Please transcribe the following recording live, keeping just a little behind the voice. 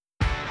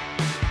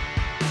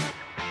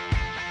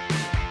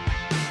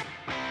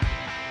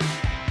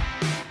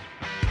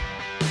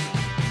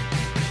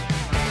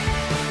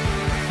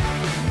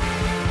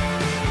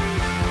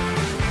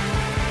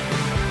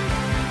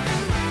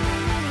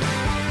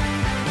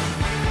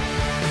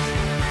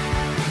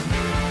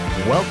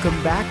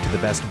Welcome back to the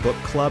best book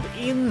club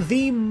in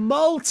the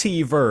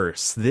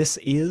multiverse. This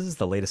is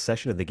the latest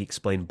session of the Geek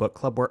Explained Book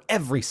Club, where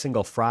every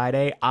single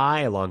Friday, I,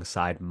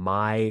 alongside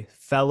my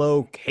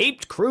fellow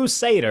Caped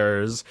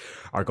Crusaders,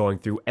 are going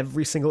through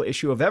every single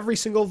issue of every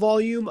single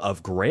volume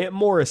of Grant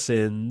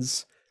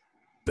Morrison's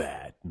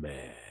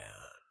Batman.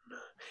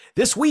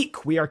 This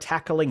week, we are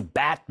tackling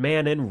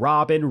Batman and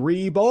Robin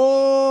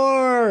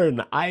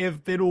Reborn. I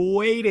have been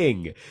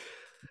waiting,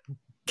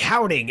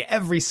 counting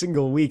every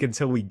single week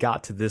until we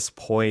got to this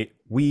point.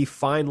 We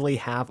finally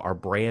have our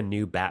brand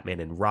new Batman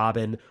and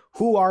Robin.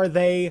 Who are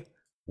they?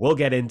 We'll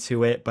get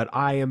into it, but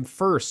I am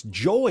first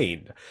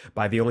joined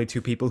by the only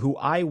two people who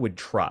I would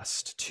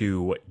trust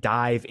to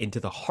dive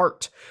into the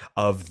heart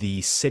of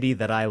the city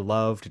that I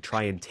love to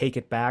try and take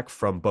it back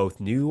from both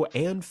new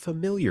and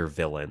familiar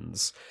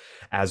villains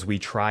as we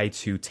try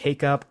to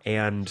take up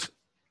and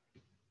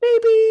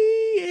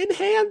maybe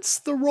enhance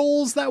the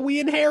roles that we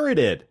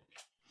inherited.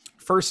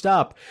 First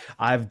up,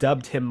 I've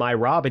dubbed him my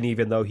Robin,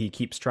 even though he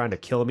keeps trying to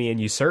kill me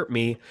and usurp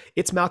me.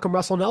 It's Malcolm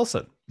Russell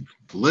Nelson.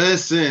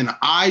 Listen,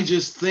 I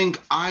just think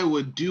I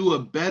would do a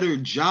better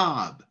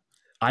job.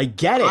 I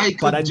get it, I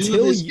could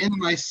do this in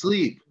my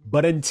sleep.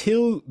 But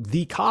until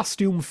the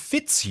costume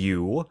fits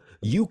you,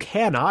 you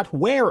cannot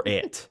wear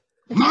it.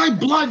 My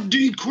blood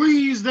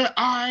decrees that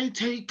I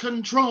take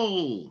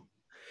control.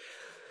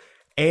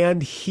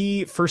 And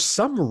he, for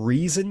some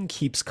reason,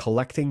 keeps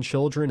collecting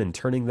children and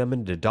turning them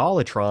into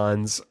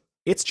Dolatrons.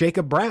 It's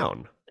Jacob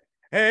Brown.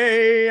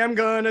 Hey, I'm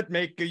gonna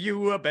make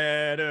you a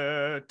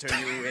better to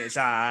you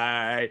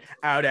inside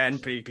out and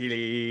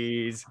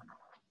please.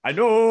 I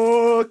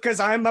know, cause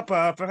I'm a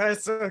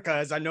professor,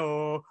 cause I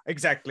know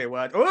exactly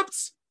what.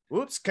 Oops,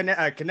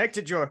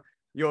 connected your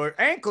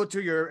ankle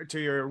to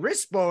your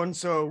wrist bone.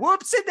 So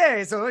whoopsie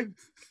daisy.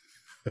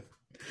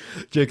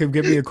 Jacob,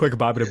 give me a quick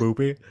bobbity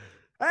boopy.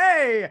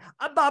 Hey,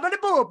 a bobbity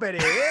boopity.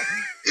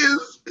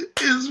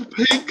 Is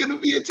Pink gonna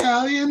be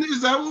Italian?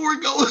 Is that what we're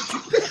going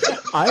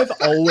with? I've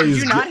always.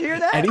 Did you not hear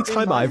that?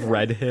 Anytime I've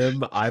read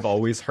him, I've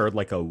always heard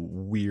like a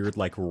weird,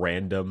 like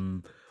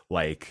random,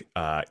 like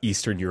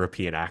Eastern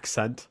European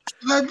accent.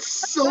 That's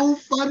so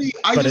funny.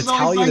 But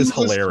Italian is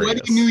hilarious. A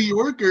sweaty New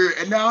Yorker,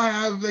 and now I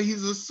have that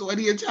he's a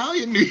sweaty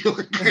Italian New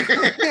Yorker.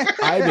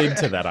 I'm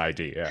into that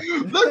idea.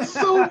 That's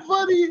so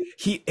funny.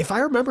 If I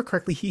remember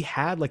correctly, he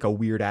had like a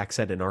weird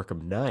accent in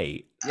Arkham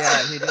Knight.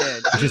 Yeah, he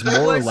did. Which is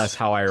more or less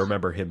how I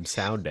remember him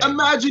sounding.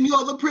 Imagine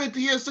you're the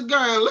prettiest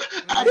girl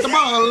at the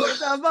ball.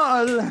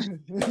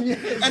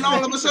 And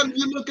all of a sudden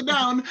you're looking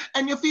down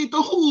and your feet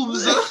are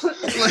hooves.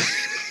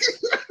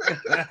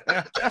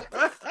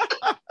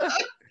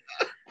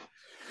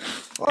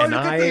 And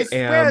I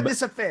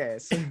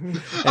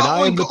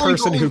am the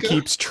person who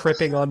keeps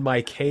tripping on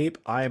my cape.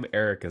 I am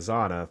Eric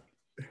Azana.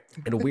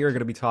 And we are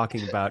going to be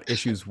talking about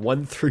issues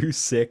 1 through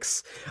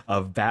 6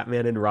 of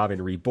Batman and Robin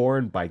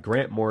Reborn by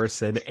Grant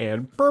Morrison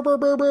and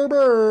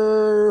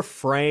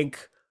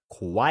Frank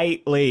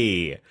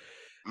Quitely.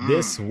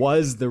 This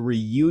was the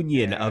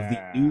reunion of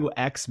the new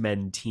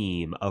X-Men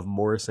team of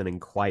Morrison and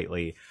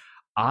Quitely.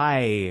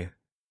 I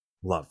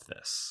love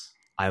this.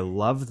 I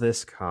love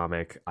this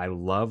comic. I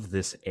love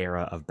this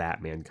era of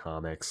Batman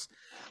comics.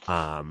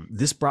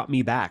 This brought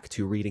me back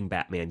to reading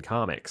Batman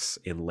comics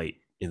in the late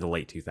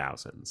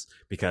 2000s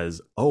because,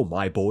 oh,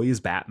 my boy is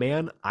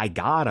Batman. I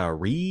gotta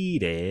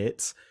read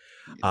it.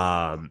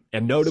 And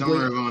notably,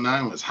 Summer of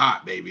 09 was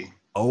hot, baby.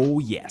 Oh,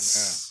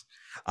 yes.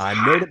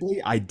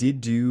 Notably, I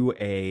did do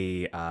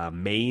a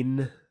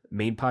main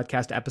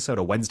podcast episode,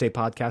 a Wednesday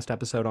podcast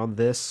episode on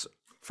this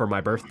for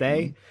my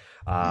birthday.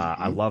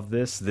 I love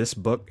this. This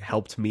book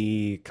helped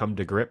me come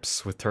to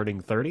grips with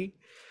turning 30.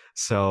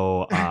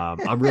 So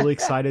I'm really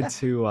excited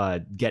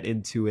to get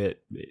into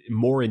it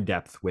more in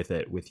depth with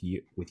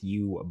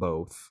you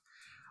both.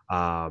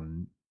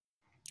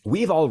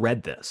 We've all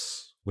read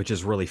this, which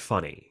is really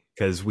funny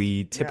because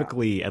we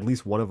typically, at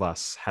least one of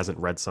us hasn't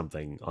read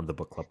something on the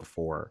book club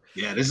before.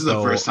 Yeah, this is the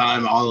first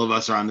time all of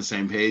us are on the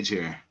same page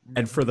here.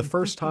 And for the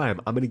first time,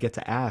 I'm going to get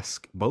to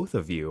ask both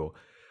of you,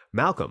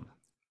 Malcolm,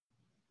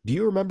 do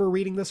you remember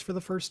reading this for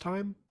the first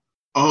time?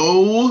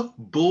 Oh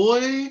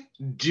boy,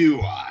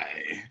 do I.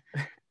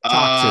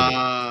 Talk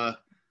to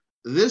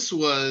me. This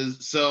was,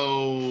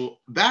 so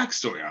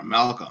backstory on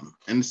Malcolm.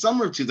 In the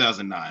summer of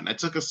 2009, I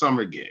took a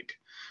summer gig.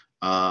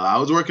 I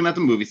was working at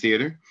the movie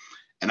theater,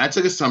 and I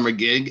took a summer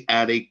gig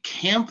at a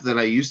camp that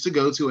I used to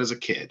go to as a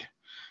kid.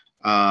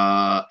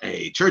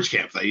 A church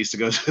camp that I used to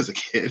go to as a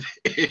kid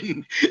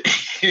in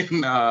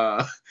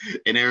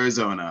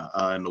Arizona,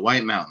 in the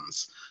White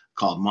Mountains,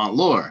 called Mont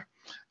Laur.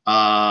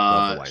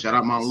 Shout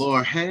out Mont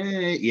Laur.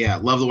 Hey, yeah,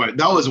 love the White.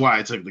 That was why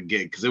I took the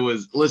gig, because it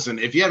was, listen,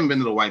 if you haven't been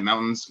to the White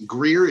Mountains,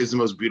 Greer is the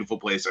most beautiful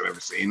place I've ever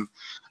seen,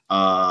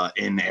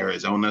 in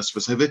Arizona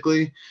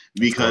specifically,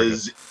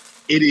 because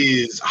it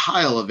is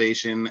high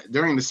elevation.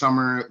 During the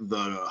summer,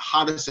 the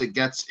hottest it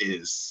gets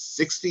is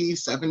 60,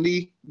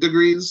 70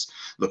 degrees.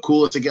 The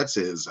coolest it gets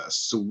is a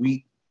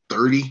sweet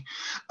 30.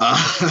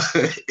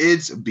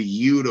 It's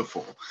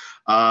beautiful.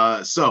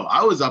 So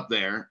I was up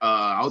there.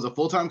 I was a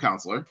full-time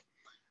counselor.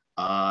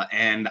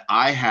 And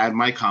I had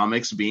my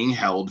comics being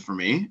held for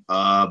me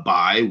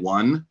by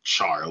one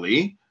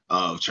Charlie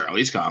of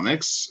Charlie's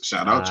Comics.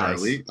 Shout out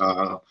Charlie,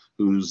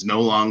 who's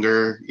no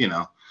longer,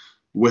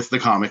 with the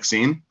comic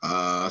scene.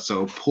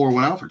 So pour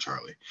one out for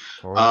Charlie.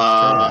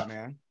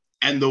 Man.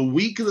 And the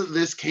week that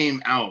this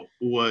came out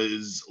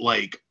was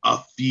like a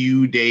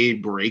few day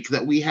break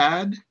that we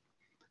had.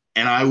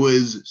 And I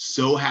was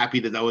so happy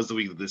that was the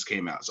week that this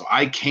came out. So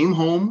I came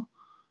home.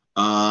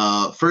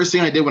 First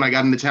thing I did when I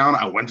got into town,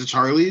 I went to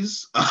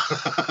Charlie's,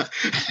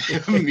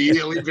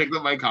 immediately picked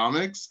up my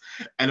comics,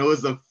 and it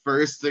was the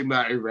first thing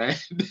that I read.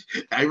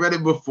 I read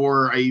it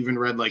before I even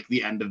read like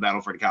the end of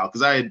Battle for the Cal,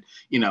 because I had,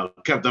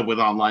 kept up with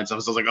online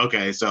stuff. So I was like,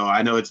 okay, so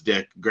I know it's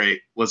Dick.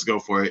 Great, let's go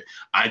for it.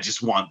 I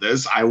just want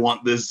this. I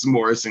want this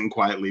Morrison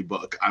Quietly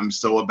book. I'm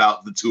so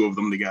about the two of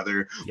them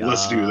together. Yeah.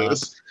 Let's do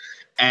this.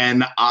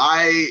 And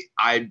I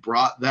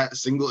brought that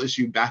single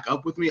issue back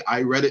up with me.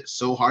 I read it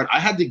so hard. I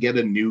had to get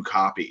a new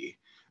copy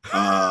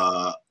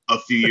a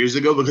few years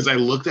ago because I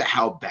looked at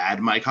how bad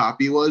my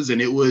copy was,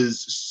 and it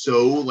was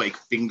so like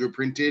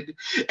fingerprinted.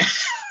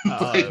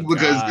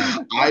 Because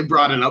I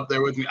brought it up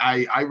there with me.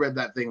 I read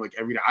that thing like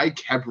every day. I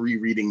kept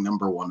rereading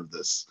number one of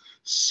this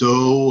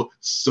so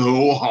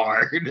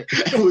hard.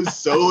 I was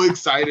so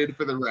excited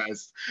for the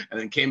rest, and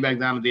then came back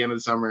down at the end of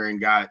the summer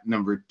and got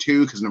number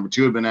two because number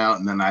two had been out,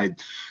 and then I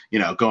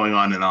going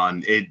on and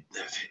on. It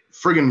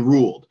friggin'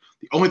 ruled.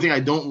 The only thing I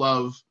don't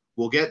love,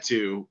 we'll get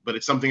to, but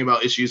it's something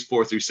about issues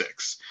 4 through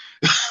 6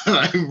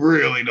 I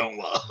really don't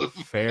love.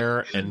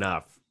 Fair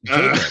enough.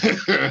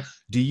 Jacob,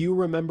 do you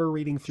remember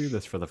reading through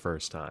this for the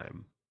first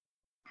time?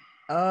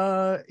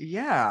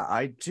 Yeah,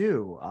 I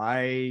do.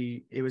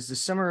 It was the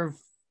summer of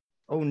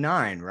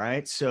 2009,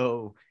 right?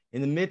 So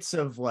in the midst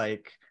of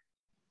like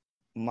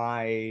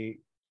my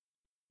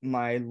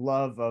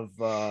love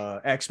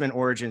of X-Men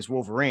Origins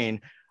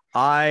Wolverine,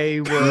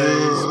 I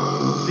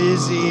was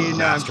busy.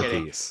 No, I'm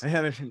kidding. I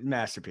have a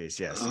masterpiece.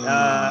 Yes.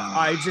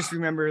 I just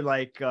remember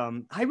I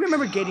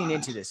remember getting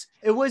into this.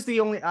 It was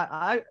the only,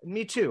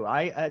 me too.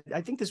 I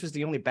think this was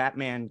the only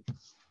Batman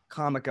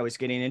comic I was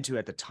getting into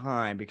at the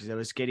time, because I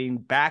was getting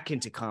back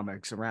into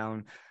comics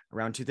around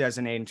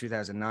 2008 and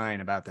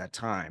 2009, about that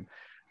time.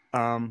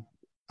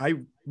 I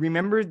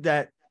remembered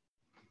that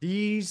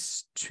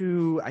these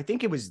two, I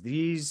think it was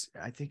these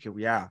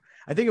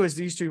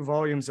two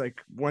volumes,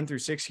 like 1 through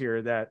 6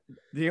 here, that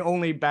the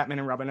only Batman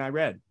and Robin I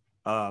read.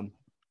 I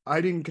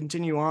didn't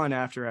continue on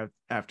after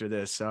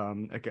this.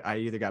 I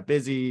either got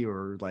busy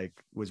or like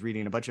was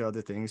reading a bunch of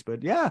other things,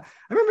 but yeah,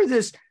 I remember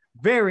this,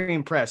 very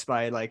impressed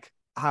by like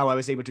how I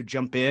was able to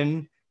jump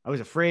in. I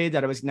was afraid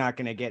that I was not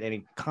going to get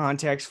any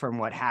context from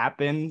what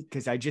happened,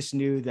 because I just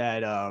knew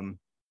that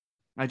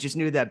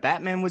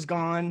Batman was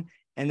gone,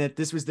 and that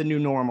this was the new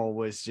normal,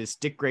 was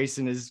just Dick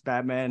Grayson as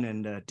Batman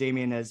and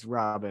Damian as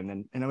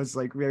Robin. And I was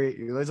like,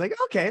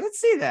 okay, let's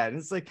see that. And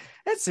it's like,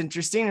 that's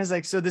interesting. It's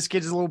like, so this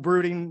kid's a little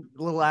brooding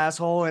little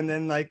asshole, and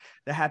then like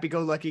the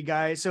happy-go-lucky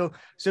guy. So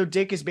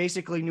Dick is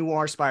basically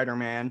noir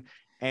Spider-Man,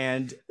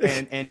 and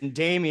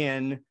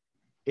Damian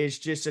is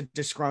just a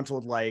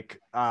disgruntled, like,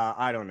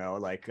 I don't know,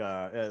 I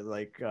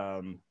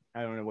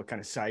don't know what kind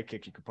of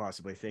sidekick you could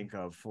possibly think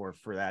of for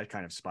that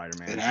kind of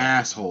Spider-Man. An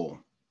asshole.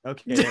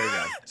 Okay, there we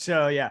go.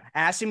 So yeah,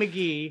 Assy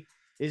McGee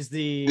is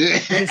the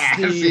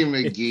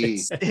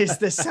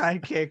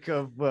sidekick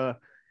of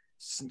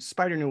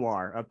Spider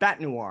Noir,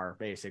 Bat Noir,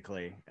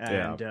 basically.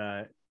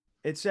 And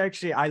it's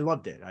actually, I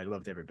loved it. I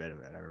loved every bit of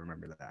it. I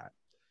remember that.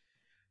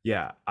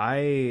 Yeah,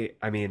 I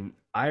mean,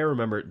 I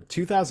remember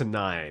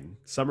 2009,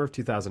 summer of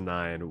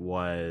 2009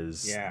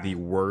 was the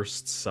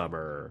worst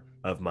summer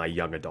of my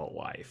young adult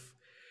life.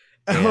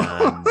 And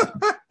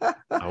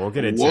I won't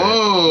get into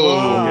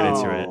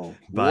it.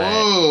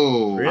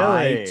 But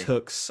really? I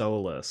took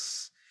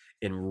solace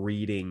in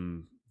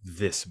reading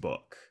this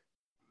book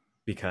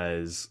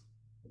because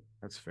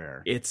that's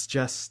fair. It's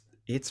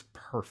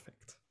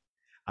perfect.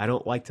 I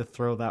don't like to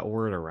throw that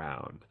word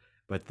around,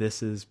 but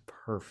this is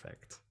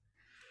perfect.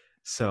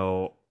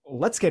 So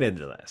let's get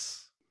into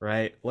this,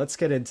 right? Let's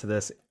get into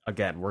this.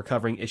 Again, we're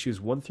covering issues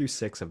 1 through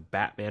 6 of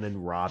Batman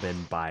and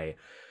Robin by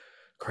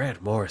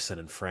Grant Morrison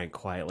and Frank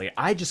Quitely.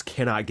 I just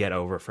cannot get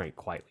over Frank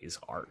Quitely's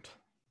art.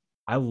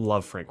 I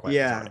love Frank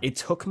Quitely's art. It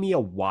took me a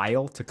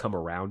while to come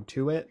around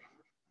to it,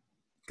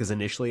 because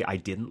initially I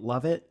didn't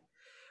love it,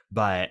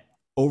 but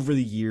over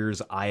the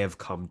years I have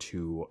come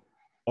to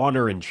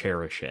honor and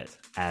cherish it,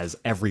 as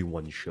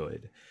everyone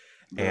should.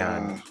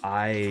 And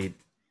I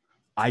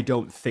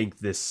don't think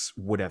this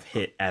would have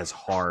hit as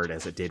hard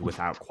as it did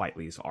without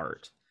Quitely's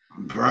art.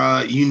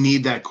 Bruh, you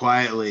need that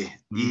Quitely,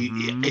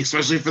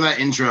 especially for that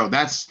intro.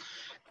 That's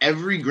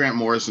every Grant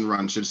Morrison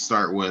run should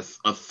start with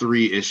a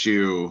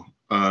 3-issue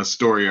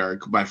story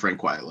arc by Frank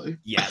Quitely.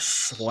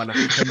 Yes,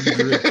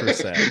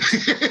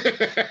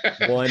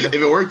 100%. If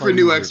it worked for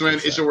New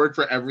X-Men, it should work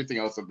for everything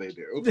else that they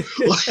do.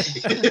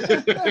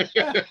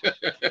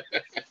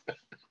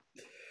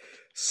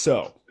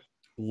 So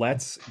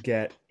let's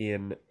get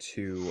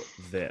into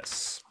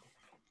this.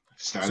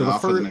 Start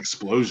off with an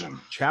explosion.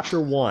 Chapter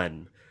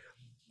 1,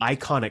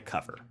 iconic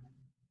cover.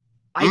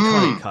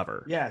 Iconic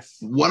cover. Yes.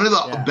 One of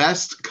the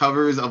best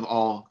covers of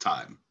all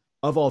time.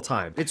 Of all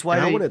time. It's why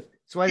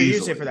they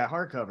use it for that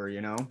hardcover,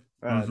 you know?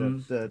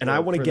 And I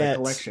want to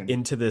get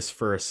into this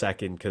for a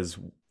second because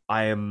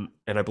I am,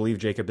 and I believe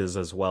Jacob is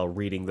as well,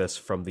 reading this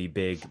from the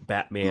big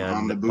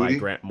Batman by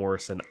Grant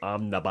Morrison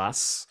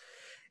omnibus.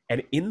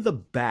 And in the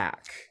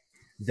back,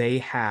 they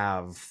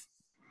have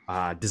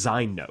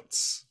design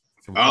notes.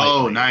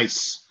 From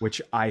nice.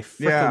 Which I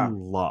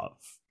freaking love.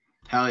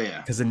 Hell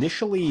yeah. Because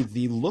initially,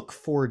 the look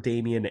for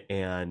Damian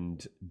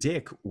and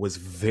Dick was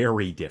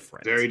very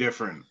different. Very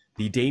different.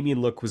 The Damian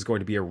look was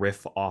going to be a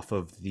riff off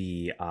of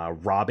the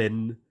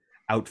Robin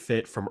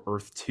outfit from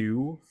Earth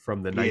 2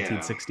 from the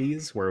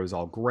 1960s, where it was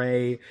all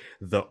gray.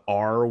 The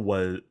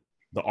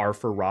R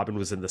for Robin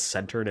was in the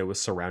center, and it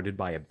was surrounded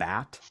by a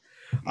bat.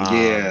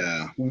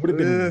 It would have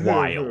been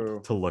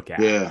wild to look at.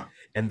 Yeah.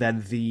 And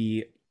then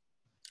the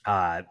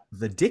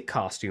Dick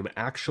costume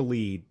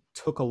actually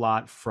took a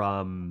lot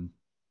from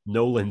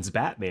Nolan's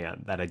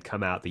Batman that had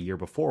come out the year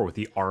before with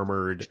the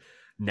armored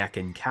neck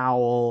and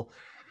cowl,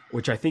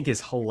 which I think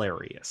is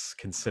hilarious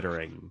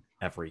considering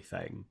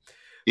everything.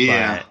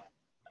 Yeah. But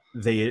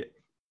they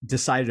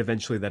decided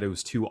eventually that it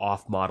was too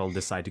off-model and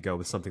decided to go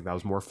with something that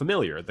was more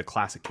familiar, the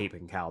classic cape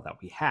and cowl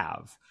that we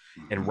have.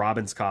 And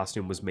Robin's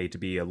costume was made to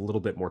be a little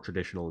bit more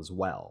traditional as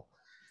well.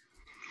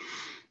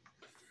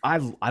 I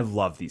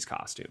love these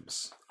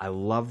costumes. I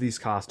love these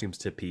costumes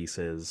to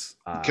pieces.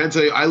 Can I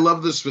tell you, I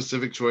love the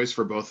specific choice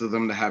for both of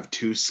them to have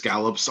 2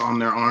 scallops on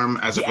their arm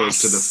as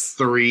opposed to the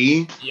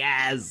 3.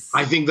 Yes.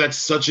 I think that's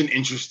such an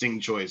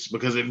interesting choice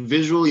because it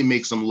visually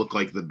makes them look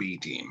like the B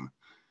team.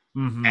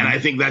 And I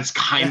think that's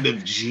kind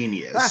of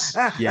genius.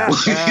 Yeah,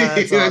 that's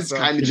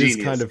kind of genius. It is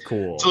kind of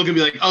cool. So it can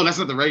be like, oh, that's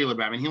not the regular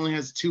Batman. He only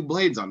has 2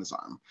 blades on his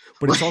arm.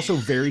 But it's also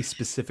very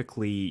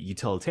specifically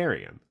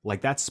utilitarian.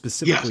 Like that's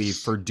specifically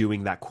for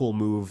doing that cool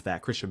move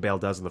that Christian Bale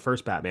does in the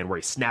first Batman, where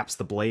he snaps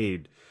the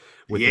blade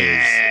with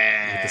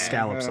the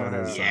scallops on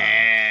his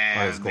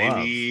glove.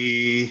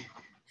 Baby.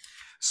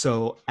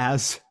 So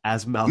as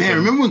Malcolm, man,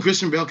 remember when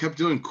Christian Bale kept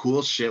doing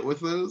cool shit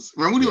with those?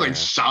 Remember when he like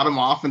shot him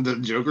off into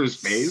Joker's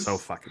face? So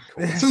fucking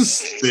cool. So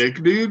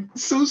sick, dude.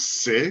 So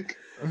sick.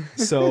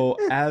 So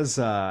as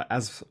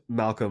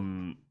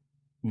Malcolm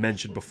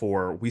mentioned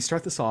before, we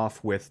start this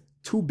off with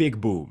 2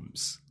 big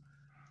booms,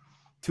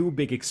 2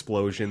 big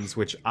explosions,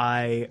 which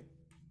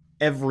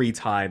every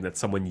time that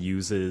someone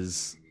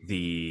uses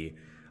the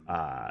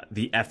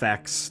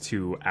FX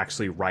to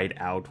actually write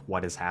out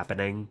what is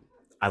happening,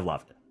 I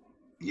love it.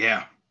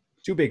 Yeah.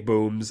 2 big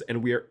booms,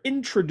 and we are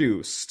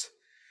introduced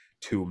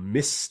to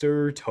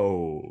Mr.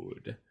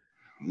 Toad.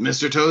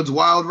 Mr. Toad's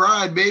Wild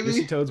Ride, baby.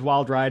 Mr. Toad's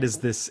Wild Ride is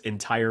this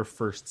entire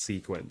first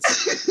sequence.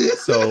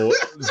 So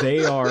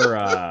they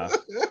are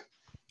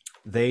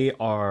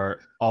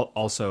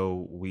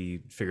also, we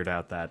figured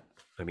out that,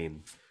 I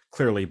mean,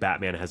 clearly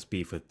Batman has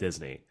beef with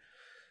Disney.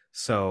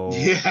 So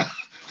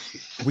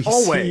we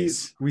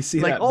see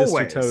that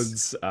Mr.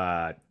 Toad's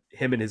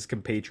him and his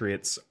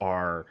compatriots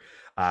are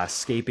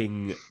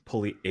escaping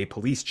a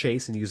police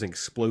chase and using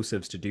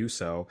explosives to do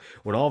so,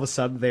 when all of a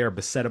sudden they are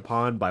beset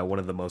upon by one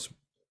of the most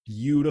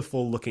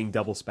beautiful looking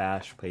double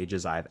splash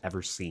pages I've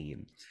ever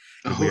seen.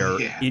 And we are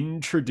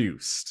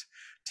introduced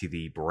to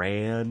the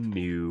brand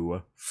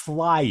new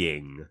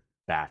flying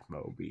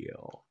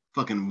Batmobile.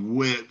 Fucking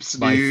whips,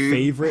 dude. My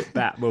favorite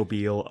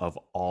Batmobile of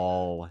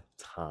all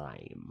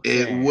time.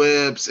 It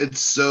whips.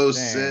 It's so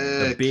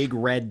sick. The big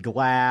red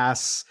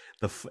glass.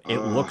 It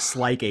looks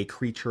like a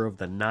creature of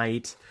the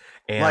night.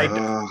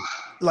 And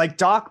like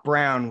Doc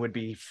Brown would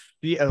be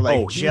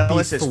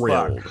jealous as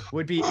fuck.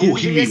 Would be he'd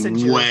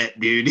be wet,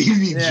 dude. He'd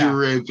be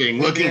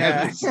dripping looking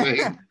at this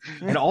thing.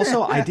 And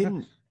also, I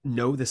didn't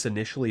know this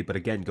initially, but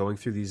again, going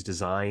through these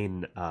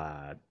design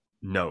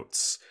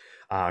notes,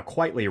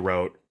 Quietly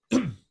wrote,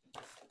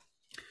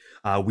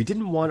 we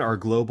didn't want our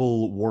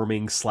global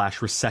warming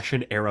 /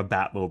 recession era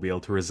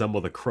Batmobile to resemble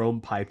the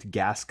chrome-piped,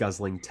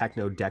 gas-guzzling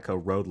techno-deco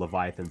road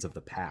leviathans of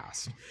the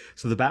past.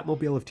 So the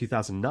Batmobile of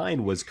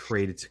 2009 was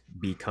created to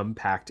be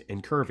compact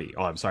and curvy.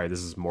 Oh, I'm sorry,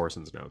 this is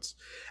Morrison's notes.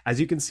 As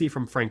you can see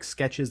from Frank's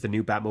sketches, the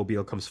new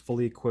Batmobile comes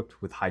fully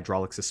equipped with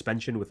hydraulic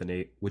suspension,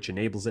 which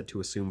enables it to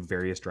assume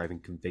various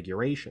driving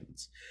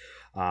configurations.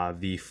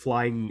 The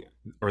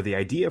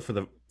idea for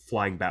the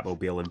flying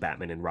Batmobile in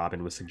Batman and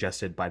Robin was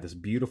suggested by this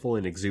beautiful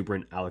and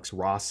exuberant Alex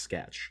Ross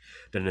sketch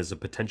done as a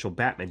potential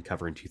Batman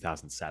cover in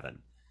 2007.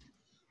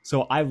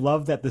 So I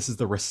love that this is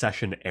the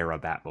recession era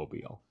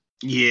Batmobile.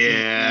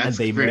 Yeah, and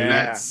they made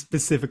that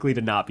specifically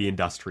to not be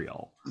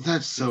industrial.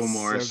 That's so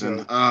Morrison.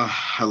 So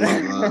I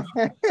love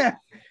that.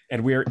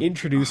 And we are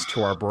introduced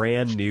to our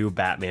brand new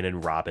Batman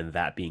and Robin,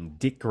 that being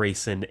Dick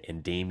Grayson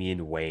and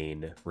Damian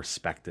Wayne,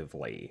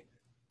 respectively.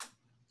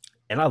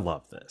 And I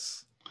love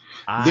this.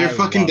 Their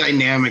fucking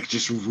dynamic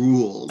just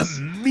rules.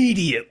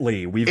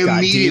 Immediately, we've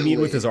got Damian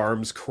with his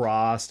arms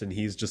crossed, and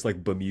he's just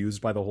like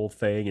bemused by the whole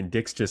thing, and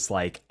Dick's just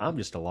like, I'm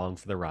just along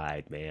for the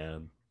ride,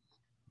 man.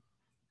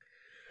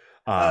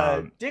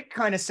 Dick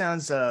kind of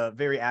sounds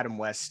very Adam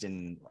West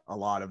in a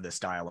lot of this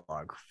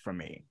dialogue from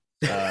me.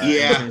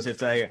 Yeah. In terms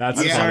of like, That's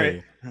I'm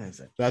funny.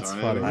 sorry. That's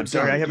funny. I'm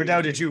sorry, I ever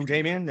doubted you,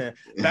 Damien. The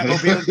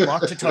Batmobile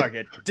walk to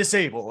target,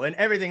 disable, and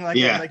everything like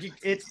Yeah. that. Like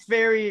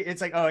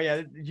it's like, oh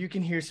yeah, you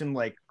can hear some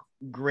like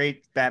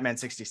great Batman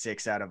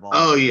 66 out of all.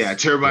 Oh this. yeah,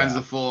 turbines Yeah.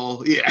 the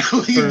full. Yeah,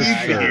 you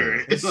can hear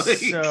it. It's Like,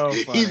 so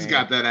he's funny.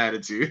 got that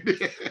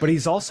attitude. But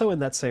he's also in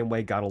that same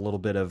way got a little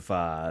bit of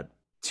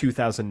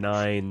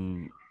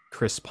 2009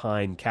 Chris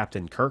Pine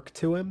Captain Kirk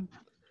to him.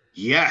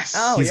 Yes.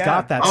 Oh, He's yeah.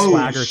 got that Oh,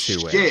 swagger to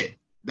him. shit.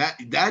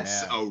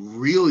 That's Yeah. a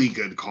really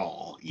good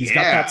call. He's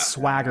got that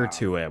swagger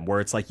to him where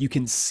it's like you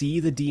can see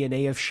the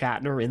DNA of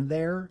Shatner in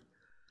there.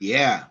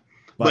 Yeah.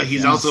 But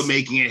he's also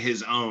making it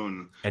his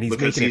own, and he's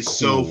because making he's it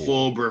so cool.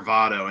 full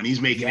bravado, and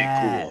he's making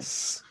it cool.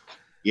 Yes.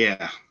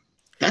 Yeah.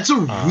 That's a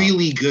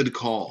really good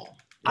call.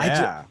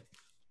 Yeah.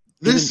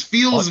 This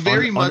feels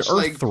very on much Earth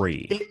like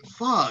 3.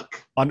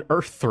 Fuck. On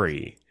Earth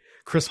 3,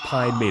 Chris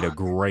Pine made a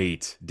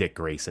great Dick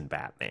Grayson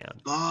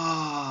Batman.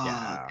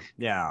 Fuck.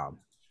 Yeah.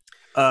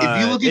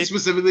 If you look at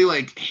specifically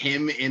like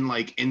him in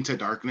like Into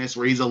Darkness,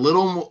 where he's a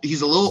little older,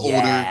 he's a little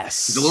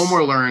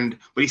more learned,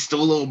 but he's still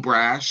a little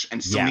brash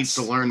and still needs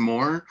to learn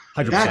more.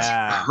 100%.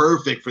 That's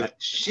perfect for that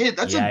shit.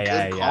 That's a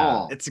good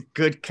call. It's a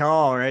good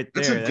call right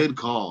there. That's a good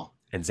call.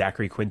 And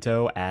Zachary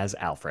Quinto as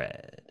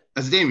Alfred.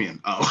 As Damien.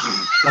 Oh.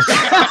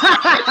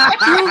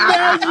 You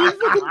imagine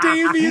fucking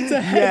Damien's a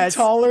head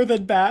taller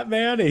than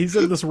Batman and he's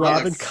in this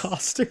Robin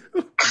costume.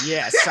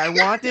 Yes, I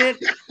want it.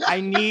 I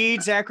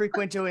need Zachary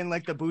Quinto in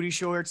like the booty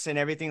shorts and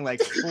everything,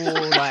 like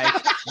full like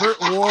Burt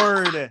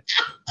Ward.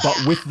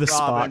 But with the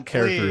Robin, Spock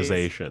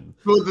characterization.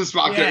 With the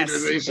Spock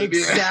characterization.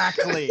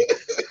 Exactly.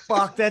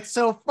 Fuck, that's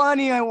so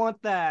funny. I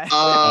want that.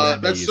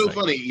 That's so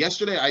funny.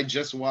 Yesterday, I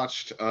just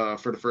watched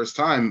for the first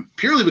time,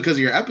 purely because of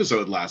your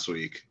episode last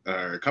week,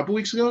 or a couple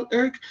weeks ago,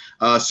 Eric,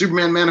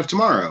 Superman Man of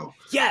Tomorrow.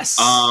 Yes.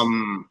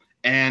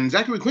 And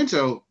Zachary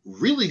Quinto,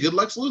 really good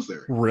Lex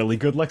Luthor. Really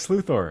good Lex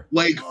Luthor.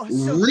 Like,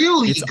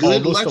 really it's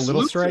good almost Lex a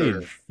little Luthor.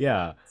 Strange.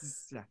 Yeah.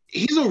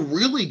 He's a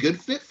really good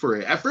fit for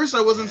it. At first,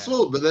 I wasn't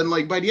sold, but then,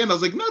 like, by the end, I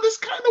was like, no, this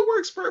kind of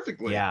works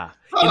perfectly. Yeah.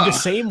 In the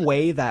same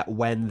way that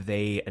when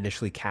they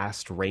initially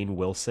cast Rainn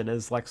Wilson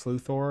as Lex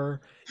Luthor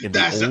in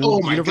the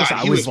old universe,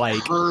 God, I was like,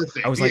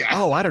 perfect.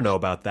 oh, I don't know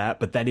about that.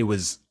 But then it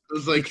was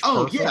like,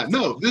 oh, yeah,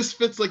 no, this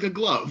fits like a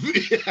glove.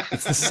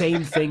 It's the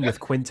same thing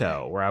with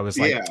Quinto, where I was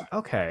like,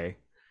 okay.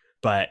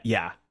 But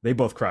yeah, they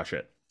both crush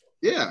it.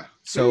 Yeah.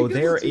 So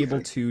they're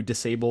able to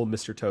disable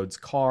Mr. Toad's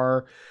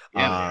car.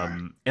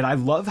 And I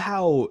love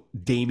how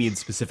Damien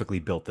specifically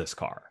built this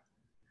car.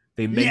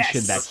 They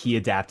mentioned that he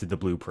adapted the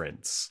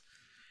blueprints.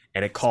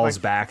 And it calls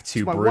back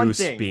to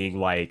Bruce being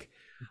like,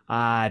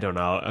 I don't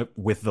know,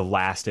 with the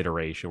last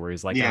iteration where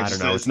he's like, I don't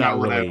know, it's not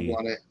really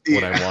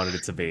what I wanted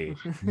it to be.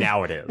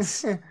 Now it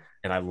is.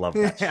 And I love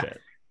that shit.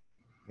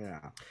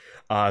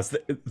 Yeah. So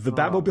the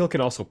Batmobile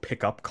can also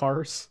pick up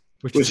cars,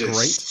 which is great.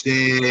 Sick.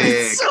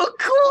 It's so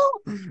cool.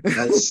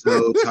 That's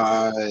so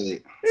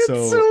tight.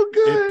 So so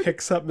good. It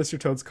picks up Mr.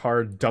 Toad's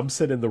car,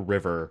 dumps it in the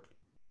river.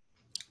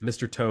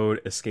 Mr.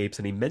 Toad escapes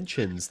and he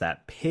mentions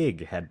that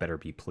Pig had better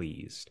be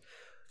pleased.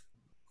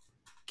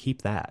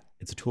 Keep that.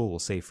 It's a tool we'll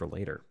save for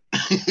later.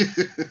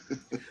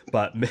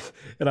 And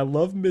I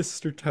love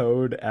Mr.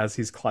 Toad as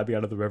he's climbing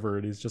out of the river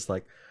and he's just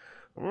like,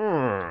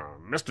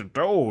 Mr.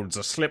 Toad's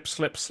a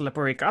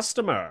slippery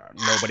customer.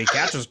 Nobody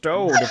catches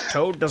Toad if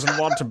Toad doesn't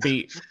want to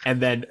be.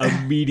 And then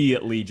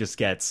immediately just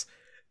gets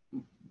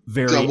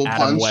very double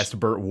Adam punch. West,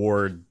 Burt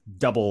Ward,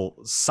 double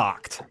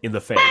socked in the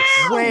face.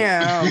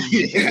 Wham!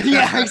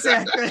 Yeah,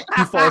 exactly.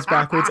 He falls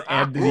backwards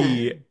and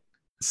the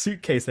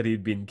suitcase that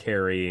he'd been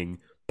carrying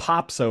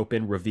pops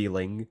open,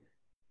 revealing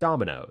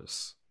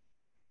dominoes,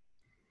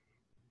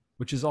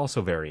 which is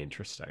also very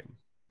interesting.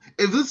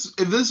 If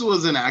this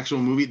was an actual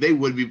movie, they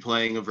would be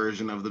playing a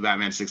version of the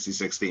Batman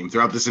 66 theme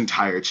throughout this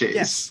entire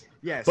chase.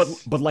 Yes.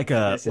 But like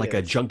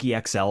a Junkie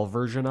XL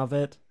version of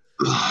it.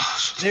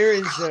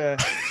 There's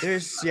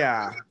actually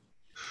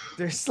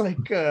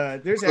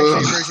a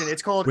version.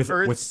 It's called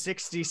Earth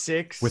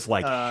 66 with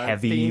like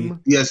heavy theme.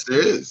 Yes,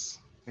 there is.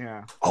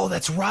 Yeah. Oh,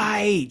 that's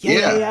right.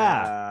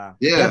 Yeah.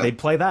 They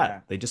play that. Yeah.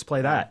 They just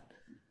play that.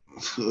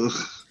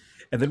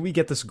 And then we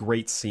get this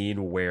great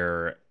scene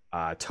where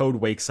Toad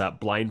wakes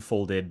up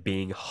blindfolded,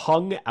 being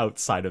hung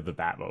outside of the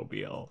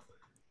Batmobile.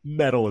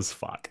 Metal as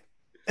fuck.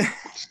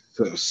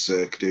 So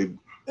sick, dude.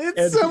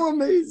 It's so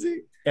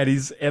amazing.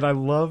 And I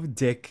love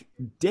Dick.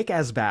 Dick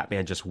as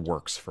Batman just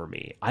works for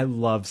me. I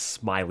love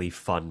smiley,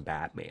 fun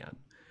Batman.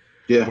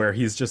 Yeah. Where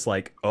he's just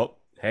like, oh,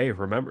 hey,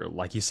 remember,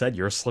 like you said,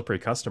 you're a slippery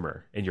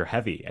customer and you're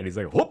heavy. And he's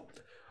like,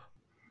 whoop,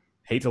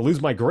 hate to lose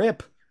my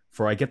grip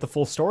before I get the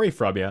full story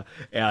from you.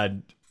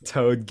 And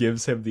Toad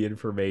gives him the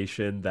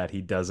information that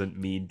he doesn't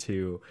mean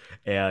to.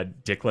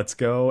 And Dick lets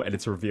go. And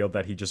it's revealed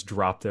that he just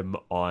dropped him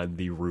on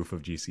the roof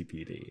of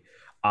GCPD.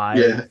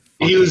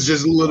 He was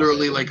just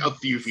literally like a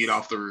few feet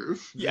off the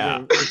roof.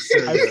 Yeah.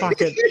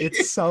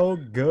 It's so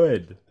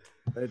good.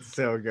 It's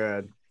so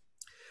good.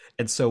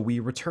 And so we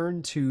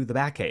return to the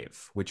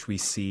Batcave, which we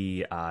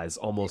see is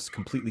almost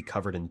completely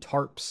covered in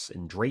tarps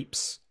and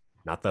drapes.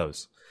 Not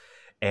those.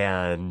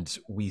 and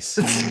we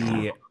see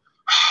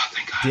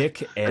Thank God.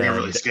 Dick I got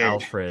really and scared.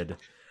 Alfred.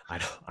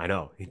 I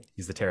know.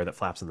 He's the terror that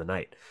flaps in the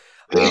night.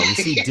 We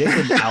see Dick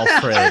and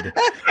Alfred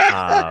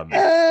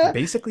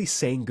basically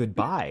saying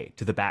goodbye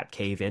to the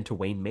Batcave and to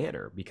Wayne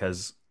Manor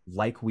because,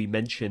 like we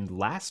mentioned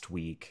last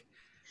week,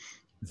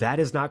 that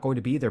is not going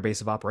to be their base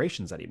of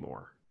operations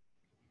anymore.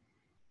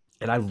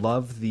 And I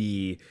love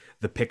the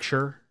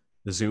picture,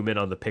 the zoom in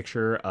on the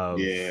picture of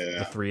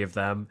the three of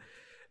them.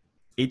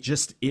 It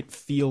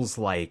feels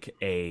like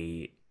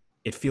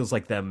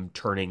them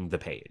turning the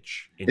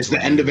page. It's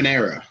the end of an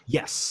era.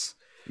 Yes.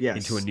 Yes.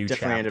 Into a new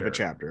definitely chapter. End of a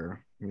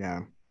chapter.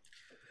 Yeah.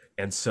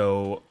 And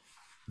so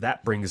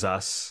that brings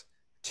us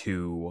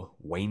to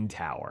Wayne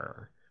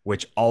Tower,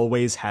 which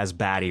always has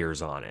bat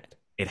ears on it.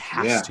 It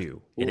has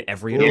to. In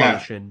every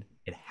iteration,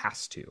 it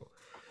has to.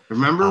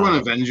 Remember when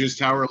Avengers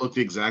Tower looked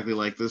exactly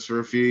like this for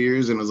a few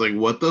years and it was like,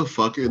 what the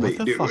fuck are they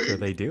doing? What the fuck are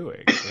they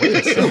doing?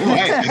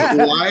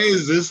 Why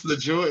is this the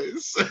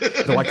choice?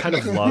 Though I kind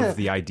of love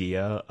the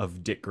idea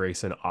of Dick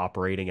Grayson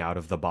operating out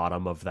of the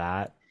bottom of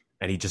that,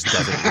 and he just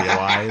doesn't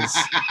realize,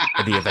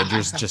 and the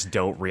Avengers just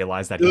don't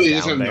realize that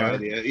he's down there. No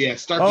idea. Yeah,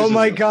 oh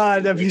my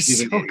God, that'd be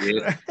so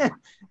good.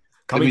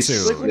 Coming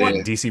soon,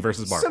 DC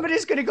versus Marvel.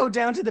 Somebody's gonna go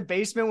down to the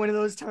basement one of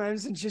those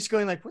times and just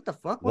going like, "What the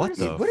fuck? What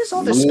is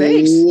all the this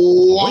space?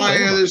 Why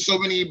are there so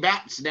many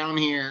bats down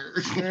here?"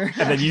 And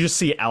then you just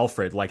see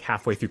Alfred like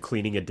halfway through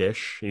cleaning a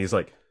dish, and he's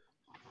like,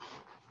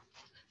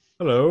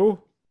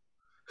 "Hello,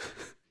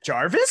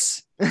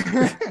 Jarvis."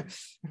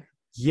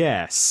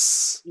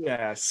 Yes,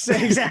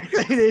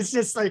 exactly. It's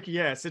just like,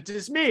 yes, it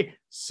is me,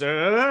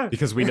 sir.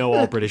 Because we know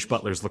all British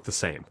butlers look the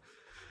same.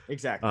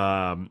 Exactly.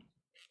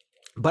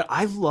 But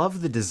I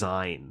love the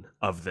design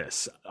of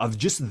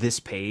just this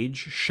page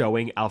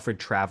showing Alfred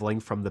traveling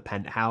from the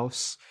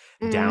penthouse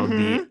down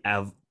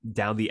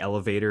the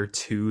elevator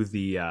to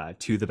the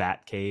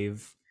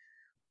Batcave,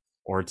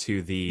 or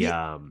to the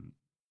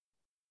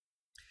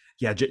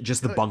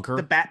just the bunker,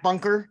 the Bat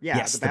Bunker. Yeah,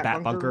 yes, the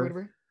Bat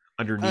Bunker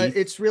underneath.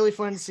 It's really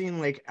fun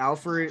seeing like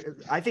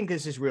Alfred. I think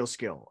this is real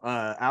skill.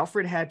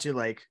 Alfred had to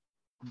like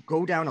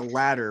go down a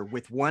ladder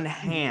with one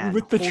hand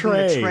with the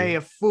tray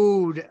of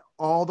food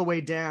all the way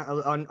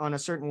down on a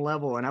certain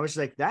level, and I was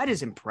like, that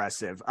is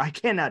impressive. I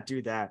cannot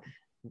do that.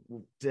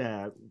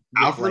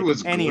 Alfred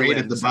was great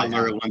at the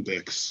Butler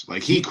Olympics.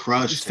 Like he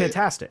crushed. It's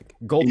fantastic.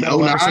 Gold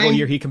medal every single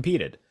year he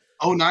competed.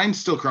 09's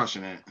still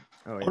crushing it.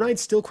 09's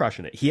still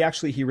crushing it.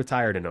 He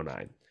retired in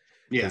 09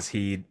 because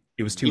it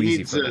was too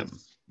easy for him.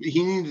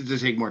 He needed to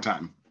take more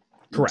time.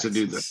 Correct. To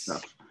do this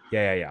stuff.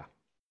 Yeah.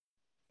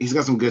 He's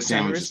got some good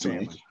sandwiches to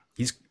make.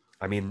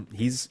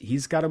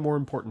 He's got a more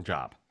important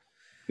job.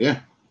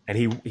 Yeah. And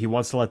he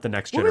wants to let the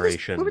next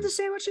generation. What were the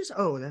sandwiches?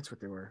 Oh, that's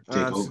what they were.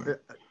 Take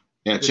over.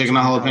 Chicken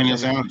and jalapeno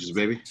sandwiches,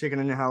 baby. Chicken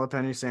and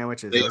jalapeno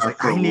sandwiches. They I was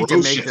like, I need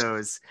to make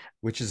those.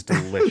 Which is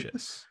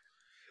delicious.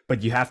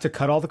 But you have to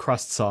cut all the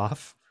crusts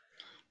off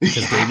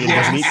because Damien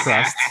doesn't eat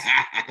crusts.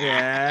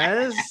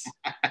 Yes.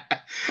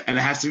 And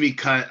it has to be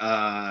cut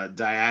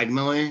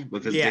diagonally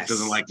because Dick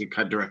doesn't like it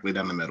cut directly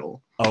down the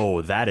middle.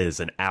 Oh, that is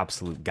an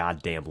absolute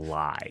goddamn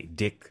lie.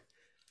 Dick,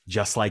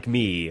 just like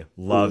me,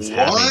 loves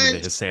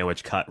having his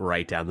sandwich cut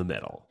right down the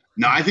middle.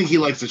 No, I think he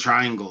likes the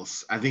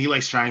triangles. I think he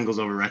likes triangles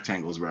over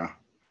rectangles, bro.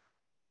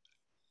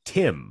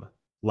 Tim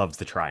loves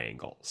the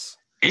triangles.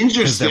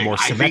 Interesting. Because they're more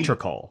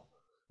symmetrical.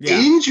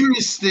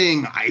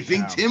 Interesting. I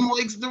think Tim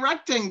likes the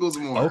rectangles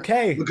more.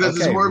 Okay. Because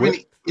it's more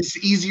it's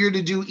easier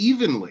to do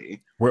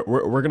evenly.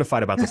 We're gonna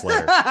fight about this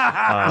later.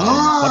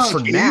 But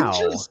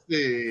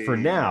for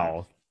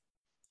now,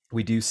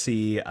 we do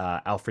see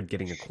Alfred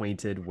getting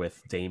acquainted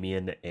with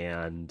Damien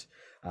and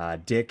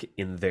Dick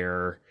in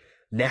their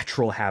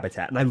natural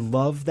habitat, and I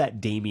love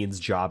that Damien's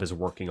job is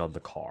working on the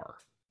car.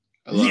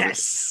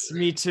 Yes,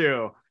 me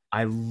too.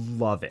 I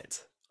love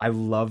it. I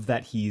love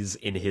that he's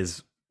in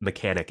his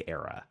mechanic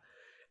era,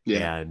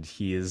 and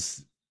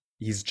he's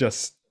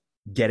just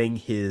getting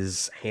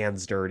his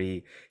hands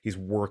dirty. He's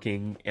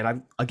working,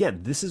 and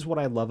this is what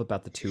I love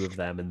about the two of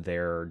them and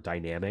their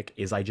dynamic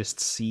is I just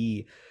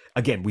see.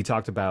 Again, we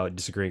talked about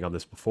disagreeing on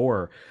this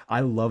before.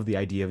 I love the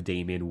idea of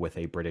Damien with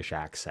a British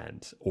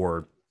accent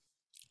or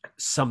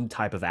some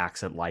type of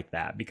accent like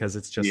that because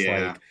it's just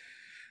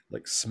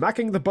like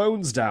smacking the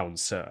bones down,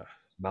 sir.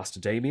 Master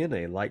Damien,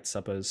 a light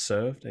supper is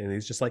served, and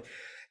he's just like,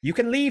 you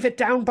can leave it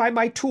down by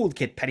my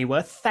toolkit,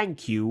 Pennyworth.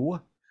 Thank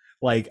you.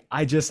 Like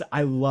I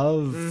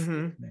love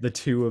the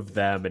two of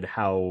them and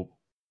how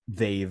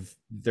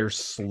they're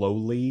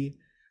slowly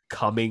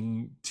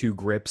coming to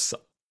grips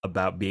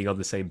about being on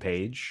the same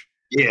page.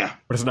 Yeah.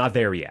 But it's not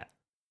there yet.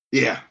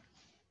 Yeah.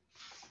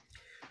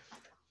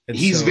 And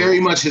he's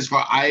very much his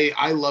fault.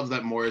 I love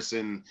that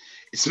Morrison,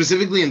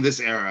 specifically in this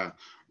era,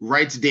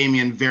 writes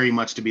Damien very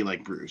much to be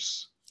like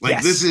Bruce.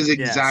 Like this is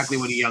exactly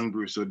what a young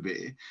Bruce would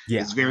be.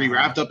 Yeah. It's very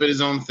wrapped up in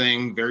his own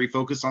thing, very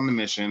focused on the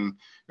mission.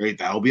 Right,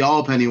 that'll be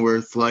all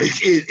Pennyworth. Like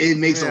it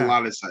makes a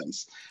lot of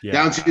sense. Yeah.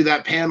 Down to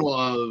that panel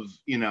of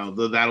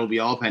that'll be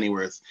all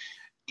Pennyworth.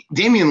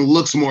 Damien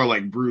looks more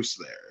like Bruce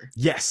there.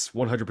 Yes,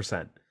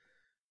 100%.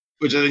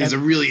 which I think is a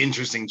really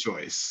interesting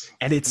choice.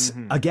 And it's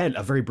again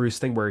a very Bruce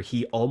thing where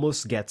he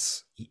almost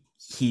gets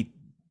he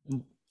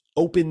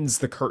opens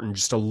the curtain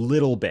just a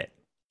little bit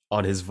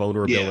on his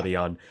vulnerability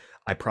on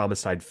I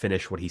promised I'd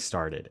finish what he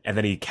started. And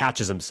then he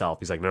catches himself.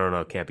 He's like,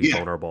 no, can't be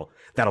vulnerable.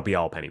 That'll be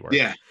all Pennyworth.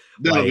 Yeah.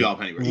 That'll be all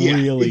Pennyworth. Yeah,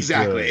 really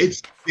exactly. Good.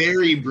 It's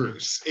very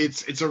Bruce.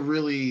 It's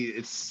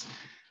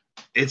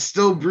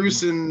still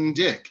Bruce and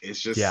Dick.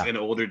 It's just an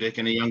older Dick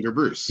and a younger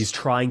Bruce. He's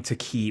trying to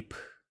keep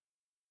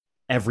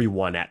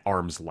everyone at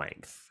arm's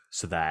length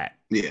so that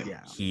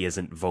he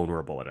isn't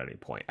vulnerable at any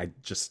point. I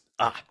just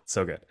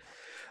so good.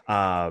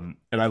 And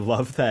I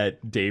love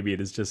that Damien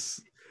is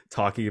just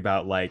talking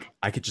about like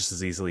I could just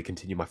as easily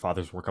continue my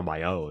father's work on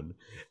my own,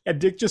 and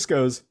Dick just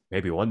goes,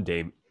 maybe one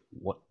day,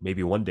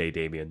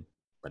 Damien,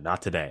 but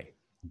not today.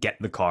 Get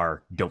in the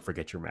car. Don't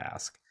forget your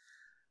mask.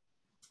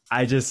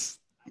 I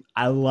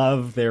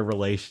love their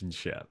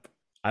relationship.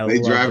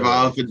 They drive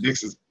off, and Dick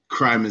says,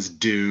 "Crime is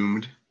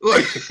doomed."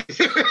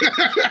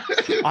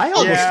 I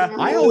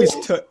always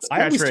took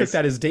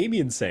that as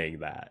Damien saying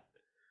that.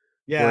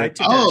 Yeah.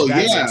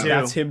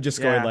 That's him just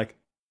going like,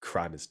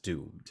 "Crime is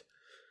doomed."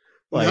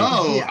 Like,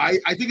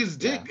 I think it's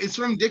Dick. It's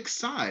from Dick's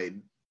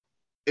side.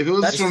 If it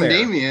was from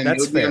Damien, it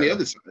would be on the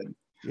other side.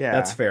 Yeah,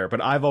 that's fair.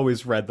 But I've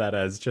always read that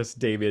as just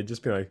Damien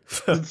just being like,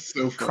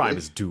 so crime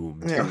is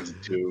doomed. Yeah. Crime is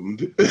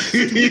doomed.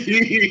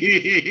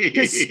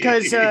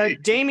 Because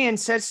Damien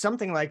says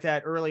something like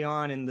that early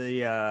on in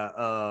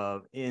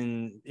the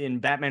in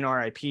Batman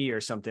R.I.P.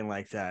 or something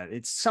like that.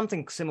 It's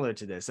something similar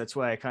to this. That's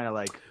why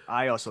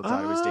I also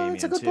thought it was Damien.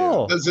 It's a good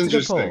pull. That's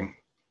interesting.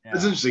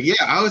 That's interesting. Yeah,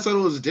 I always thought it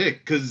was Dick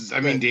because I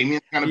mean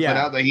Damien kind of put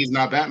out that he's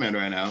not Batman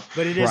right now.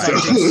 But it is on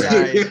Dick's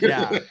side.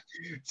 Yeah.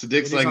 So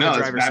Dick's like, no,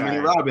 it's Batman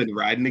and Robin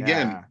riding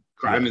again.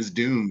 Crime is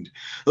doomed.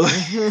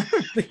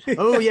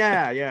 Oh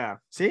yeah.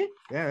 See?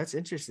 Yeah, that's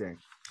interesting.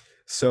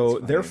 So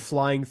they're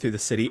flying through the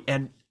city,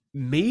 and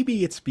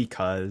maybe it's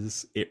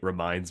because it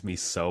reminds me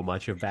so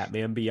much of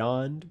Batman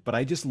Beyond, but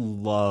I just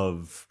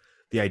love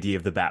the idea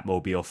of the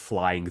Batmobile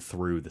flying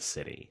through the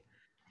city.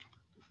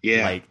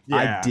 Yeah.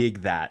 I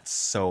dig that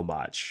so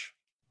much.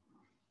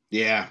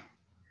 Yeah.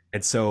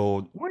 And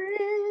so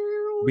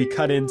we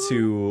cut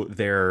into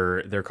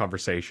their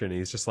conversation.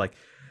 He's just like,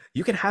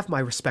 you can have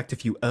my respect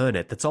if you earn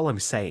it. That's all I'm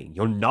saying.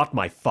 You're not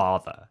my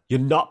father. You're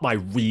not my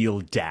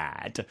real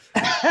dad.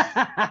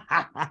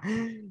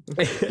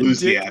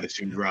 Lose the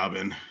attitude,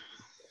 Robin. And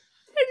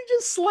he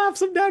just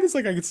slaps him down. He's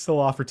like, I could still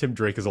offer Tim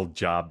Drake his old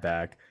job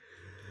back.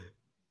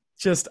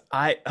 Just,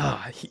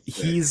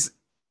 he's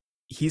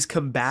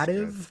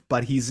combative,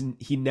 but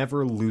he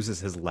never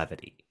loses his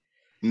levity.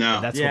 No.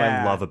 And that's what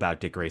I love about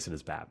Dick Grayson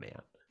as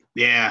Batman.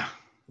 Yeah.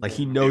 Like,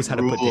 he knows how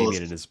to put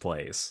Damien in his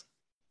place.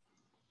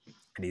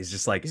 And he's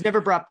just like... He's never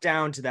brought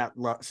down to that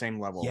same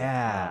level.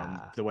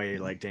 Yeah. The way,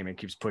 Damien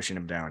keeps pushing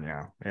him down,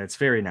 It's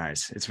very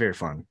nice. It's very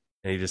fun.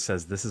 And he just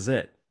says, this is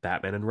it.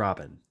 Batman and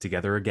Robin,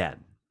 together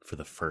again, for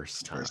the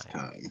first time.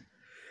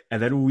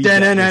 And then we...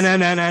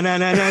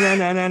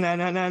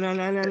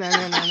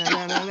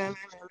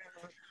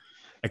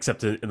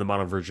 Except in the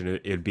mono version,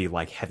 it'd be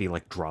like heavy,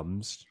 like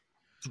drums.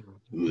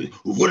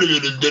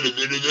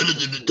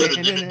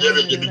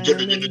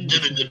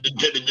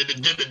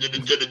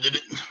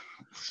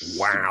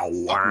 Wow!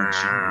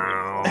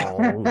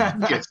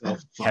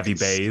 Heavy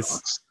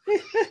bass.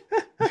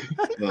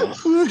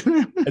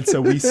 And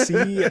so we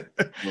see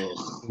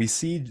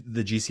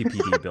the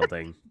GCPD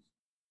building.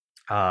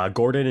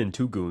 Gordon and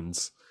two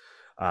goons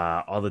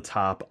on the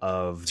top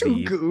of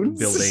the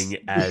building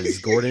as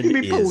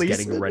Gordon is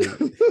getting ready.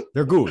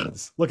 They're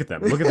goons. Look at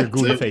them. Look at their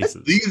goon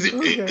faces.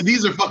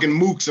 These are fucking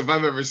mooks if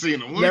I've ever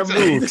seen them. They're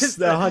mooks.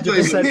 They're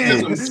 100%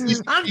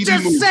 mooks. I'm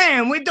just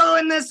saying, we're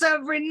doing this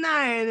every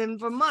night and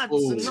for months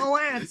and no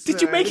answer.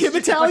 Did you make him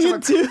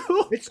Italian too?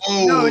 It's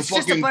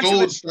fucking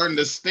Gold's starting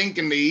to stink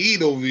in the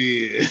heat over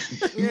here.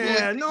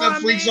 Yeah, that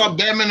freaks out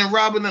Batman and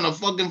Robin in a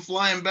fucking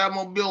flying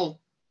Batmobile.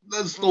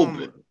 That's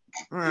stupid.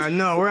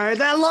 No, right?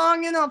 That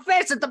long,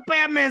 face it, the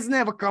Batman's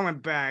never coming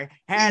back.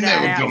 Had to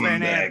happen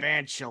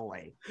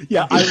eventually.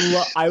 Yeah,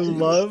 I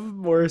love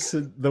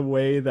Morrison, the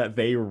way that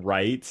they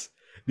write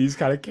these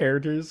kind of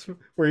characters,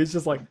 where he's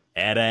just like,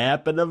 had to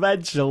happen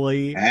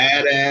eventually.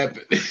 Had to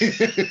happen.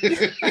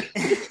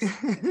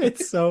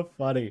 It's so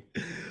funny.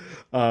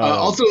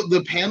 Also,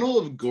 the panel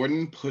of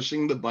Gordon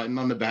pushing the button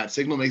on the bat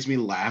signal makes me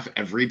laugh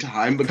every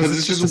time because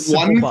it's just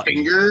one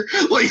finger.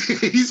 Like,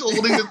 he's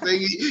holding the thing.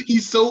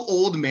 He's so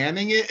old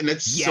manning it, and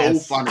it's so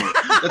funny.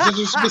 That's such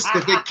a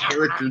specific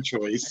character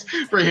choice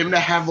for him to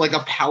have like a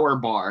power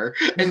bar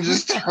and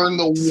just turn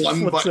the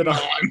one button on.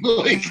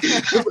 Like,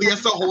 but he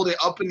has to hold it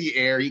up in the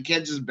air. He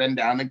can't just bend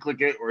down and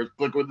click it or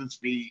click with his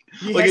feet.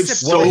 Like, it's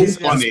so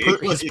funny.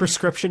 His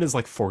prescription is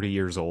like 40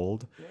 years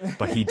old,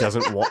 but he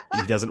doesn't want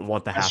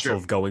the hassle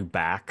of going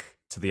back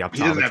to the optometrist.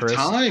 He doesn't have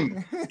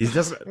time. He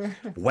doesn't.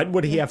 When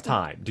would he have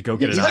time to go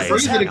get an eye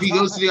exam? If he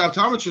goes to the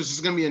optometrist, it's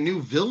going to be a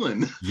new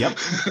villain. Yep,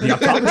 the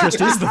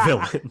optometrist is the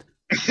villain.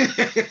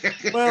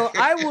 Well,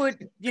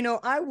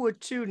 I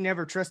would too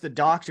never trust the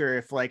doctor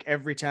if like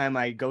every time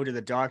I go to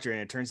the doctor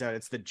and it turns out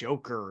it's the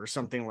Joker or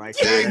something like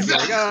that. I'd be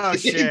like, oh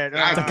shit.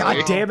 Exactly.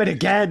 God damn it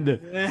again.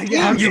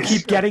 How do you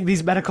keep getting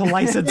these medical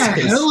licenses? What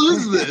the hell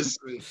is this?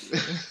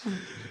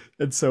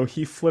 And so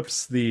he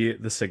flips the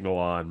signal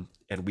on,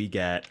 and we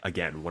get,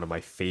 again, one of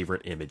my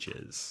favorite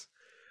images.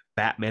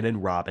 Batman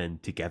and Robin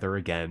together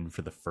again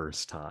for the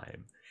first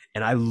time.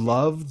 And I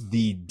love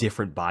the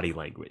different body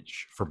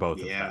language for both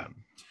of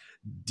them.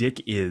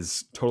 Dick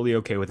is totally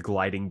okay with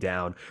gliding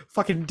down.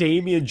 Fucking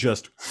Damian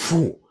just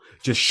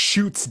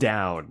shoots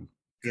down.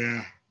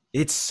 Yeah.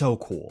 It's so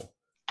cool.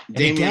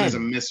 Damian is a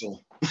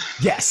missile.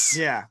 Yes.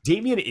 Yeah.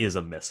 Damian is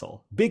a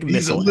missile. Big He's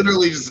missile.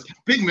 literally just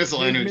big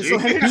missile energy.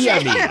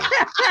 BME.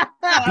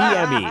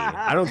 BME.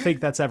 I don't think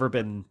that's ever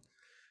been.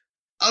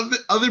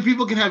 Other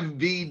people can have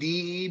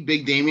BD,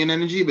 big Damian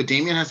energy, but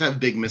Damian has to have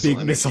big missile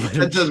energy.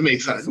 That does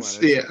make sense.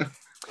 Yeah.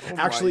 Oh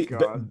Actually,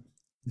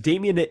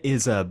 Damian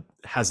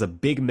has a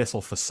big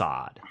missile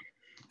facade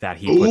that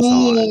he puts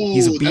on.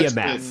 He's a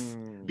BMF.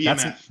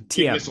 That's TM.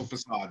 Big missile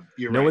facade.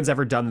 You're no right. one's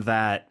ever done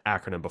that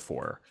acronym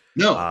before.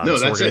 No, so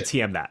that's we're it.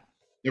 TM that.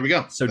 There we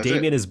go. So That's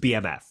Damian it. is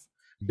BMF.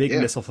 Big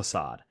missile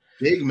facade.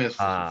 Big missile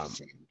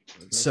facade.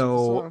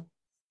 So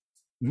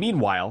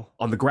meanwhile,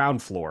 on the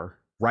ground floor,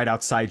 right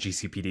outside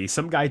GCPD,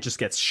 some guy just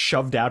gets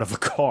shoved out of a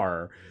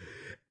car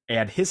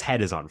and his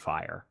head is on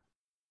fire.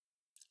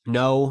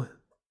 No,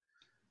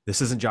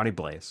 this isn't Johnny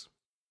Blaze.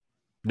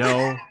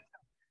 No,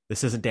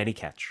 this isn't Danny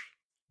Ketch.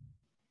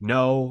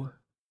 No,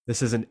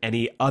 this isn't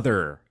any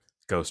other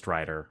Ghost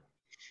Rider.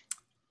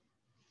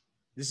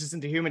 This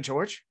isn't the Human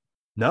Torch?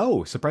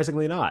 No,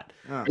 surprisingly not.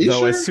 Oh.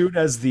 Though as soon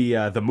as the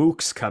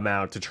mooks come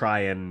out to try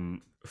and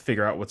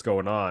figure out what's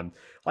going on,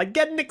 like,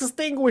 get an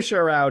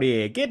extinguisher out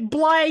here, get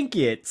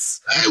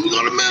blankets. Hey, we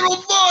got a man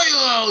on fire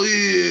out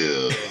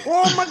here.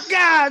 Oh my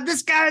God,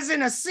 this guy's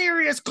in a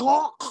serious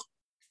clock.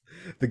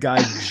 The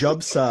guy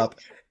jumps up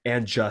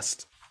and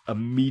just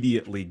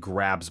immediately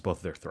grabs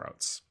both their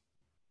throats.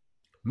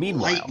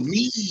 Meanwhile, Like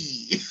me.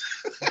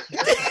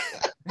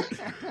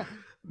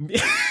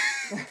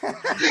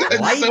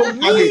 Light so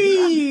me.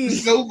 funny.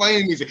 It's so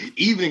funny. He said,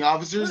 "Evening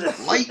officers,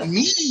 light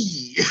me."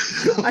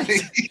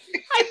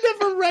 I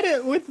never read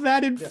it with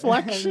that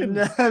inflection.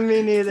 No,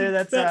 me neither.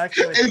 That's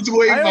actually. It's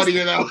way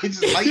funnier though. It's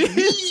just like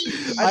me.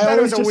 I thought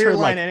it was a just weird heard,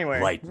 line like, anyway.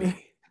 Light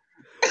me.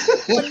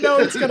 But no,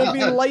 it's gonna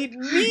be light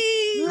me.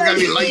 It's gonna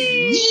be like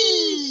me.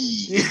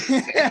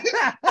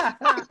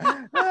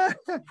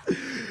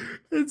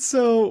 And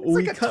so It's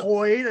we like a cut.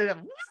 toy. That-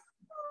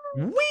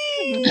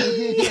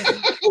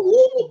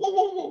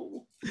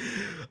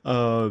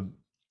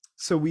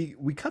 So we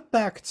cut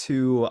back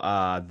to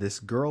this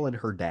girl and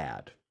her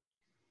dad.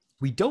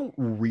 We don't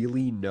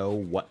really know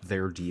what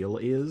their deal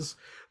is,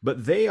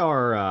 but they're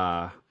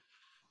on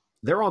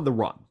the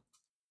run,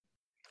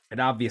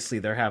 and obviously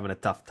they're having a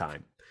tough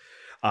time.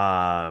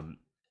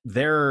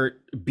 They're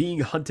being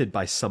hunted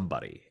by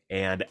somebody,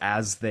 and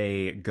as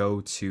they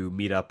go to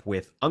meet up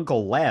with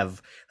Uncle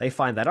Lev, they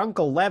find that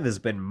Uncle Lev has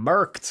been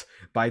murked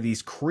by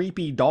these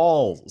creepy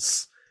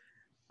dolls.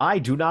 I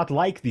do not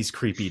like these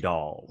creepy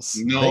dolls.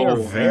 No, they are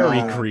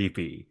very no.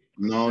 creepy.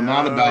 No,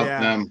 not about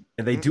yeah. them.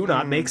 And they do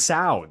not make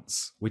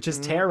sounds, which is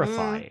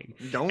terrifying.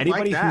 Don't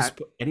like that.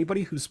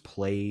 Anybody who's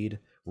played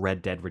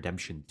Red Dead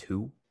Redemption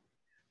 2,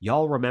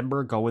 y'all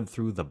remember going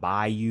through the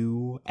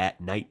bayou at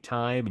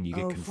nighttime and you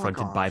get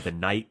confronted by the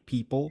night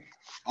people?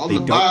 They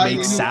don't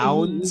make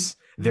sounds.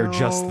 They're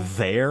just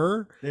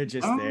there. They're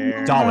just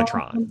there.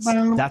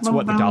 Dolatrons. That's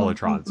what the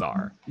Dolatrons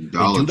are. They do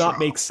not Dollatron.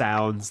 make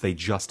sounds. They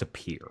just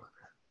appear.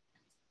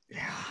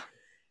 Yeah.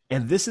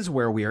 And this is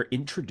where we are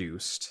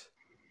introduced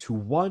to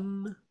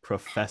one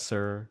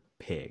Professor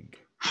Pig.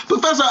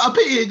 Professor a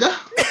pig.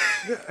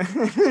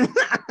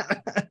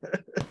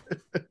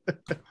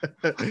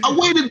 I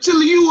waited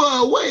till you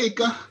were awake.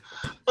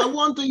 I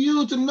want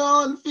you to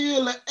know and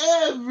feel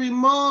every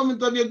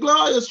moment of your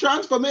glorious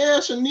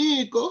transformation,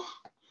 Nico.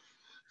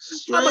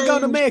 I'm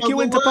gonna make you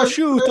into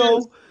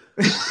prosciutto.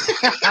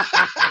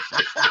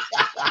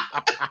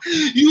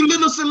 You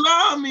little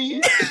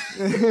salami.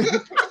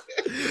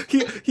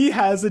 He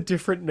has a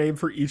different name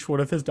for each one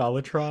of his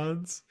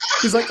Dolatrons.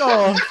 He's like,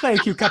 oh,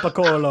 thank you,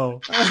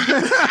 Capicolo.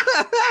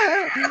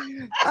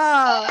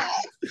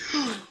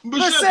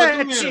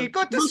 Versace,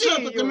 good to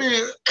see you. Come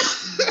here.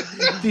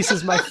 This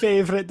is my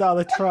favorite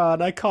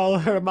Dolatron. I call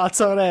her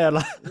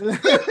mozzarella.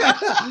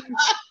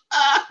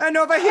 And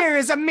over here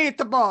is a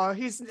meatball.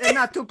 He's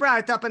not too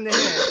bright up in the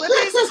head, but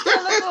he's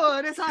still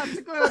good. It's hard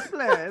to go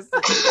place.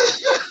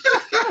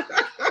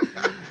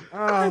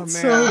 Oh man!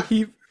 So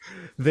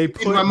they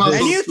put.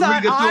 And you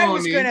thought I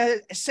was gonna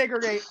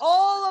segregate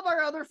all of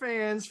our other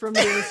fans from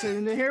this,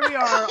 and here we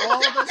are,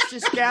 all of us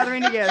just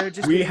gathering together.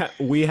 Just we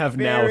have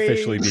now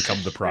officially become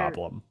the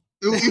problem.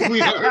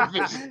 We are.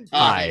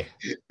 Hi,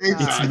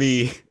 it's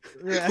me.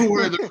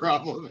 We're the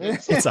problem.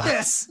 It's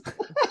us.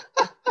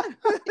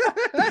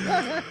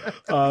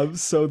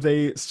 So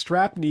they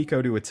strap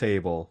Nico to a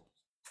table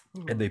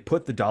and they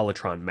put the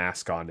Dolatron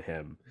mask on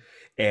him,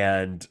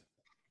 and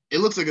It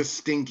looks like a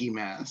stinky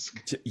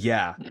mask.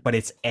 Yeah, but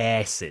it's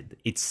acid.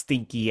 It's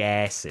stinky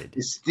acid.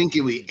 It's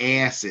stinkily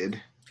acid.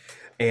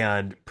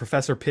 And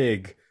Professor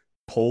Pig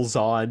pulls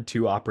on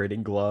 2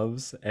 operating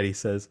gloves and he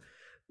says,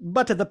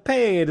 "But the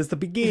pain is the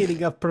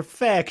beginning of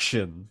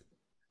perfection.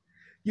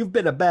 You've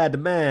been a bad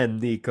man,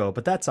 Nico,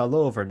 but that's all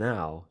over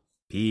now.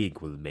 Pig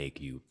will make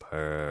you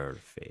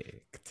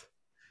perfect."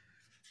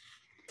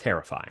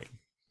 Terrifying.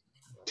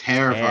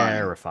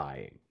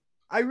 Terrifying.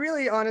 I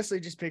really honestly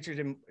just pictured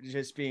him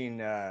just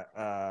being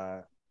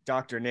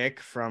Dr. Nick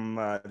from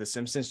The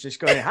Simpsons, just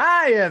going,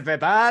 "Hi,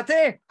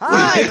 everybody.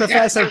 Hi,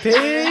 Professor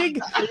Pig."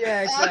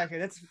 Yeah, exactly.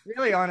 That's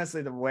really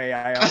honestly the way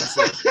I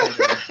honestly pictured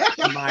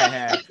it in my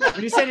head.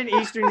 When you said an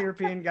Eastern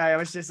European guy, I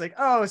was just like,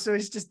 oh, so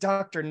he's just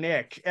Dr.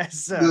 Nick.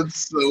 As,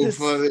 That's so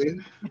funny.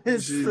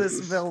 This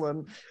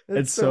villain. It's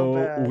And so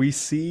bad. we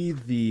see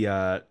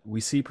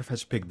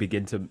Professor Pig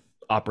begin to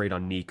operate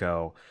on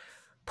Nico,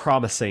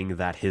 promising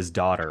that his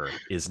daughter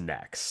is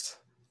next.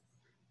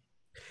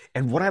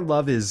 And what I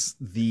love is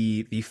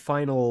the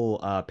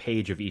final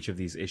page of each of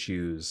these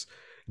issues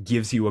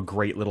gives you a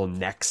great little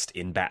next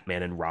in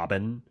Batman and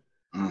Robin,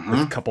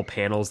 with a couple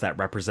panels that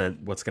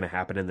represent what's going to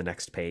happen in the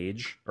next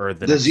page. Or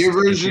the Does next your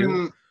version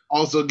issue.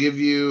 Also give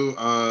you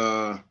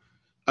a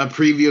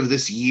preview of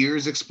this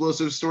year's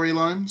explosive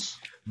storylines?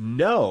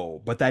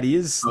 No, but that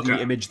is Okay.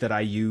 the image that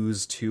I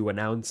use to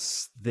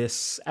announce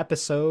this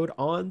episode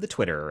on the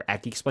Twitter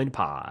at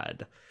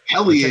GeekSplainPod.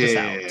 Hell Check us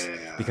yeah.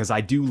 out, because I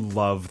do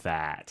love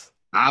that.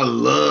 I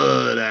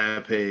love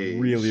that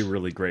page. Really,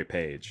 really great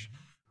page.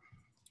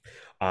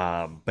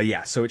 But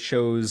yeah, so it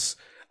shows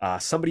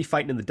somebody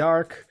fighting in the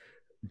dark,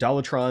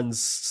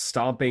 Dollatron's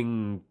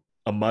stomping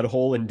a mud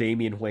hole in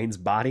Damian Wayne's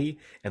body,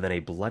 and then a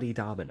bloody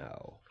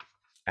domino,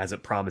 as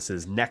it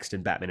promises next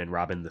in Batman and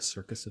Robin, the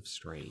Circus of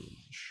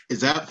Strange. Is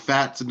that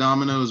Fats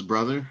Domino's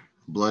brother?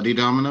 Bloody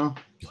Domino?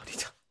 Bloody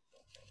domino.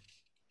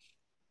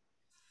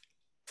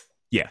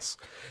 Yes.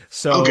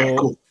 So Okay,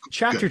 cool.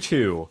 Chapter Good.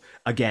 2,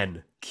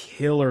 again,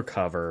 killer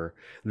cover.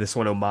 This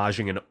one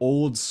homaging an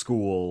old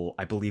school,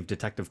 I believe,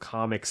 Detective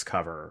Comics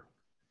cover.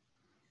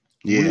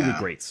 Yeah. Really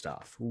great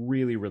stuff.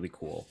 Really, really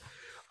cool.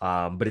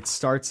 But it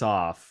starts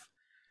off,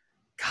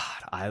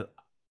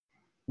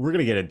 we're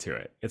gonna get into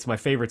it. It's my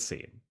favorite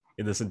scene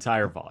in this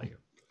entire volume.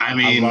 I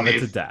mean, I love it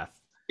to death.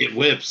 It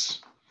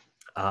whips.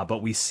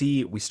 But we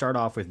start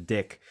off with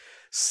Dick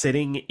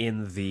sitting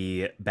in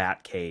the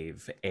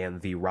Batcave and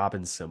the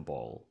Robin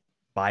symbol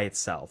by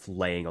itself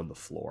laying on the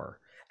floor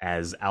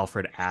as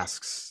Alfred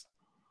asks,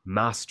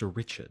 "Master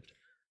Richard,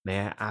 may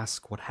I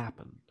ask what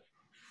happened?"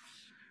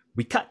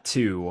 We cut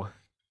to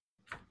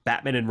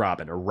Batman and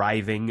Robin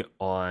arriving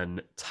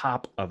on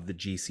top of the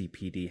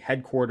GCPD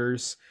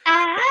headquarters.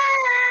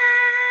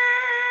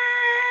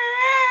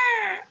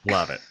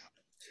 Love it.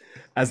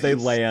 As they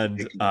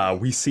land,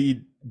 we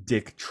see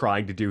Dick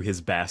trying to do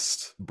his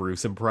best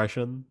Bruce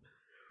impression.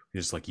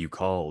 He's just like, "You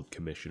called,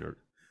 Commissioner."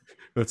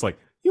 It's like,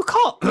 you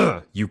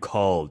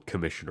called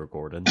Commissioner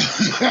Gordon.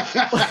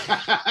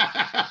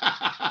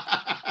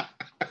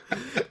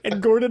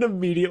 And Gordon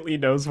immediately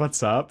knows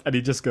what's up, and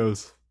he just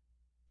goes,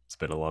 "It's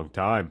been a long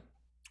time.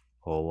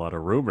 Whole lot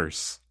of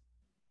rumors."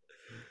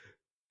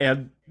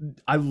 And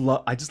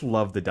I just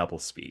love the double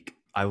speak.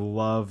 I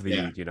love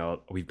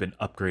we've been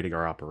upgrading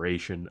our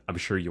operation. I'm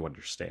sure you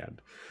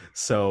understand.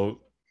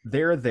 So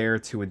they're there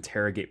to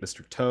interrogate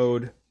Mr.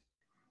 Toad.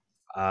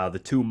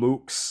 The 2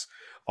 mooks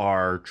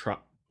are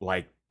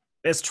like,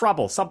 "There's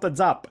trouble, something's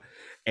up."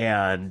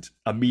 And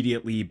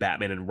immediately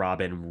Batman and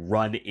Robin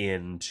run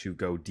in to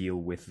go deal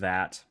with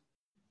that.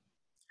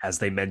 As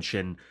they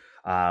mention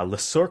Le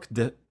Cirque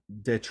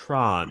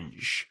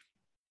d'Étrange.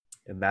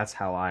 And that's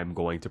how I'm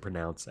going to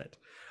pronounce it.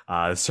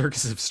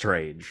 Circus of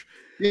Strange.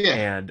 Yeah.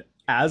 And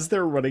as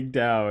they're running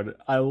down,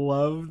 I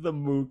love the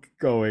mook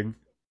going,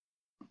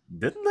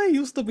 "Didn't they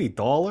used to be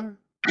taller?"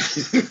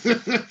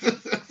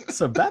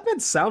 So Batman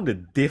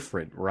sounded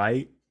different,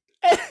 right?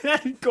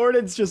 And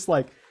Gordon's just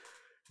like,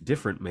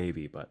 "Different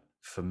maybe, but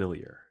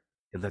familiar.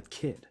 And that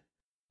kid,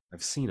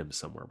 I've seen him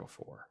somewhere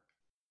before."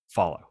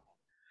 Follow.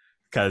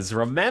 Because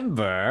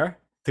remember,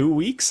 2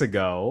 weeks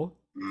ago,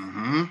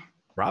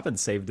 Robin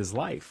saved his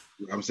life.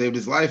 Robin saved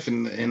his life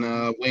in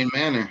Wayne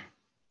Manor.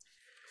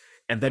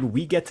 And then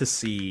we get to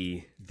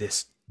see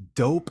this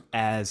dope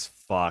as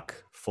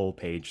fuck full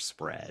page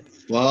spread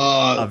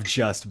of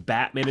just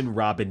Batman and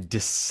Robin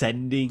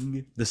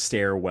descending the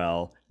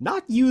stairwell,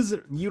 not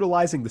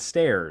utilizing the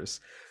stairs,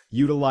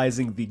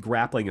 utilizing the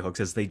grappling hooks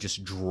as they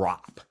just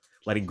drop,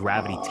 letting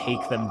gravity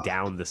take them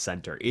down the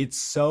center. It's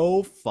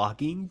so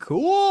fucking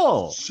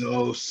cool.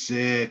 So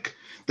sick.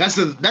 That's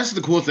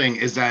the cool thing,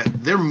 is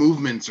that their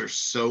movements are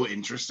so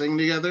interesting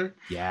together.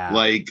 Yeah.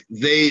 Like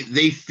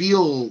they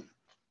feel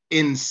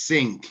in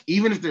sync,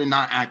 even if they're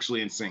not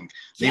actually in sync.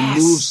 They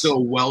move so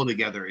well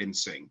together in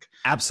sync.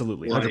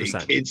 Absolutely, 100%.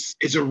 Like, it's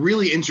a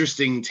really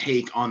interesting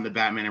take on the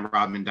Batman and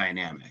Robin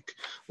dynamic.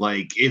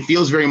 Like, it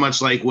feels very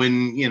much like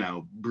when,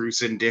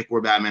 Bruce and Dick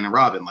were Batman and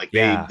Robin. Like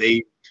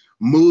they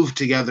move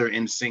together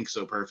in sync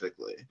so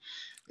perfectly.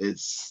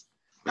 It's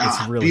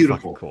really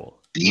beautiful. fucking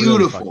cool. Really fucking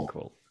Beautiful.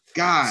 cool.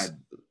 God.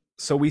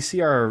 So we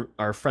see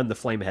our friend the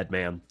Flamehead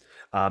Man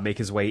make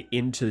his way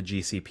into the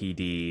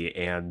GCPD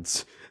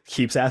and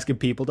keeps asking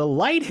people to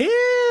light him.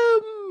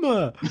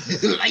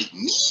 Like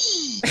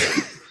me.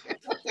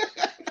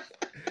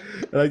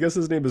 And I guess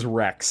his name is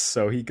Rex.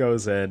 So he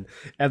goes in,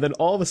 and then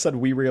all of a sudden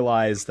we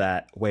realize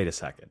that, wait a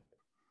second,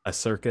 a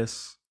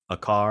circus, a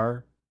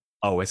car.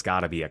 Oh, it's got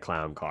to be a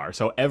clown car.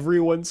 So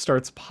everyone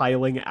starts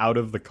piling out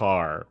of the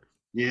car.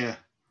 Yeah.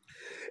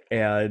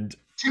 And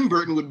Tim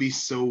Burton would be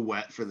so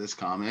wet for this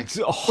comic.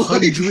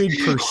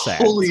 100%.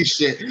 Holy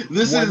shit.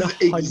 This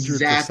 100%. is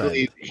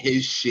exactly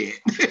his shit.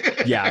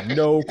 Yeah,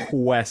 no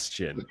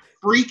question.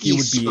 Freaky He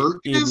would be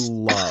circus?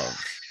 in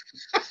love.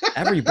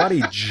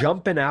 Everybody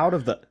jumping out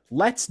of the...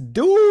 Let's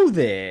do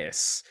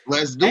this.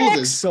 Let's do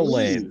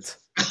Excellent.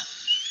 this.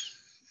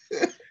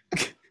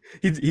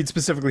 He'd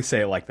specifically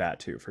say it like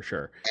that too, for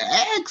sure.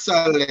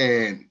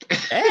 Excellent.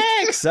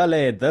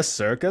 Excellent. The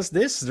circus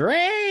this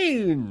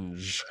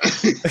strange.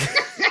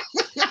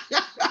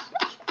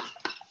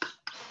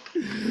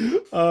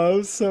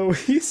 So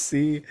we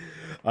see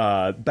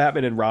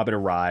Batman and Robin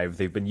arrive.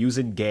 They've been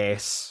using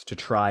gas to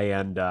try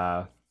and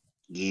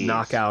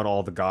knock out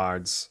all the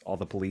guards, all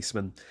the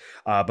policemen.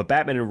 But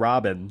Batman and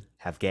Robin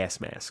have gas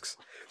masks.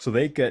 So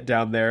they get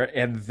down there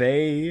and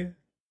they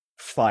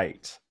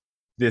fight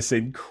this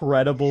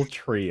incredible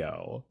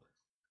trio.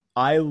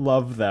 I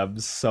love them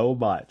so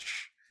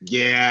much.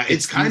 Yeah,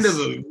 it's kind of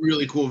a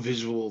really cool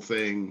visual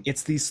thing.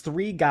 It's these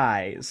three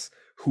guys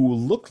who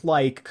look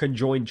like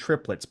conjoined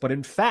triplets, but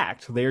in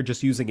fact, they are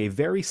just using a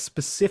very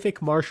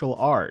specific martial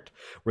art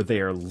where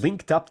they are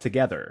linked up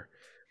together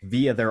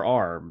via their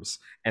arms,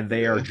 and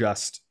they are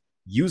just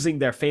using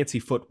their fancy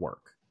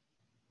footwork.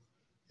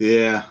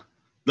 Yeah.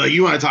 Like,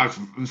 you want to talk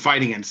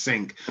fighting in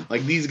sync.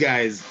 Like, these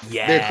guys,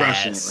 they're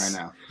crushing it right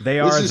now. They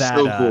are this is that,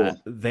 so cool.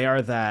 They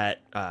are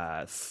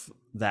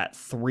that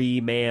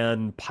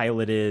three-man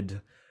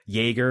piloted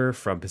Jaeger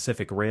from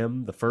Pacific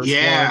Rim, the first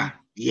one.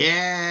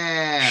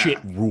 Yeah. Shit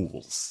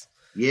rules.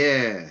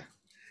 Yeah.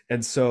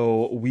 And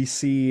so we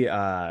see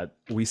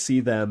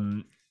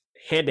them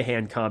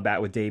hand-to-hand combat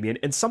with Damian.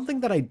 And something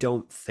that I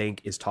don't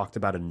think is talked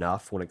about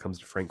enough when it comes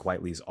to Frank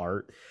Whiteley's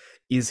art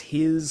is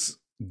his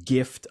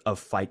gift of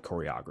fight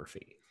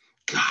choreography.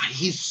 God,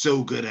 he's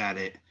so good at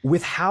it.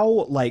 With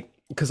how, like,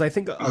 because I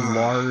think a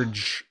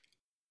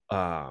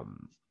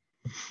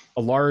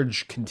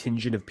large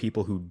contingent of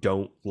people who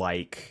don't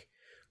like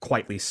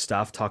Whiteley's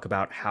stuff talk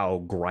about how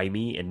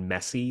grimy and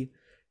messy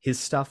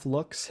his stuff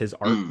looks, his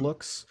art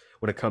looks,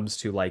 when it comes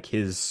to like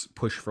his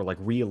push for like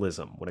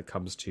realism, when it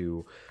comes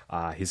to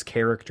his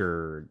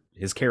character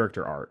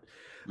art.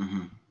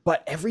 Mm-hmm.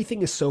 But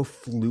everything is so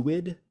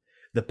fluid.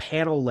 The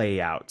panel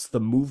layouts, the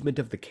movement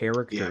of the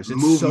characters,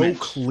 it's movement.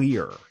 so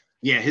clear.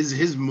 Yeah,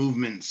 his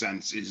movement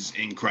sense is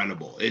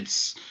incredible.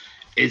 It's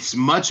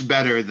much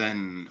better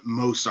than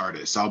most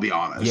artists, I'll be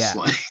honest. Yeah.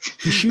 Like,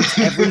 he shoots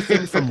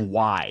everything from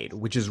wide,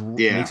 which is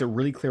makes it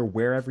really clear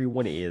where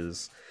everyone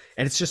is,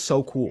 and it's just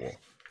so cool.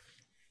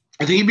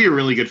 I think he'd be a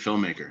really good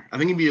filmmaker. I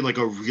think he'd be like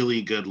a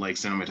really good like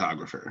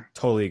cinematographer.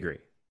 Totally agree.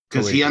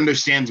 Because he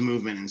understands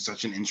movement in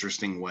such an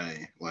interesting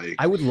way. Like,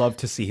 I would love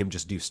to see him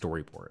just do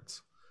storyboards.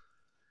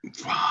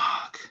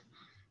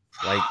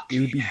 Like, it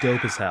would be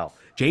dope as hell.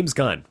 James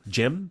Gunn,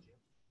 Jimmy.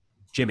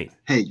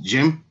 Hey,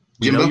 Jim.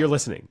 We know you're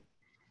listening.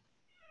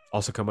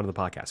 Also come onto the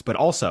podcast, but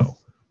also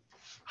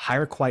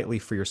hire Quietly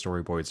for your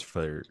storyboards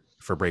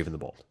for Brave and the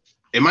Bold.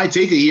 It might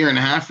take a year and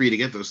a half for you to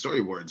get those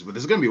storyboards, but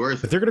it's going to be worth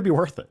it. But they're going to be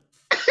worth it.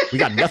 We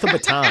got nothing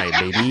but time,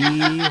 baby.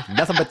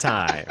 Nothing but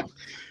time.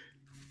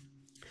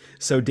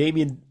 So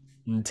Damian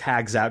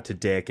tags out to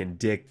Dick, and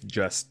Dick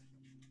just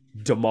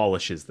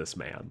demolishes this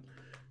man.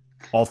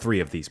 All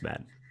three of these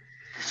men.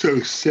 So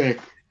sick.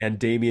 And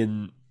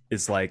Damian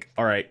is like,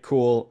 all right,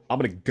 cool, I'm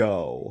going to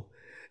go.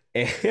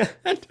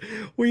 And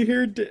we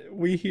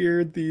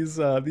hear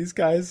these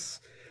guys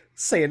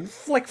saying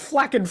flick,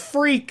 flack, and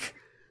freak.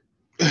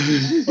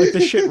 Like,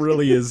 the shit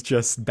really is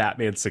just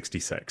Batman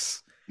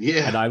 66.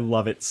 Yeah. And I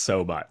love it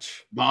so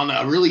much. On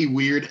a really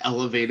weird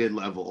elevated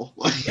level.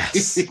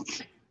 Yes.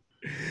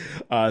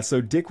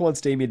 So Dick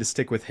wants Damian to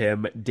stick with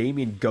him.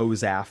 Damian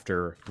goes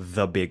after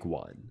the big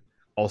one,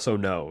 also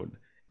known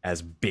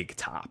as Big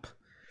Top,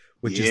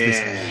 which is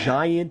this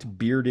giant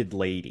bearded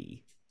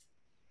lady.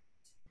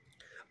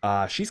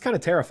 She's kind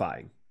of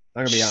terrifying.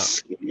 I'm gonna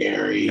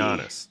be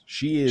honest.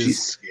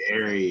 She's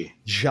scary,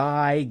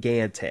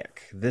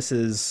 gigantic. This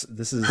is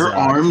her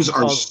arms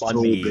are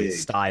so big,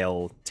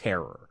 style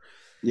terror.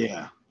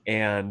 Yeah,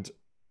 and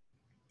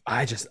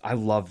I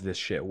love this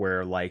shit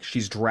where like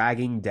she's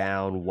dragging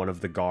down one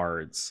of the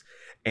guards,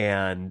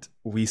 and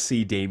we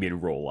see Damian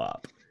roll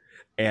up,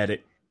 and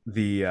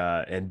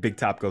and Big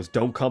Top goes,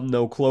 "Don't come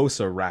no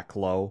closer,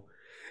 Racklow,"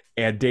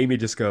 and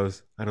Damian just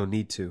goes, "I don't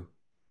need to.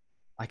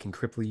 I can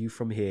cripple you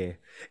from here,"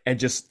 and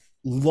just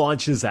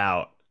launches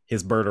out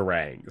his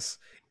birdarangs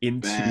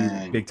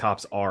into Big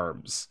Top's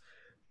arms,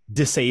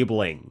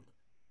 disabling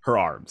her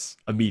arms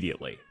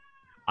immediately.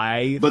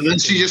 But then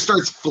she just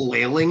starts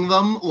flailing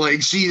them.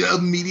 Like, she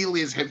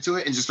immediately is hip to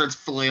it and just starts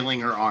flailing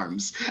her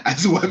arms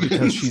as weapons.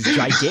 Because she's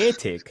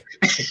gigantic.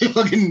 It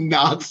fucking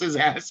knocks his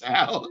ass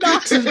out.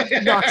 Knocks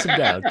him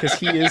down because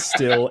he is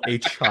still a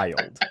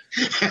child.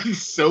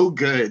 It's so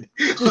good.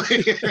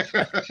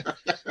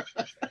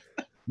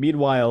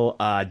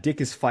 Meanwhile,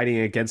 Dick is fighting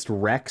against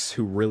Rex,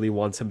 who really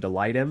wants him to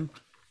light him,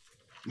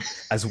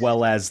 as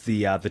well as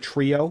the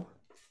trio,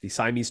 the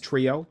Siamese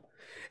trio.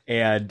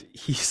 And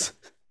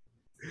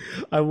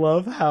I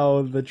love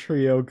how the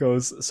trio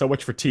goes so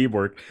much for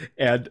teamwork.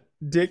 And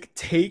Dick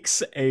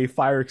takes a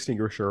fire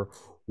extinguisher,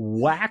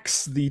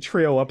 whacks the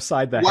trio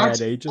upside the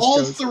head. And he just all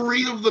goes,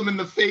 three of them in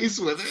the face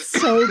with it.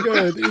 So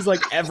good. He's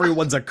like,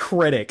 everyone's a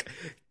critic.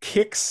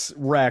 Kicks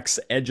Rex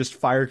and just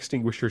fire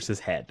extinguishers his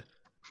head.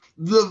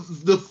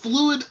 The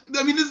fluid,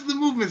 I mean, this is the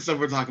movement stuff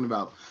we're talking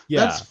about.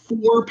 Yeah. That's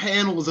 4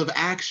 panels of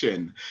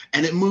action,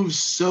 and it moves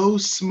so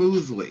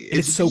smoothly.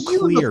 It's so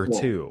beautiful. clear,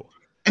 too.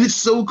 And it's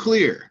so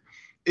clear.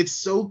 It's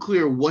so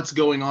clear what's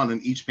going on in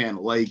each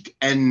panel. Like,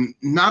 and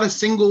not a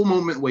single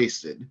moment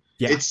wasted.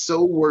 Yeah. It's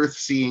so worth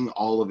seeing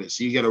all of it.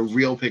 So you get a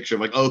real picture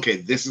of like, okay,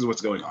 this is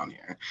what's going on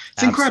here.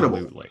 It's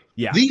incredible.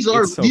 Yeah. These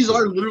are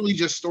literally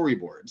just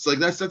storyboards. Like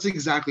that's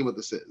exactly what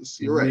this is.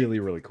 You're right. Really,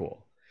 really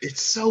cool.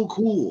 It's so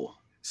cool.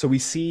 So we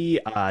see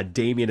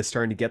Damien is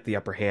starting to get the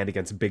upper hand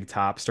against Big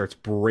Top, starts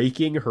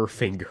breaking her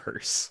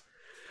fingers.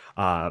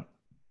 It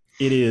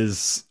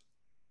is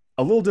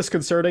a little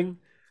disconcerting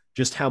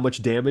just how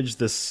much damage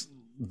this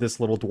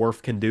little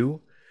dwarf can do.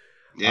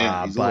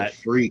 Yeah, he's a little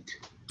freak.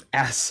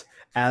 As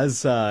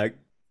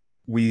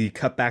we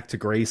cut back to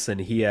Grayson,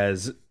 he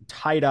has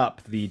tied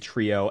up the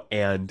trio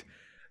and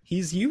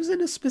he's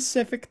using a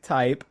specific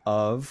type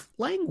of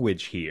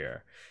language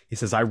here. He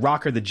says, "I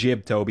rock her the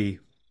jib, Toby.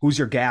 Who's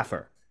your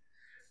gaffer?"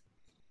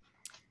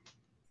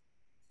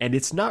 And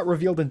it's not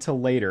revealed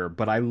until later,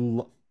 but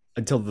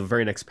until the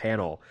very next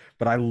panel.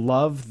 But I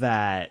love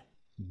that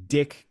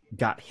Dick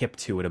got hip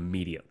to it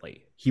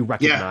immediately. He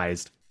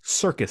recognized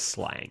circus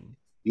slang.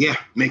 Yeah,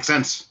 makes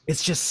sense.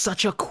 It's just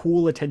such a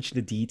cool attention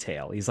to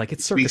detail. He's like,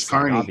 it's circus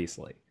slang,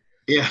 obviously.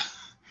 Yeah.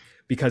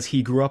 Because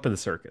he grew up in the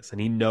circus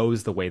and he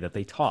knows the way that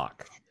they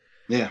talk.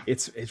 Yeah.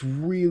 It's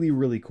really,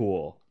 really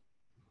cool.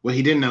 What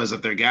he didn't know is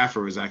that their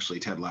gaffer was actually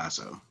Ted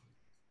Lasso.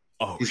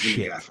 Oh, He's shit.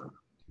 The new gaffer.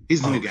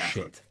 He's the new gaffer.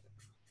 Shit.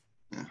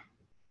 Yeah.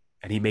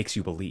 And he makes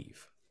you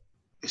believe.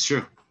 It's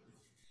true.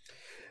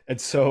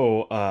 And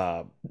so,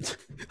 I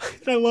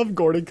love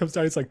Gordon comes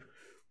down. He's like,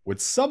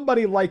 would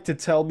somebody like to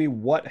tell me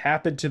what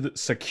happened to the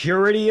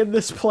security in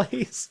this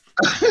place?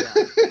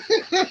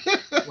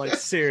 Like,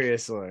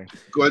 seriously.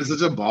 Gordon's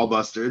such a ball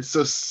buster. It's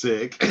so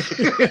sick.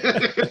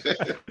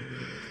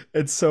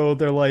 And so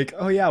they're like,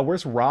 oh yeah,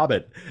 where's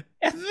Robin?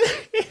 And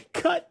they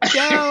cut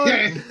down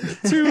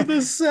to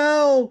the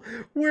cell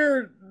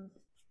where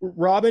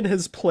Robin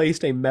has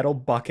placed a metal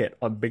bucket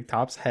on Big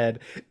Top's head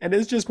and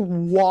is just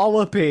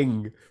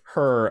walloping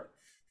her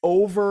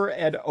over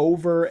and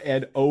over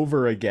and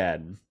over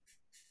again.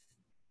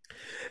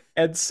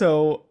 And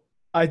so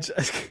I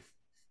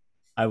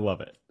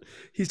love it.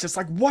 He's just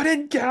like, what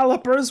in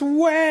Gallopers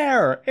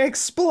where?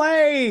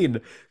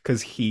 Explain!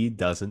 Because he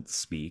doesn't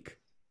speak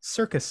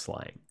circus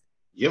slang.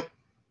 Yep.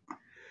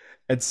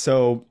 And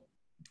so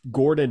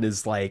Gordon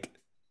is like,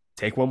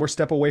 take one more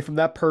step away from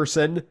that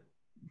person.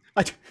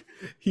 I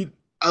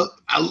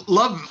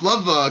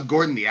love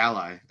Gordon the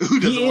ally. Who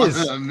doesn't want to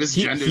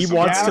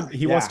misgender?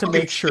 He wants to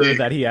make sure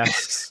that he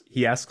asks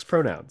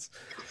pronouns.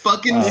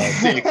 Fucking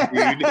sick,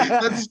 dude.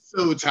 That's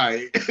so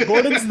tight.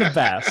 Gordon's the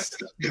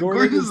best.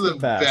 Gordon's the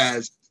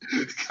best.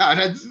 God,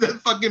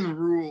 that fucking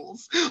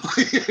rules.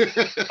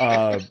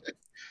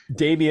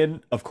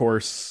 Damien, of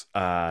course,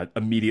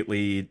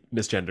 immediately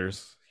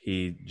misgenders.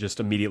 He just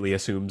immediately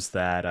assumes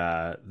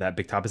that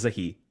Big Top is a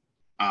he.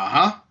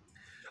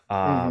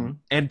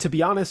 And to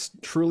be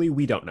honest, truly,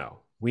 we don't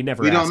know. We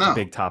never asked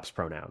Big Top's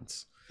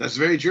pronouns. That's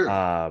very true.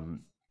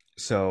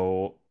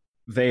 So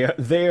they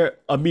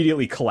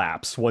immediately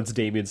collapse once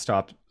Damien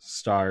stops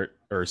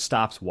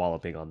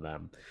walloping on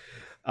them.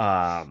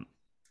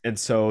 And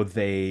so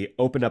they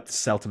open up the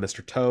cell to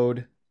Mr.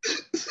 Toad.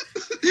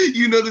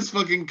 You know, this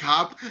fucking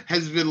cop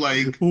has been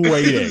like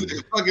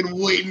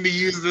waiting to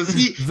use this.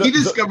 He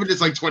discovered this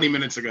like 20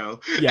 minutes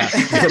ago. Yeah.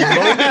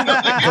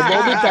 The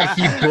moment that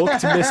he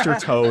booked Mr.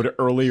 Toad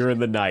earlier in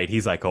the night,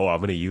 he's like, oh, I'm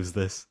going to use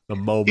this. The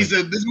moment. He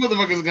said, this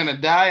motherfucker's going to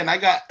die, and I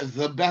got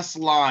the best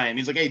line.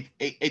 He's like,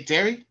 hey,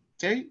 Terry,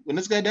 when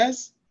this guy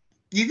dies,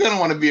 you're going to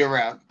want to be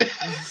around.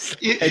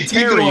 And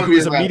Terry,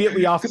 who's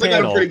immediately off panel,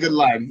 I got a pretty good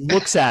line.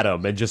 Looks at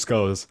him and just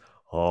goes,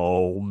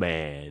 oh,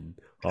 man.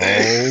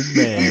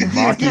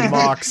 Mocky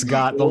Mox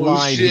got the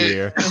line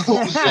here.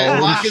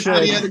 Mox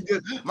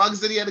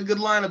said he had a good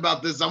line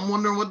about this. I'm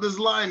wondering what this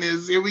line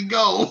is. Here we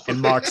go. And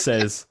Mox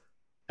says,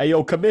 hey,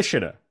 yo,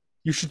 Commissioner,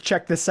 you should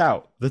check this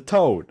out. The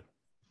Toad.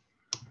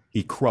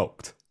 He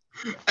croaked.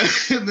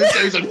 And then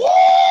he's like,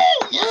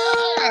 whoa!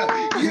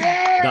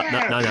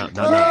 Yeah!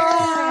 No.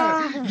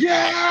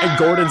 Yeah! And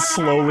Gordon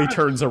slowly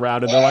turns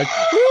around and they're like,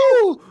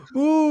 woo!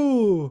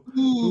 Ooh.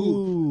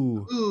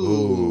 Ooh.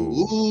 Ooh.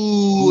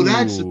 Ooh.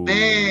 That's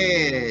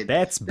bad.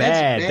 That's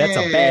bad. That's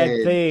a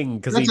bad thing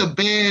because That's a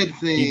bad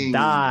thing. he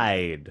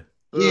died.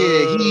 Yeah,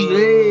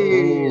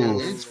 Ooh.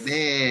 it's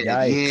bad.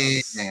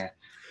 Yikes. Yeah.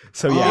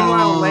 So yeah,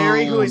 Meanwhile,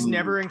 Larry, who is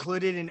never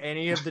included in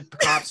any of the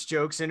cops'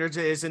 jokes,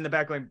 is in the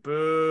back going,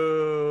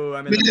 "Boo!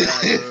 I'm in the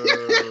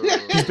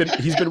back."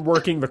 Boo. he's been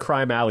working the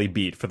crime alley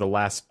beat for the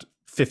last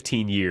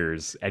 15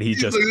 years, and he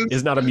just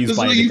is not amused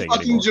by anything anymore.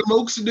 This is what you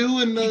fucking jamokes do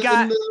in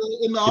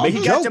the office.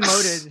 He got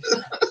demoted.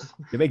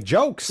 You make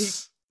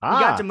jokes. He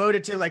got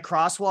demoted to like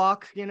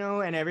crosswalk,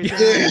 and everything.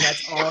 And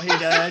that's all he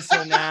does.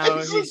 So now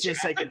he's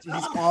just like,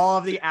 he's all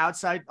of the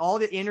outside, all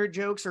the inner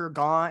jokes are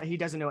gone. He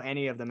doesn't know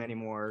any of them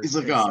anymore. He's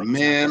like, oh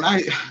man,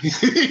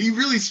 he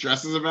really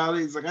stresses about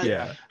it. He's like,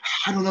 I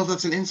don't know if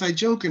that's an inside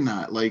joke or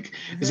not. Like,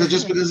 is that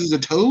just because he's a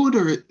toad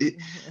or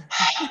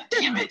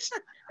damn it.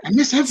 I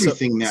miss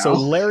everything now. So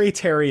Larry,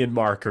 Terry, and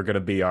Mark are going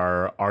to be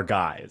our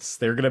guys.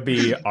 They're going to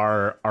be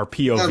our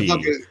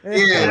POV.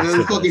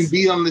 They're fucking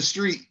beat on the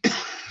street.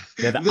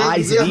 They're the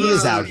eyes and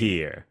ears out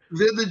here.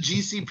 They're the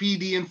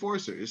GCPD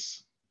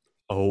enforcers.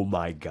 Oh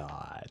my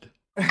God.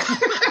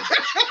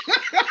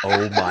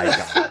 Oh my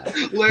God.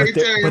 Larry,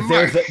 Terry, and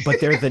Mark.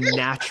 But they're the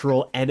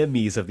natural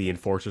enemies of the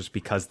enforcers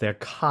because they're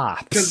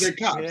cops. Because they're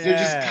cops. Yes. They're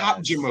just cop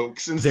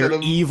jamokes instead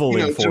of evil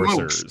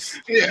enforcers.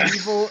 Yeah.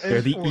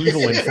 They're the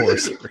evil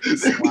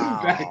enforcers.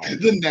 Wow.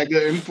 The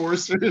nega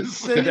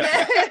enforcers.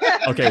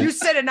 Okay. You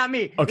said it, not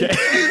me. Okay.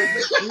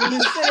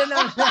 You said it,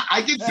 not me.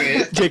 I can say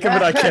it. Jacob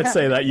and I can't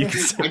say that. You can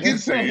say I can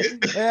say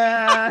it.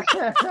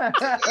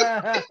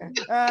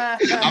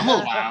 I'm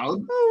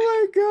allowed.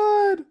 Oh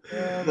my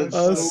God.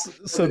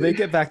 So they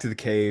get back to the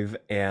cave,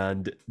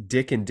 and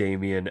Dick and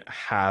Damien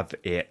have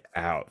it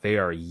out. They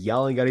are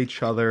yelling at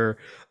each other.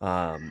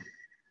 And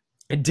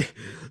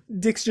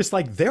Dick's just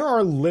like, there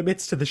are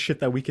limits to the shit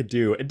that we could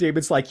do. And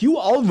Damon's like, you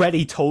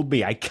already told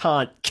me I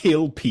can't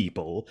kill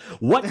people.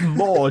 What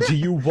more do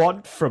you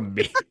want from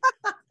me?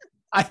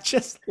 I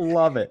just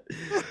love it.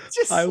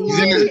 He's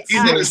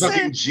in a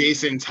fucking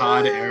Jason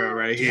Todd era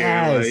right here.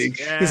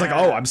 Yes. He's like,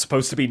 oh, I'm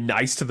supposed to be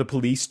nice to the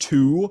police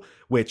too,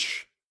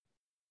 which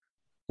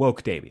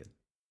woke Damien.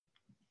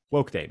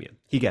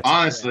 He gets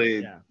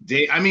honestly.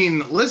 I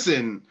mean,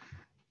 listen,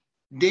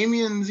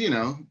 Damien's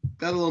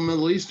got a little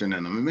Middle Eastern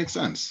in him. It makes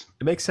sense.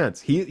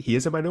 He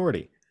is a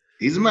minority.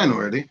 He's a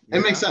minority.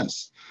 It makes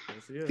sense.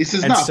 He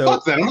says, "No,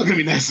 fuck that. I'm not gonna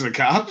be nice to the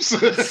cops."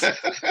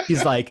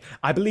 He's like,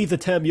 "I believe the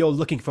term you're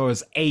looking for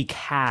is a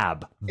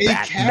cab,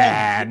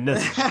 Batman."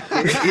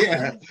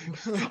 Yeah,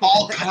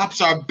 all cops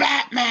are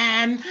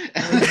Batman.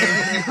 And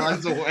he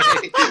runs away.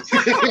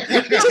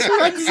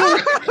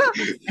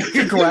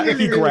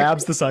 He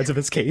grabs the sides of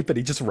his cape and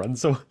he just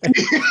runs away.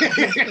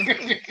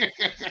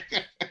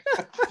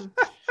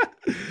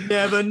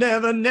 Never,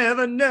 never,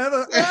 never,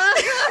 never.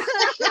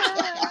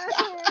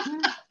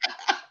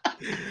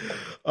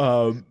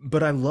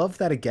 But I love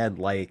that again,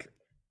 like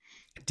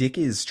Dick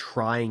is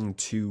trying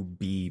to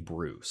be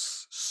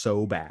Bruce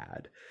so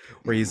bad,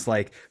 where he's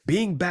like,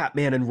 being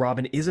Batman and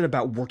Robin isn't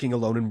about working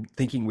alone and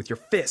thinking with your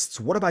fists.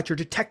 What about your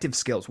detective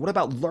skills? What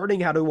about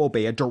learning how to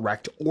obey a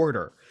direct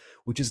order?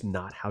 Which is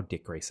not how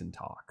Dick Grayson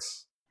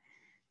talks.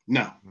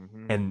 No.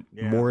 And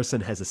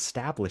Morrison has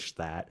established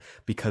that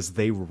because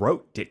they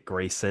wrote Dick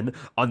Grayson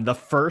on the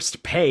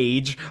first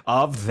page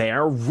of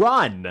their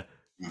run.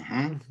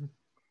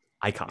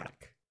 Iconic.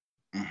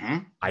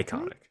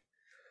 Iconic.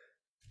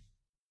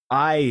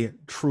 I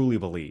truly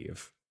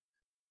believe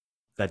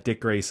that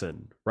Dick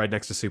Grayson, right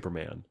next to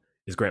Superman,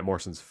 is Grant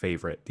Morrison's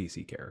favorite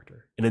DC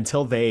character. And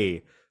until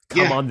they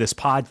come on this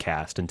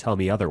podcast and tell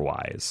me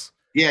otherwise,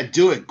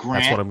 do it,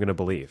 Grant. That's what I'm going to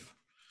believe.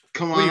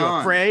 Come on. Were you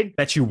afraid?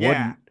 Bet you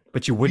wouldn't.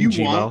 But you wouldn't,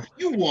 Gmo.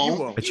 You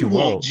won't. But you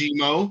won't,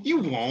 Gmo.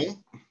 You won't.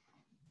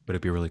 But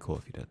it'd be really cool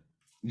if you did.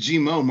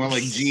 Gmo, more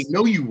like G.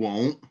 No, you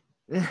won't.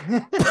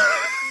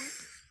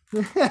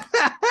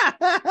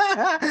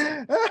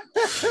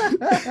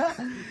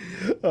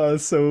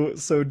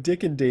 So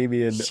Dick and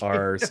Damien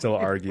are still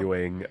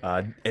arguing,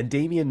 and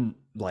Damien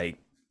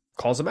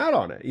calls him out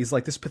on it. He's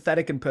like, this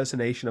pathetic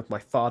impersonation of my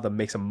father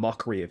makes a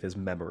mockery of his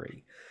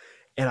memory.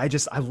 And I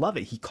love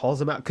it. He calls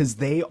him out because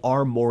they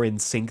are more in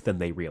sync than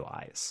they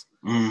realize.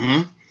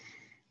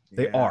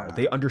 They are.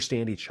 They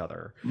understand each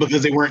other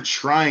because they weren't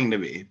trying to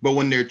be. But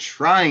when they're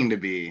trying to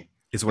be,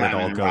 is when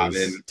Batman it all goes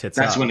Robin, tits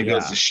that's up. When it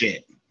goes to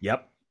shit.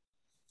 Yep.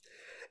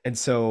 And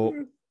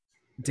so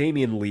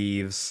Damien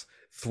leaves,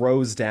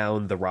 throws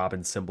down the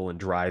Robin symbol, and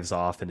drives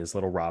off in his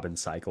little Robin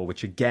cycle.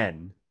 Which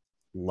again,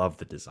 love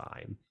the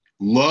design.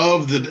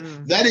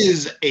 That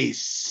is a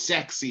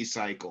sexy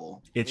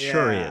cycle. It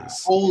sure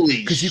is. Holy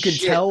shit. Because you can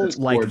tell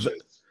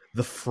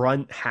the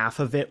front half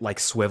of it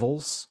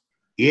swivels.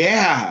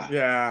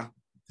 Yeah.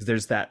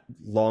 There's that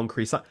long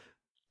crease.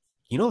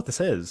 You know what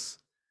this is?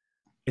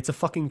 It's a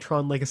fucking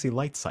Tron Legacy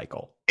light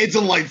cycle. It's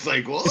a light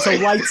cycle. It's a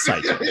light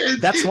cycle.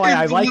 That's why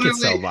I like it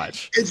so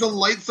much. It's a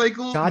light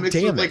cycle God mixed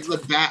damn with it.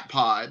 like the bat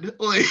pod.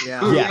 Like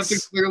Yeah. you Yes. have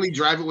to clearly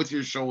drive it with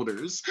your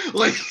shoulders.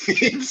 Like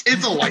it's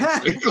a light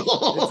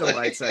cycle. It's a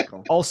light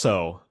cycle.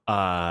 Also,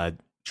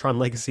 Tron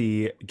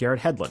Legacy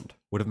Garrett Hedlund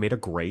would have made a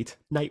great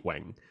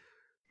Nightwing.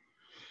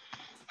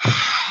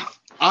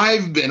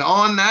 I've been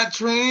on that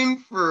train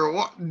for a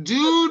while.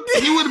 Dude,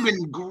 he would have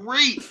been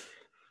great.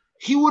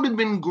 He would have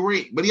been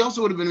great, but he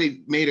also would have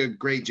been made a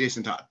great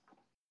Jason Todd.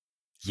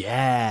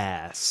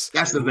 Yes.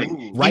 That's the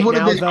thing. Right he would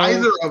now, have been though,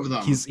 either of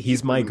them.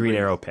 He's my Green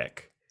Arrow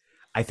pick.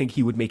 I think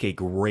he would make a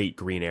great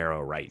Green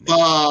Arrow right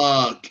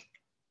now. Fuck.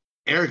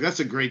 Eric, that's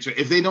a great choice.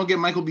 If they don't get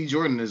Michael B.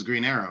 Jordan as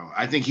Green Arrow,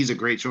 I think he's a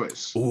great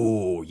choice.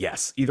 Oh,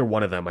 yes. Either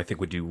one of them I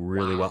think would do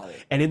really well.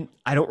 And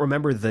I don't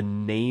remember the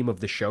name of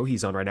the show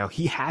he's on right now.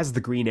 He has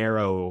the Green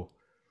Arrow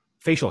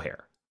facial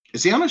hair.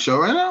 Is he on a show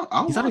right now?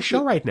 He's on a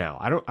show right now.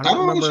 I don't know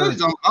remember. what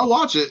show. I'll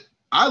watch it.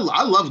 I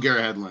love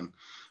Garrett Hedlund.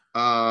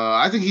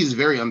 I think he's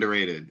very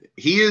underrated.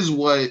 He is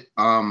what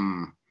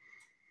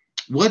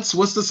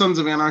what's the Sons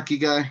of Anarchy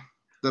guy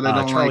that I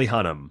don't Charlie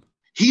like? Hunnam.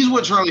 He's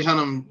what Charlie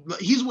Hunnam.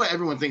 He's what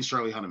everyone thinks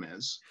Charlie Hunnam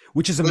is.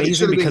 Which is But it amazing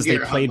should've been because they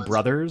Garrett played Hedlund.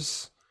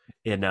 brothers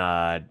in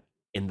that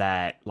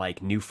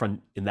like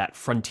in that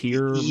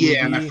Frontier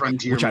Yeah, movie, that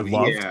Frontier which movie, I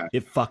loved. yeah.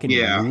 It fucking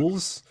Yeah.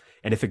 rules.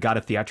 And if it got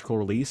a theatrical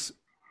release,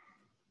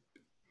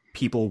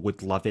 people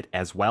would love it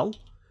as well.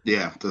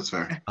 Yeah, that's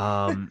fair.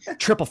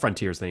 Triple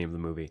Frontier is the name of the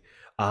movie.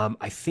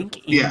 I think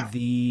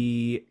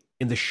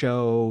in the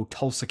show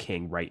Tulsa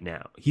King right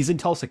now. He's in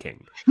Tulsa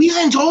King. He's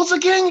in Tulsa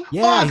King?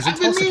 Yeah, Fuck, he's in I've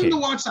been Tulsa meaning King. to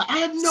watch that. I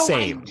have no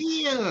Same.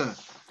 idea.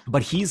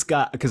 But he's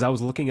got, because I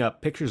was looking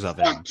up pictures of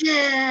him. Fuck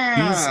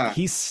yeah.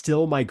 He's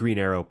still my Green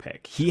Arrow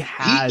pick. He'd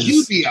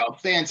be a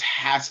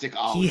fantastic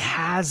Ollie. He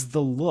has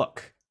the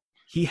look.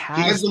 He He has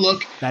has the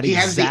look. that He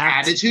has the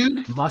exact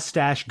attitude.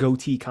 mustache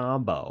goatee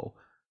combo.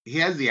 He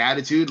has the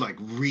attitude like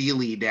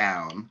really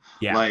down.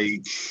 Yeah.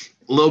 Like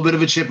a little bit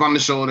of a chip on the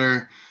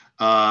shoulder,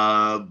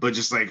 but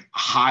just like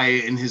high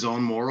in his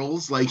own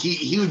morals. Like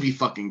he would be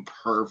fucking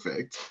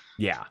perfect.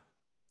 Yeah.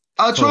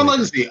 Tron Totally.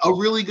 Legacy, a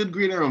really good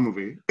Green Arrow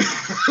movie.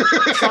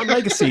 Tron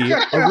Legacy,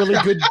 a really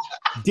good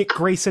Dick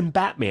Grayson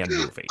Batman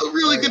movie. A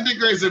really good Dick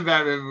Grayson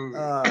Batman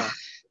movie.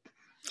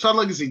 Tron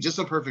Legacy, just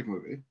a perfect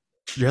movie.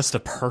 Just a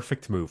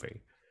perfect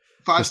movie.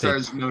 5 Just a-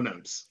 stars, no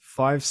notes.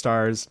 5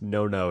 stars,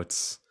 no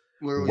notes.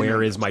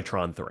 Where is my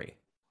Tron 3?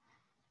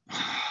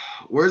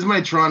 Where's my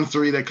Tron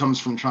 3 that comes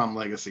from Tron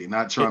Legacy,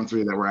 not Tron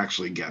 3 that we're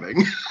actually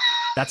getting?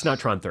 That's not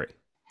Tron 3.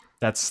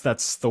 That's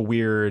the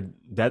weird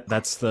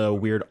that's the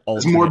weird It's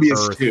alternate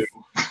Morbius Earth. 2.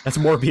 That's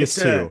Morbius It's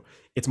 2.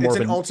 It's an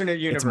Morbin. alternate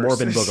universe.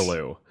 It's Morbin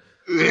Boogaloo.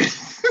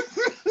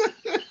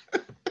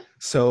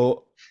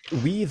 So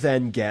we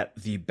then get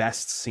the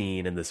best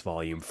scene in this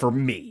volume for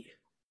me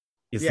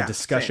is Yeah, the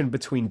discussion same.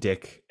 between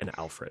Dick and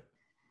Alfred.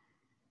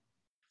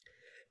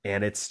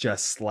 And it's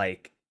just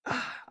like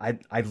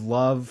I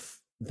love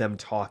them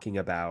talking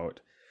about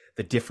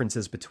the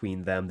differences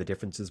between them, the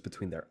differences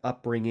between their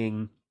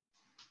upbringing.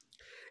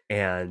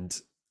 And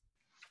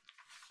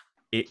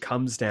it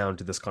comes down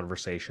to this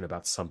conversation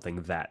about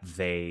something that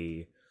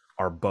they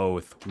are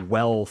both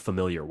well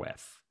familiar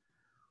with.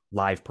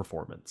 Live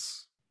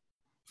performance.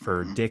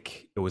 For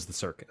Dick, it was the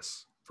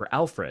circus. For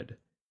Alfred,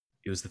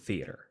 it was the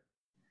theater.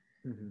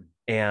 Mhm.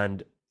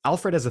 And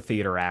Alfred as a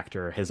theater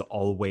actor has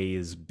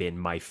always been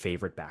my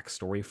favorite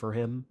backstory for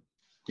him.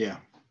 Yeah.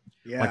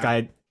 Yeah. Like I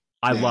Yeah,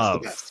 it's the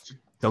love, best.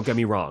 don't get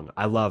me wrong,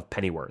 I love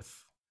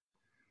Pennyworth.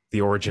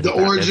 The origin The of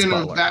Batman's origin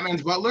Butler. of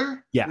Batman's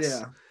Butler? Yes.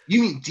 Yeah.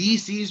 You mean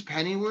DC's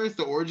Pennyworth,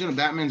 the origin of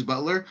Batman's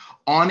Butler,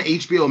 on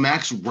HBO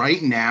Max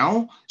right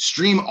now?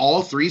 Stream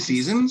all 3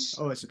 seasons?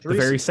 Oh, it's a The 3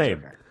 very seasons, same.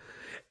 okay.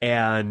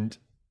 And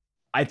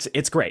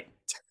it's great.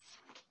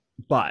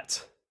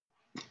 But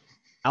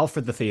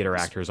Alfred the theater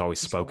actor has always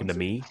spoken to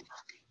me.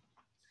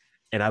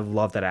 And I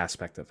love that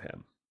aspect of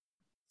him.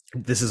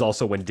 This is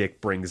also when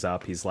Dick brings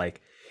up, he's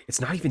like, it's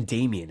not even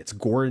Damien, it's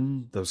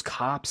Gordon, those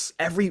cops,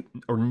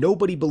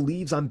 nobody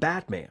believes I'm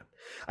Batman.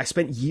 I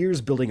spent years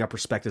building up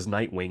respect as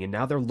Nightwing, and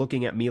now they're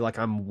looking at me like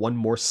I'm one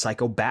more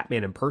psycho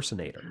Batman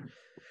impersonator.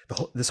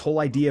 This whole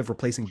idea of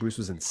replacing Bruce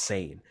was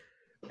insane.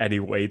 And he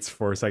waits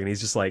for a second. He's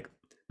just like,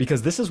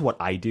 because this is what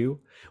I do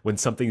when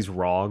something's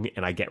wrong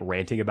and I get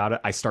ranting about it.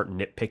 I start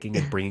nitpicking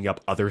and bringing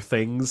up other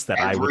things that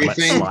I would let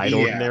Everything? slide Yeah.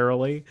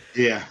 ordinarily.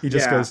 Yeah. He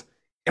just Yeah. goes,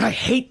 and I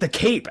hate the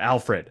cape,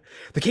 Alfred.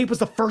 The cape was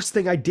the first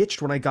thing I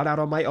ditched when I got out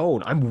on my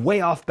own. I'm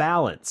way off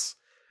balance.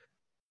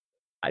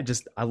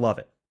 I love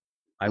it.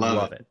 I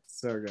love it.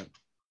 So good.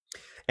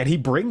 And he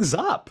brings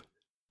up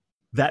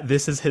that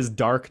this is his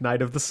dark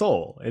night of the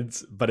soul.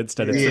 But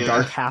instead it's the Yeah.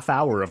 dark half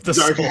hour of the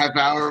Dark soul. half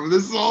hour of the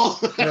soul.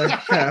 Like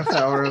half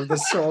hour of the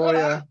soul,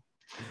 yeah.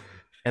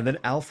 And then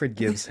Alfred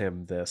gives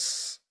him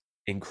this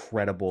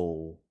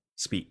incredible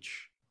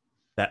speech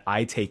that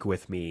I take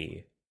with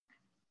me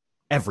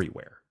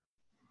everywhere.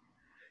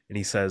 And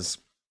he says,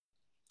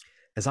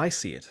 as I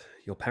see it,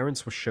 your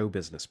parents were show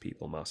business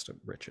people, Master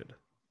Richard.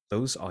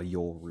 Those are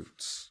your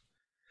roots.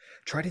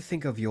 Try to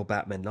think of your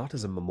Batman not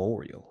as a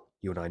memorial.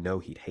 You and I know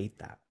he'd hate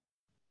that.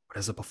 But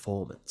as a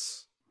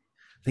performance.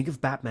 Think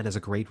of Batman as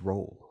a great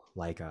role,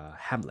 like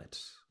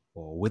Hamlet,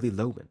 or Willie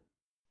Loman,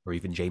 or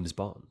even James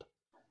Bond.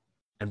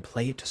 And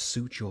play it to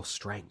suit your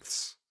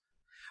strengths.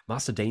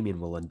 Master Damien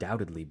will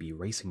undoubtedly be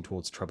racing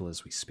towards trouble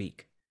as we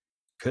speak.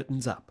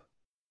 Curtains up.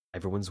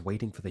 Everyone's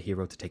waiting for the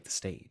hero to take the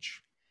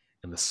stage.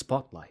 And the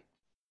spotlight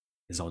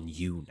is on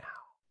you now.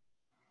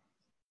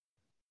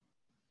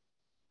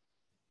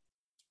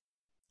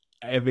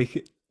 It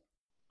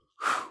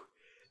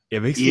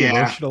makes me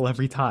emotional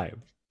every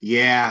time.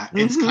 Yeah,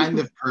 it's kind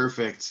of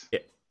perfect.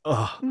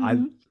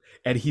 And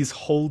he's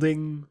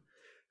holding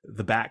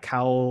the bat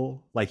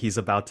cowl like he's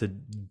about to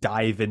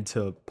dive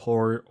into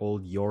poor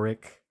old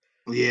Yorick.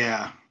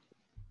 Yeah.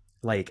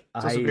 Like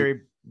it's also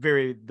very,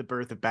 very the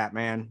birth of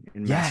Batman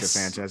in Master of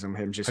Phantasm.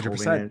 Him just 100%.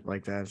 Holding it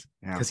like that.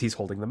 Because he's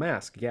holding the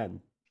mask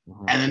again.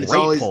 And then it's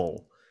always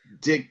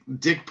Dick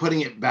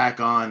putting it back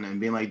on and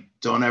being like,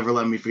 "Don't ever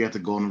let me forget the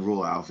golden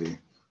rule, Alfie.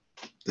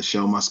 The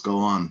show must go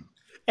on."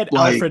 And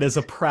Alfred, as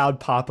a proud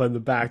papa in the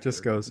back,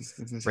 just goes,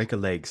 "Break a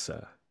leg,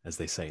 sir," as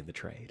they say in the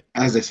trade.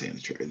 As they say in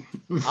the trade.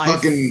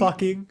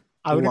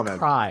 I'm gonna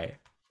cry.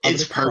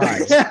 It's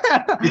perfect.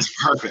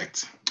 It's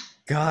perfect.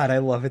 God, I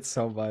love it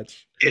so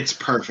much. It's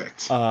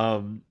perfect.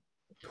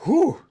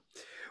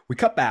 We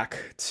cut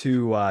back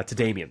to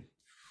Damien,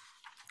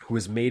 who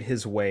has made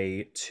his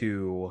way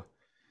to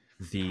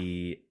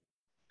the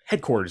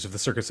headquarters of the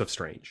Circus of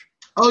Strange.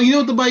 Oh, you know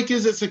what the bike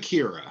is? It's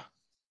Akira.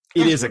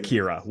 It is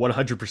Akira,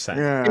 100%.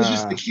 Yeah. It's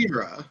just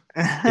Akira.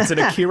 It's an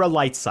Akira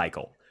light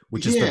cycle,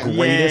 which is the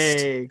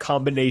greatest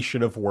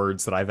combination of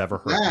words that I've ever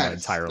heard in my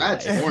entire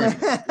life.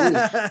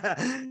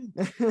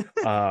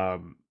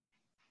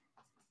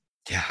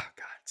 Yeah,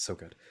 God, so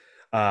good.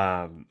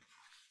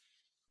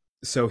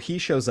 So he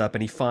shows up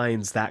and he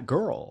finds that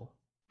girl,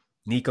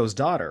 Nico's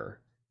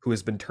daughter, who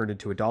has been turned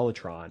into a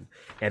Dollatron,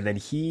 and then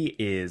he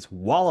is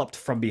walloped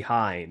from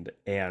behind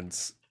and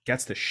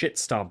gets the shit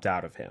stomped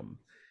out of him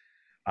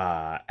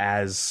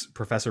as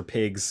Professor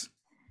Pig's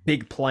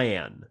big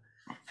plan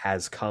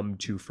has come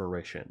to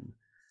fruition.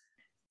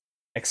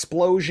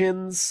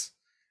 Explosions,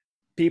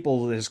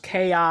 people, there's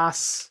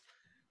chaos.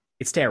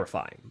 It's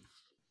terrifying.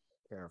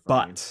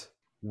 But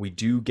we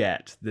do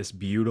get this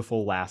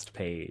beautiful last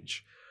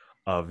page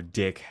of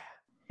Dick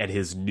and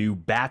his new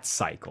bat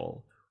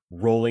cycle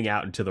rolling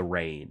out into the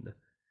rain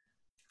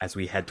as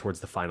we head towards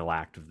the final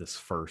act of this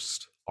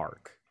first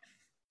arc.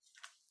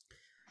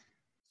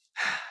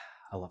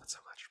 I love it so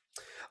much.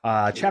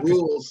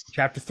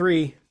 Chapter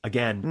 3,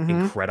 again,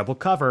 incredible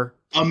cover.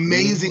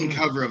 Amazing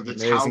cover of the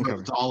Tower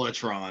of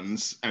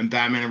Dollatrons, and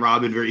Batman and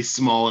Robin very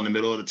small in the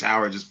middle of the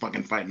tower just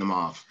fucking fighting them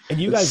off. And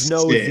you guys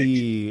know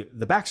the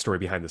backstory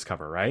behind this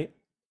cover, right?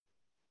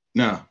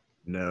 No.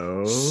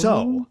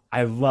 So,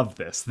 I love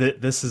this.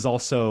 This is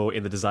also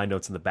in the design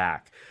notes in the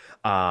back.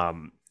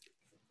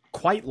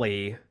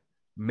 Quitely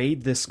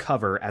made this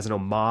cover as an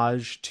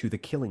homage to The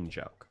Killing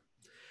Joke.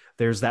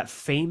 There's that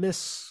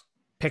famous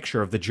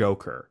picture of the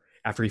Joker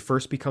after he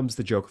first becomes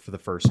the Joker for the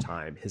first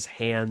time. His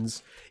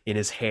hands in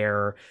his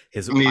hair,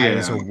 his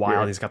eyes are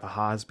wild, he's got the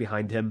Haas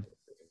behind him.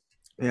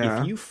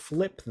 If you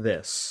flip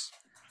this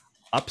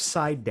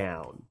upside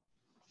down,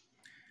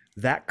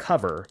 that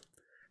cover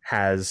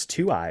has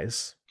two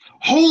eyes.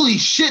 Holy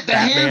shit! The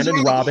Batman hands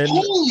and Robin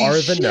are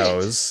the shit.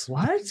 Nose.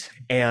 What?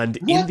 And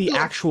in the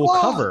actual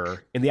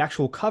cover,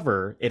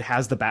 it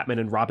has the Batman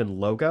and Robin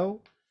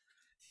logo,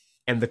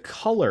 and the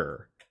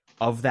color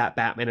of that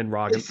Batman and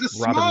Robin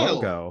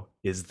logo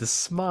is the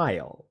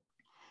smile.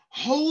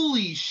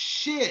 Holy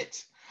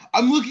shit!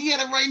 I'm looking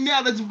at it right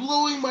now. That's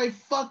blowing my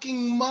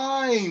fucking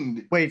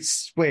mind. Wait.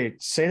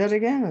 Say that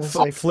again.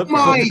 Flip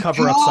the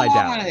cover upside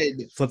down.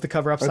 Flip the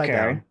cover upside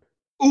down.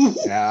 Ooh,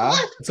 yeah.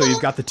 So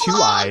you've got the two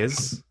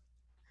eyes.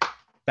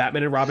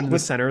 Batman and Robin in the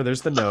center.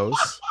 There's the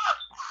nose.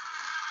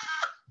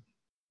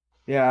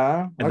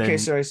 Yeah. And okay.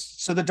 So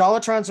the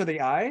Dollatrons are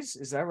the eyes.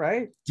 Is that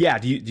right? Yeah.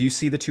 Do you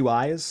see the two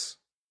eyes?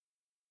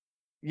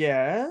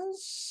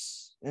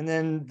 Yes. And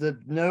then the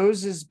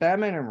nose is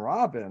Batman and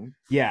Robin.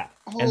 Yeah.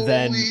 And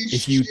then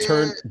if you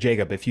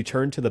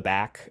turn to the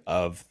back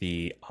of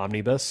the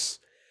omnibus,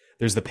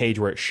 there's the page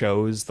where it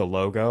shows the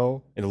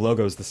logo, and the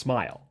logo is the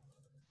smile.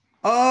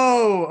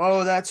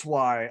 Oh, that's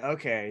why.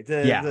 Okay.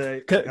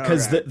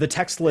 Because the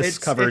text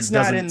list cover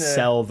doesn't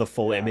sell the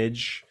full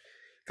image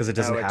because it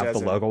doesn't have the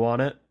logo on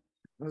it.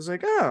 I was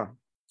like,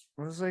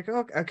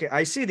 okay.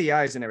 I see the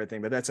eyes and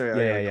everything, but that's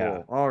really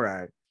cool. All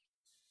right.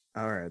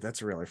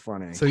 That's really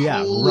funny. So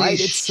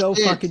it's so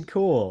fucking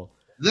cool.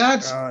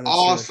 That's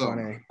awesome.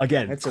 Really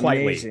Again, that's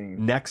Quitely,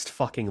 amazing. Next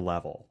fucking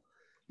level.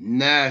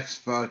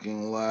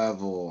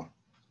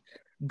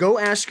 Go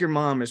Ask Your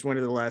Mom is one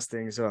of the last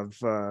things of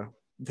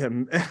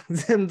them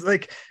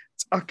like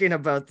talking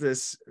about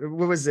this.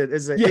 What was it?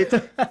 Is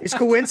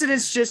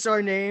coincidence just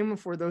our name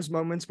for those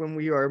moments when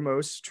we are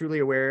most truly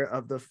aware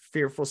of the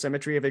fearful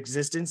symmetry of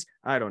existence?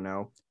 I don't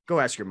know. Go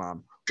ask your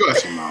mom.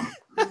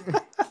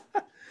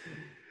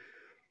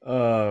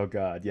 Oh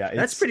God, yeah,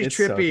 that's pretty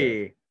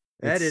trippy.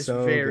 That It's is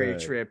so very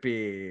good.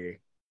 trippy.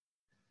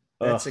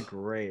 That's a Ugh.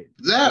 great.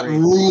 That great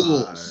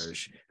rules.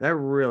 montage. That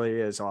really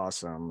is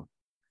awesome.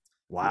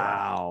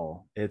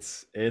 Wow.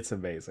 It's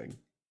amazing.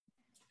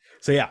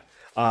 So yeah,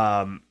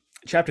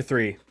 chapter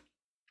 3,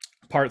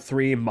 part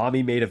 3,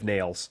 Mommy Made of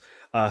Nails,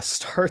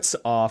 starts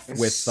off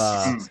with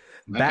That kind of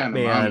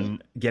Batman mommy.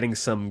 getting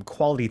some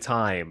quality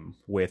time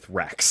with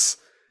Rex.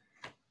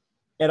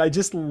 And I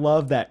just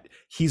love that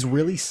he's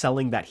really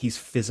selling that he's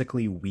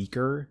physically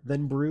weaker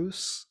than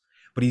Bruce,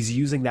 but he's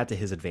using that to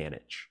his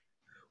advantage.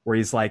 Where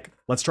he's like,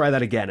 let's try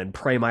that again and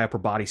pray my upper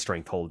body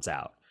strength holds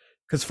out.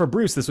 Because for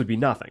Bruce, this would be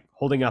nothing.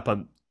 Holding up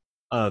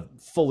a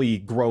fully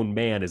grown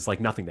man is like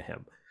nothing to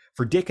him.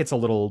 For Dick, it's a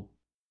little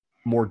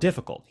more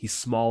difficult. He's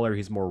smaller,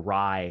 he's more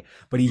wry,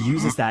 but he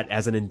uses that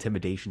as an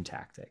intimidation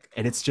tactic.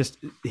 And it's just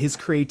his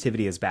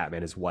creativity as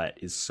Batman is what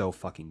is so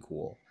fucking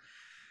cool.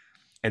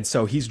 And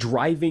so he's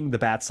driving the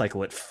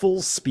Batcycle at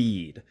full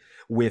speed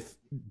with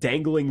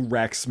dangling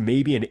Rex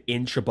maybe an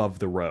inch above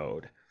the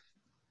road.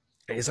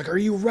 And he's like, are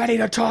you ready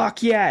to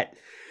talk yet?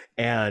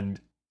 And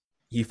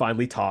he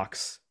finally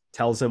talks,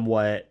 tells him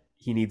what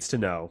he needs to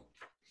know.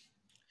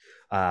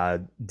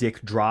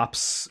 Dick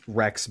drops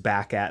Rex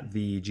back at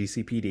the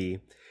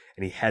GCPD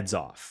and he heads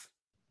off.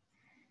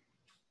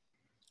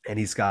 And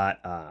he's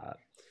got fuck,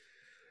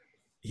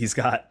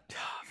 I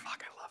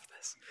love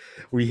this.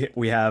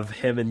 We have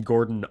him and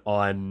Gordon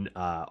on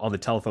the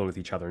telephone with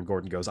each other, and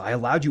Gordon goes, I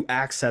allowed you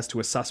access to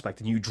a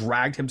suspect and you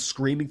dragged him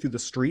screaming through the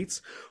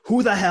streets.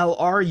 Who the hell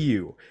are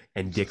you?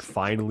 And Dick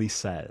finally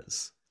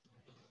says,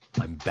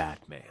 I'm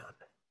Batman.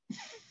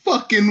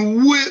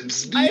 Fucking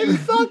whips, dude. I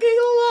fucking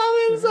love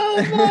it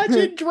so much.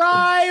 It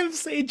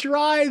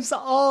drives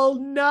all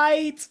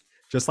night.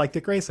 Just like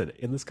Dick Grayson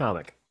in this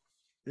comic.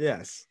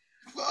 Yes.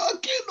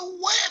 Fucking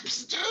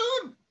whips,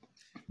 dude.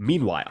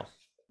 Meanwhile,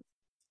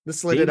 The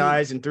slitted Damien-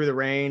 eyes and through the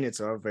rain. It's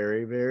a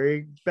very,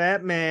 very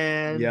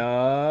Batman.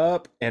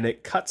 yup. And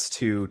it cuts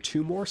to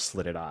 2 more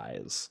slitted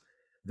eyes.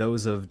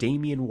 Those of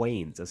Damian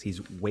Wayans as he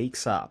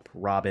wakes up,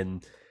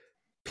 Robin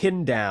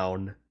pinned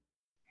down.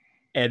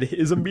 And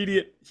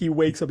he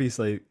wakes up, he's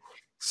like,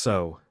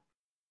 so,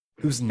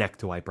 whose neck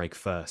do I break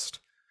first?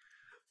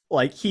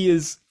 Like, he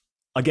is,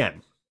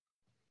 again,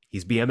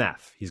 he's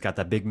BMF. He's got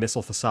that big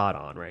missile facade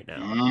on right now.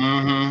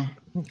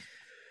 Mm-hmm.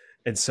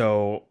 And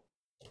so,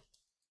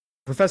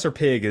 Professor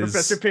Pig's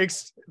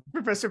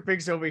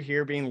over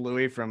here being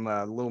Louis from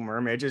Little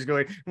Mermaid, just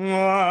going,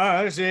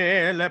 That's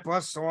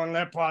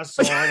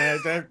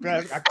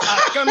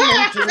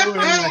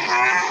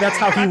That's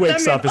how he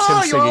wakes up, is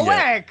him singing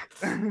it.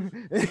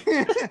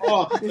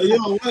 Oh,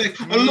 you're awake.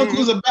 And look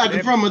who's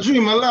back from a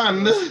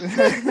dreamland.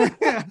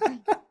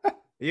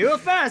 You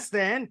first,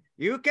 then.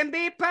 You can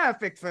be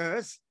perfect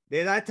first.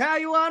 Did I tell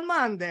you on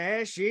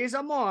Monday she's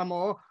a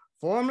normal,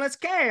 formless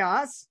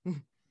chaos?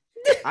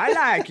 I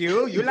like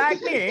you. You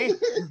like me.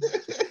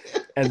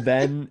 And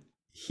then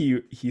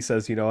he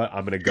says, you know what?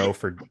 I'm going to go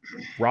for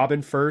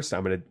Robin first.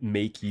 I'm going to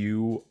make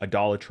you a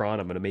Dollatron.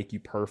 I'm going to make you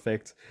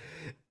perfect.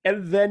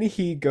 And then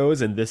he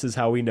goes, and this is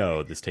how we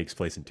know this takes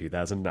place in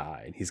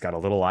 2009. He's got a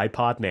little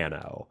iPod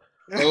Nano.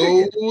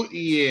 Oh,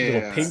 yeah.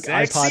 Little pink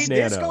Sexy iPod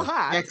disco Nano.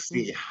 hot.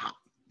 Sexy hot.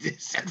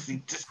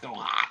 Sexy disco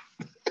hot.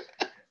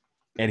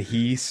 And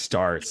he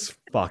starts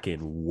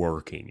fucking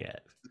working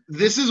it.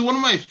 This is one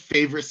of my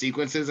favorite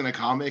sequences in a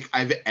comic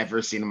I've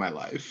ever seen in my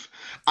life.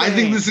 I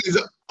think this is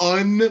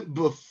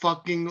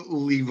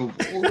unfucking-believable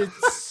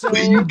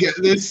that you get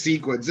this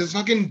sequence, this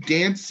fucking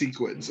dance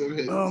sequence of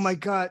his. Oh my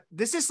god,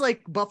 this is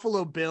like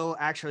Buffalo Bill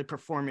actually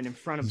performing in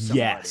front of somebody.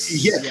 Yes.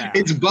 Yeah,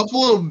 it's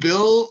Buffalo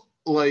Bill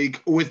like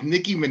with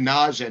Nicki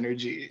Minaj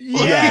energy.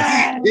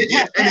 Yes.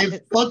 And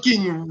it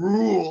fucking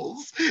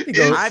rules.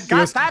 goes- I've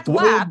got that so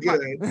whap.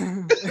 good.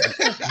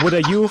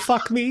 Would you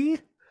fuck me?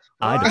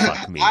 I'd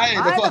fuck me. I'd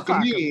I'd fuck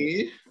fuck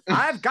me.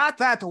 I've got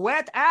that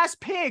wet ass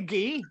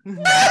piggy.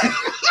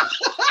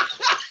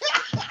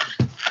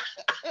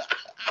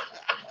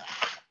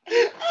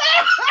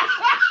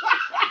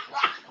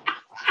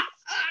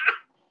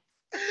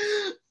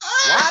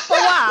 Wappa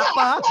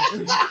wappa.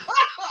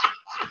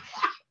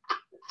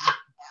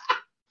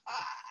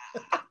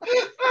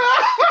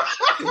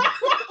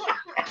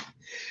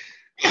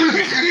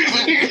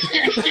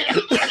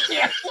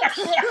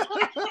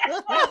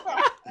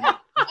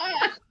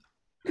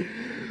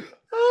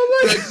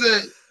 Oh my That's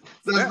it.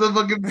 That's the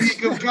fucking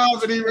peak of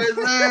comedy right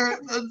there.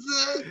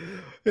 That's it.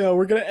 Yeah,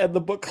 we're gonna end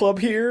the book club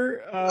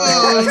here.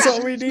 Oh, That's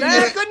all we need. Good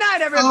night,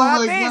 Oh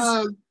everybody. my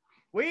god.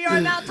 We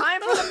are now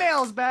time for the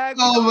mails bag.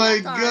 Oh my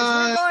We're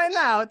God. going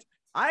out.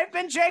 I've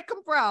been Jacob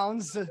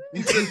Browns.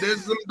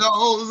 There's some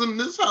dolls in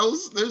this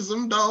house. There's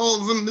some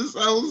dolls in this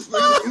house.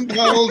 There's some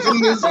dolls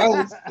in this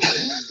house.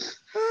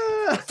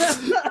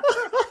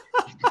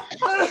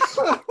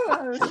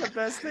 It's the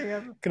best thing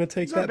ever. Gonna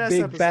take It's our that best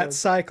big episode. bat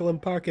cycle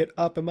and park it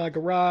up in my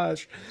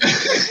garage.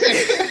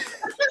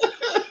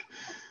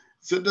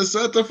 So the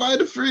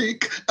certified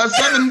freak,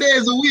 7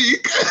 days a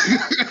week.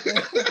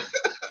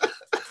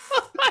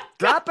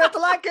 Drop it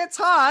like it's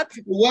hot.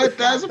 What?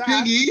 That's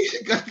piggy.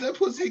 Got that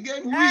pussy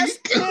getting Ass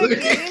weak.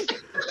 piggy.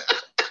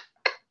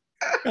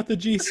 Got the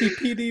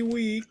GCPD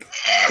week.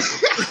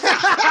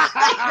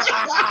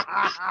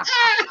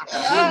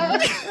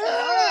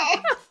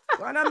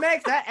 Wanna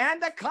make the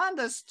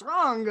anaconda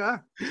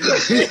stronger.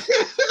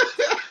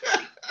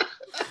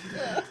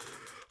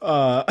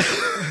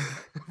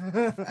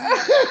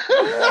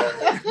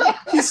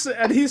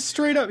 He's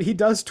straight up. He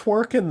does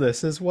twerk in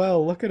this as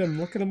well. Look at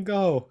him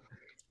go.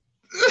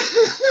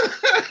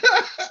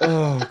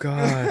 Oh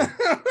God.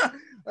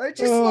 I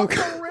just love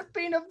the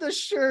ripping of the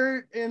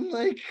shirt and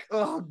like,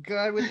 oh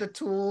God, with the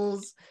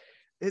tools.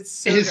 It's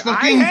so his good.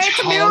 fucking I hate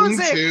tongue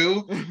music.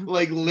 too,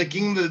 like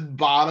licking the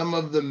bottom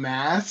of the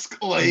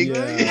mask. Like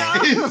Yeah.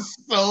 it's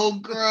so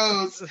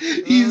gross.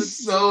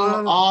 He's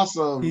so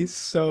awesome. He's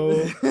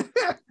so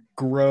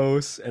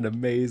gross and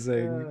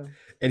amazing,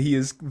 and he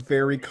is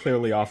very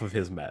clearly off of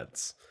his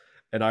meds,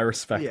 and I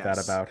respect that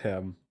about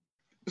him.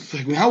 It's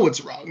like, now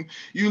what's wrong?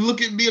 You look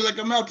at me like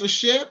I'm out to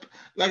ship?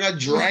 Like I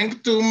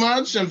drank too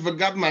much and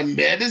forgot my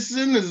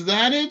medicine? Is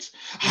that it?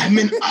 I'm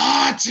an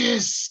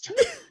artist.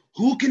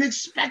 Who can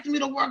expect me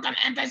to work on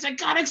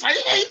antipsychotics? I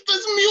hate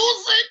this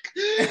music.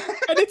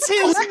 And it's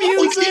his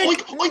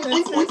music. Oink, oink,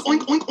 oink,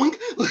 oink, oink, oink,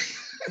 oink.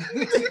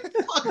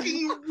 It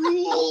fucking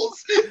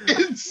rules.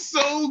 It's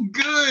so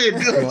good.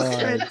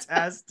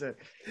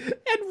 Fantastic.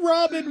 And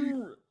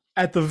Robin,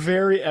 at the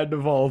very end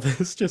of all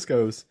this, just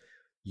goes,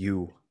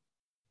 You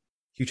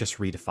just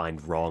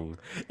redefined wrong.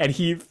 And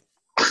he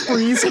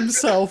frees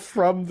himself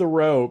from the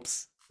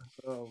ropes.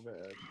 Oh, man.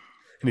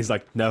 And he's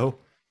like, no,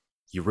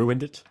 you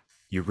ruined it.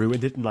 You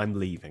ruined it, and I'm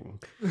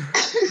leaving.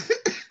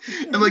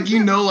 And like,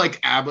 like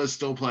ABBA's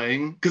still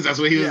playing because that's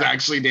what he was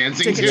actually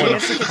dancing to.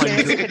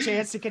 Take a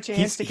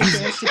chance.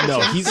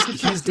 No,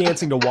 he's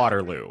dancing to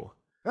Waterloo.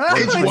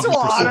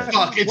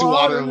 It's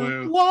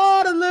Waterloo.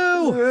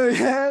 Waterloo.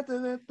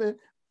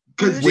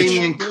 Because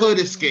Damien could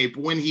escape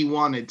when he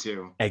wanted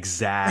to.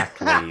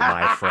 Exactly,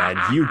 my friend.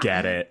 You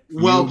get it.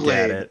 Well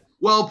played.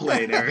 Well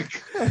played,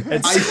 Eric. I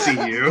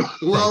see you.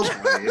 Well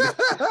played.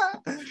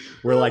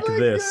 We're like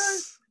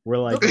this. We're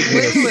like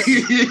this.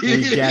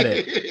 We get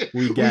it.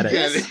 We get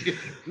it.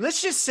 Let's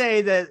just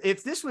say that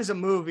if this was a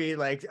movie,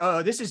 like,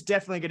 oh, this is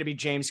definitely going to be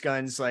James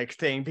Gunn's like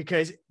thing,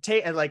 because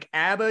like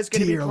ABBA's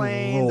going to be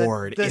playing.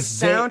 Lord, the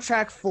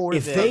soundtrack for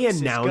if this they is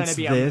announce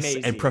be this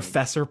amazing. And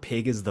Professor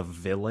Pig is the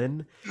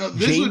villain,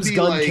 James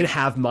Gunn can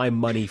have my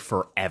money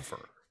forever.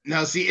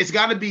 Now, see, it's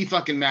got to be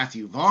fucking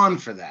Matthew Vaughn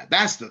for that.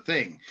 That's the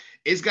thing.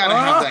 It's got to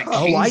have that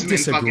Kingsman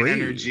fucking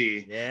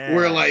energy. Yeah.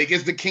 Where, like,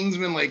 is the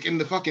Kingsman, like, in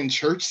the fucking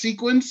church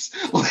sequence?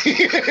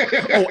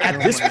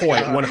 At this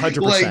point, 100%.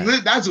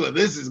 Like, that's what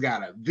this has got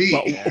to be.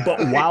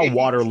 But while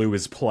Waterloo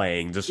is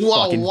playing, just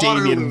fucking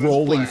Damien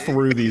rolling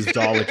through these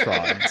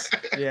Dolatrons.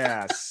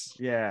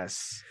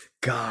 Yes.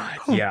 God,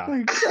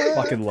 yeah.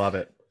 Fucking love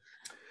it.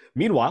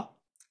 Meanwhile,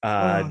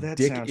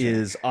 Dick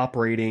is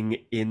operating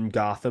in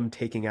Gotham,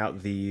 taking out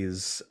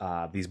these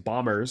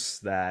bombers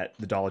that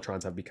the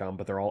Dolatrons have become,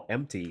 but they're all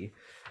empty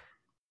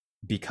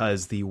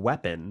because the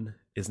weapon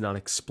is not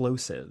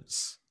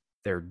explosives;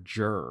 they're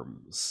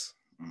germs.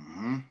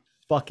 Mm-hmm.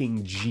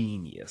 Fucking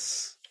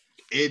genius!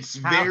 It's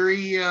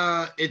very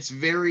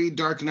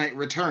Dark Knight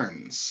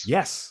Returns.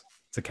 Yes,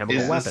 it's a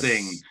chemical weapon.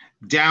 Thing.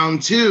 Down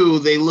to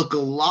they look a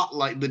lot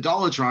like the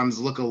Dolatrons.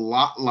 Look a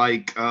lot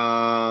like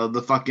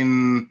the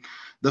fucking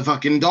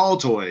doll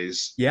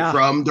toys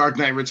from Dark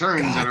Knight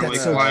Returns that are like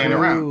flying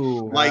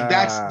around. Like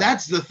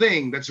that's the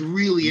thing that's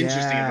really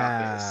interesting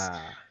about this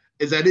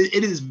is that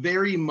it is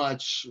very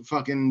much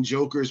fucking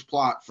Joker's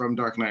plot from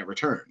Dark Knight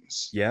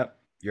Returns. Yep,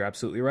 you're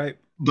absolutely right.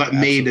 But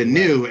made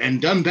anew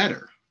and done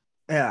better.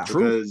 Yeah,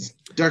 because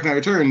Dark Knight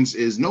Returns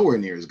is nowhere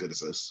near as good as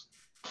this.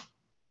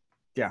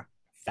 Yeah,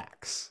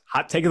 facts.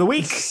 Hot take of the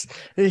week.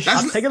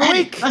 Hot take of the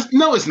week.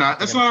 No, it's not.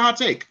 That's not a hot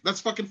take. That's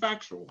fucking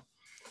factual.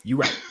 You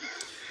right.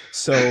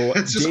 So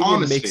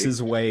Damien makes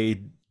his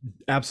way,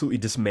 absolutely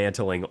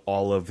dismantling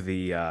all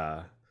the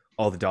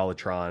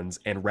Dolatrons,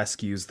 and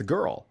rescues the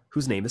girl,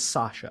 whose name is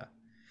Sasha.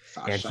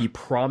 And he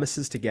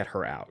promises to get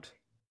her out.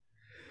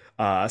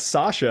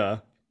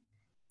 Sasha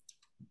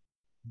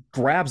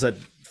grabs a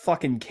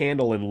fucking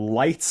candle and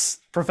lights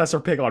Professor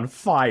Pig on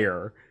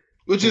fire.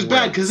 Which is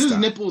bad, because his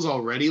nipples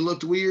already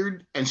looked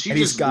weird, and she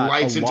just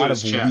lights into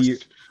his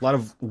chest. A lot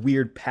of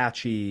weird,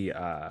 patchy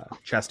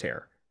chest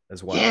hair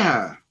as well.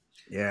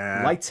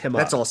 Yeah, lights him up.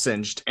 That's all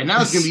singed. And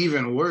now it's going to be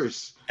even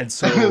worse. And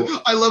so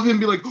I love him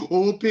be like,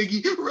 oh,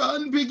 Piggy,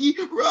 run, Piggy,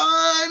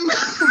 run.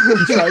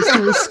 He tries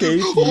to escape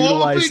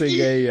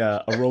utilizing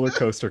a roller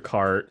coaster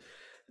cart.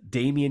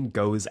 Damien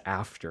goes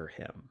after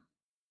him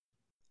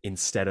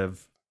instead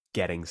of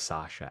getting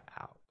Sasha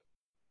out.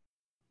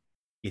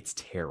 It's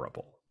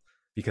terrible.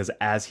 Because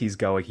as he's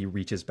going, he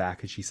reaches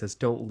back and she says,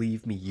 don't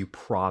leave me, you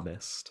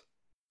promised.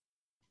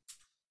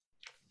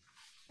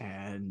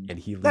 And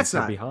he leaves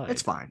her behind.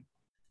 It's fine.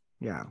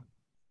 Yeah,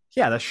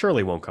 that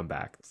surely won't come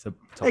back to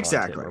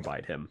haunt him or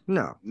bite him.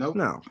 No.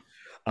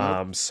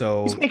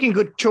 So he's making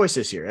good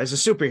choices here as a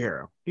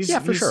superhero.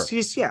 For sure.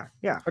 He's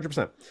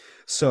 100%.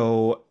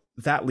 So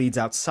that leads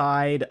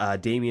outside.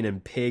 Damien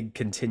and Pig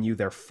continue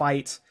their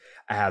fight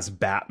as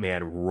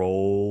Batman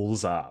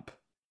rolls up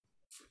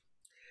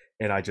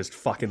And I just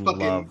fucking Fucking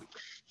love.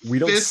 We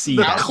don't fist see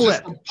the that.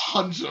 clip. Just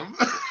punch him.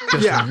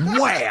 Just Yeah.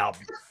 wham.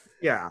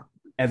 Yeah.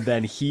 And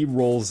then he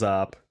rolls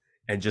up,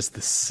 and just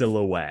the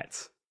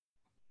silhouette,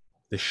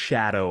 the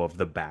shadow of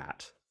the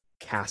bat,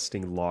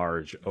 casting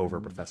large over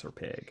Professor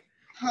Pig.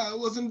 I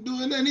wasn't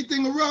doing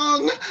anything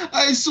wrong.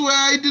 I swear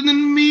I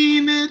didn't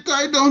mean it.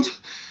 I don't.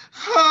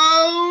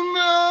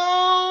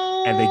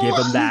 Oh no! And they give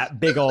him that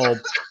big old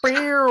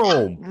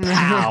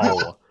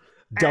pow,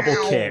 double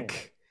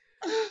kick,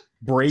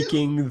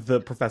 breaking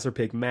the Professor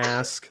Pig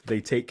mask. They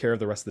take care of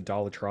the rest of the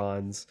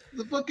Dollatrons.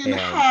 The fucking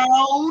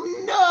how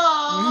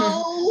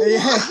no!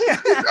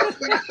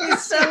 You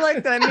sound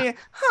like that. Me.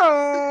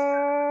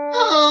 Oh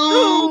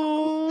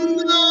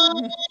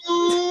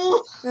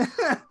no!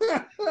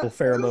 Little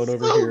pheromone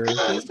over so here. good.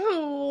 Just,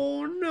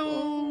 oh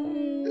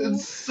no!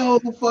 It's so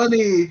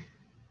funny.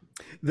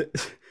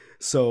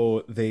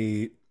 So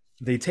they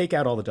take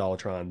out all the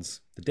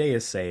Dollatrons. The day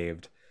is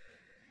saved,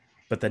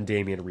 but then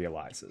Damien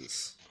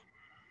realizes.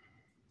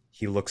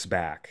 He looks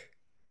back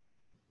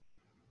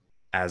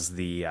as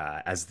the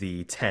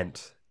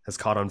tent has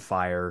caught on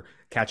fire,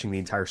 catching the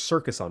entire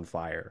circus on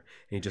fire,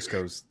 and he just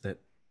goes, "That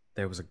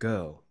there was a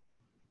girl,"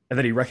 and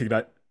then he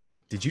recognized,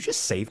 "Did you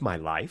just save my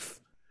life?"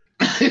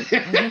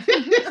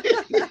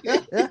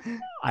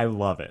 I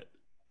love it.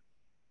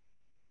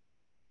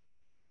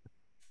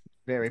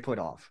 Very put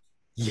off.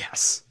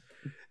 Yes.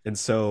 And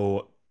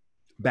so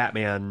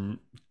Batman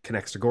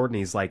connects to Gordon.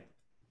 He's like,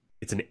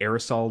 it's an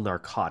aerosol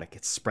narcotic.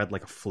 It's spread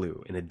like a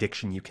flu, an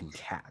addiction you can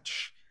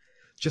catch.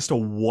 Just a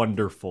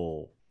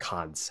wonderful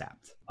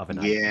concept of an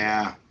idea.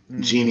 Yeah.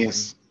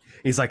 Genius.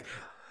 He's like,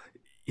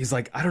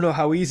 I don't know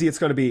how easy it's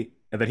going to be.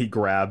 And then he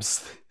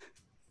grabs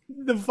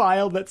the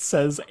vial that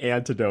says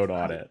antidote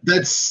on it.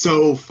 That's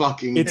so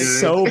fucking It's good.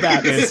 so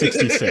Batman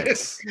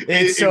 66.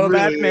 It's so really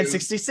Batman is.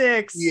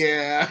 66.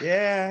 Yeah.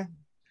 Yeah.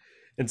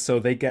 And so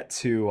they get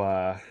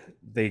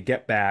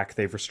back.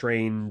 They've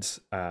restrained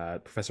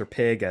Professor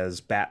Pig as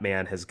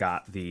Batman has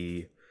got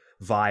the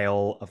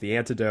vial of the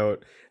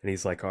antidote. And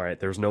he's like, all right,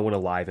 there's no one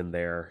alive in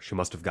there. She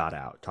must have got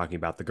out. Talking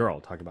about the girl,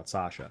 talking about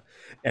Sasha.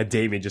 And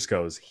Damien just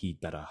goes, he'd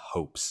better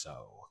hope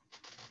so.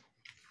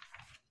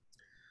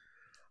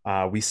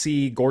 We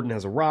see Gordon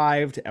has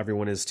arrived.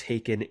 Everyone is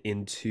taken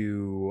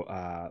into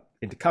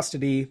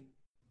custody.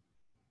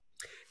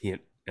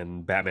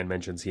 And Batman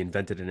mentions he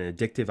invented an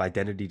addictive,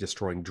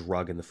 identity-destroying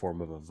drug in the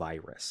form of a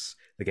virus.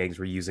 The gangs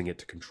were using it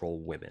to control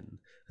women,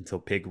 until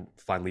Pig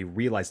finally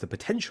realized the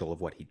potential of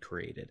what he'd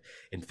created.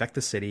 Infect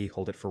the city,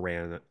 hold it for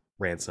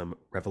ransom,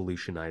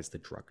 revolutionize the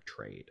drug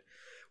trade.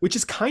 Which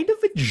is kind of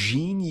a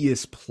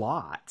genius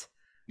plot.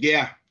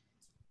 Yeah.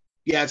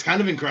 Yeah, it's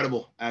kind of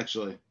incredible,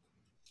 actually.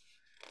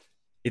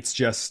 It's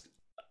just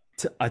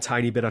a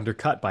tiny bit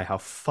undercut by how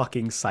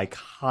fucking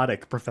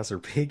psychotic Professor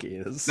Pig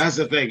is. That's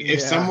the thing. If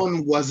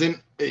someone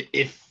wasn't,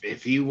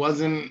 if he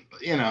wasn't,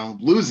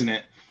 losing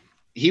it,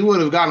 he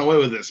would have gotten away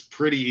with this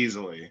pretty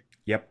easily.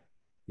 Yep.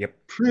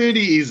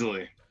 Pretty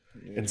easily.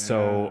 And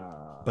so,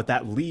 but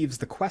that leaves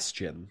the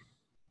question,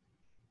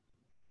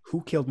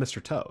 who killed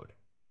Mr. Toad?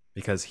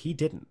 Because he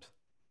didn't.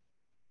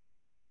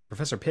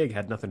 Professor Pig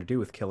had nothing to do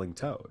with killing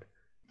Toad.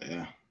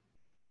 Yeah.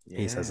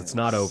 He says it's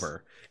not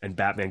over. And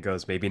Batman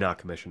goes, maybe not,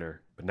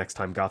 Commissioner, but next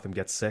time Gotham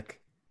gets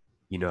sick,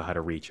 you know how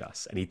to reach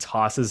us. And he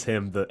tosses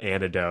him the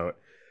antidote.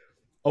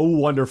 A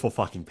wonderful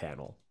fucking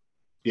panel.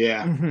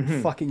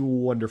 Yeah. Fucking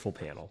wonderful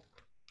panel.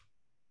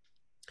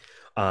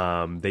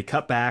 They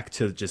cut back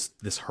to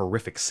just this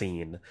horrific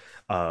scene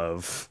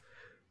of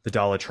the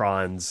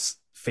Dollatrons'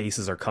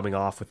 faces are coming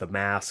off with the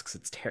masks.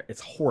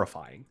 It's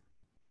horrifying.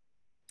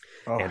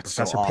 Oh, And it's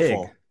Professor so Pig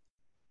awful.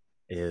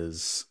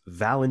 is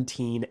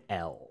Valentine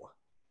L.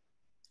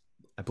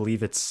 I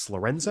believe it's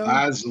Lorenzo?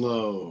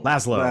 Laszlo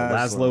Valentine.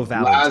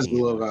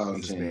 Laszlo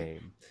Is his Valentine.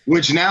 name.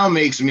 Which now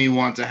makes me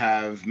want to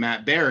have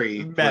Matt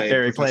Berry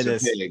play Professor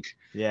this. Pig.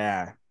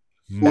 Yeah.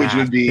 Which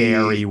would be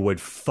Barry would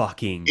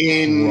fucking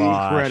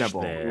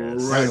incredible. crush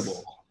this.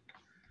 Incredible.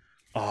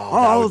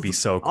 Oh, that would be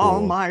so cool.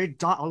 All my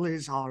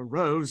dollies are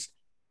rose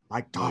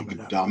like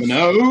dominoes.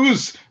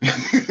 Dominoes.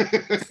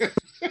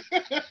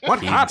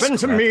 What King happened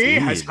to me Scrappy.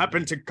 has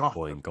happened to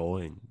God.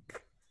 Going.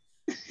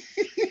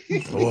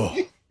 Oh,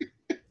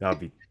 that would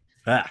be.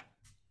 Ah.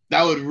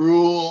 That would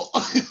rule.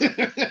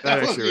 that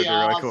actually would would be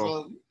really cool.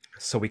 awesome.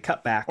 So we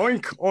cut back.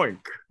 Oink,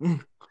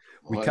 oink.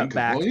 We cut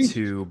back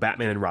to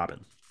Batman and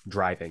Robin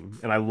driving,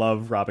 and I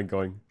love Robin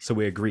going, so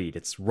we agreed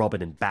it's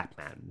Robin and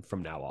Batman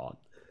from now on.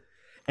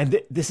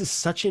 And this is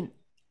such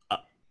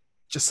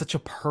just such a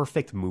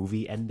perfect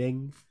movie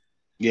ending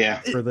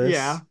Yeah. for this.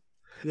 Yeah.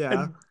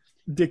 And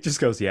Dick just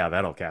goes, yeah,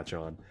 that'll catch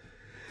on.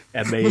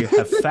 And they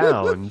have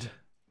found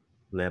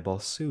Le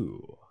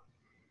Bossu.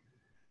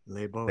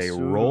 They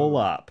roll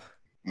up,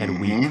 and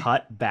we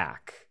cut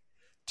back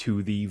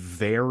to the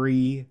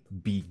very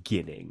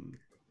beginning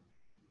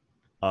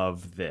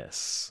of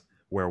this,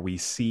 where we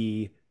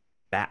see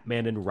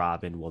Batman and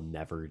Robin will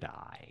never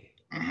die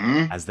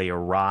as they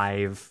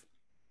arrive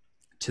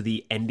to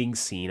the ending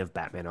scene of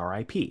Batman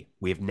R.I.P.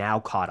 We have now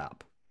caught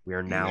up. We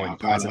are now in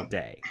present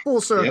day.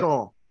 Full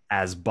circle.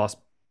 as bus.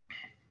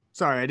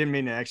 Sorry, I didn't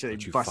mean to actually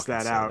Don't you bust fucking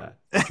that say out.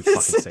 Don't you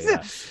fucking say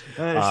that. She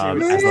As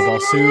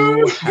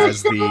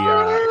the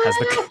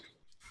Balsu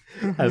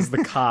has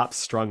the cop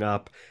strung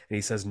up, and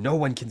he says, "No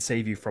one can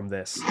save you from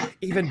this.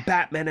 Even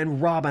Batman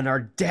and Robin are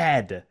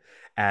dead."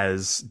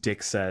 As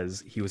Dick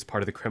says, he was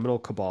part of the criminal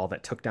cabal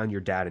that took down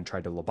your dad and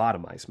tried to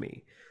lobotomize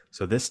me.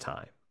 So this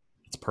time,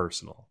 it's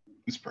personal.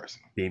 It's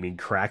personal. Damien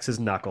cracks his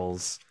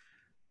knuckles.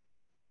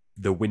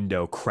 The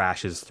window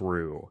crashes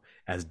through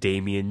as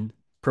Damien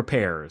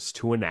prepares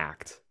to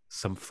enact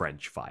some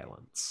French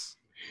violence.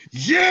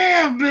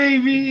 Yeah,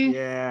 baby!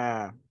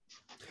 Yeah.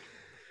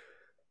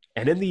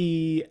 And in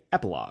the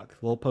epilogue,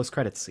 little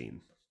post-credits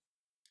scene,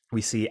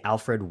 we see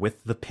Alfred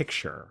with the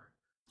picture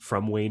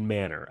from Wayne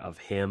Manor of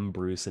him,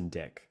 Bruce, and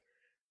Dick,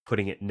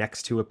 putting it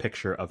next to a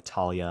picture of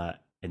Talia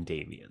and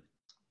Damien.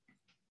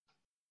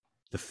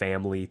 The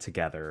family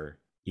together,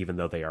 even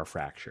though they are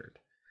fractured.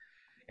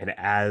 And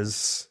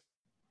as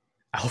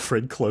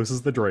Alfred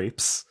closes the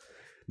drapes,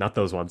 not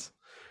those ones.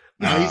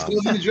 No, he's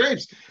closing the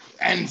drapes.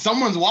 And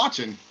someone's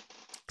watching.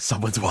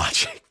 Someone's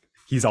watching.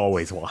 He's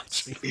always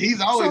watching.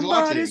 He's always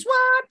Somebody's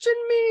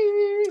watching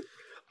me.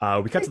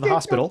 We cut to the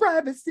hospital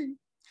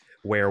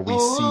where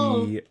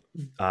we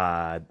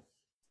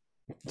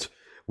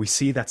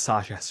see that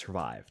Sasha has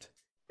survived,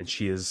 and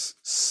she is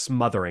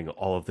smothering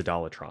all of the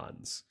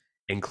Dolatrons,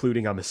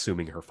 including, I'm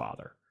assuming, her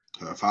father.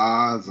 Her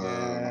father.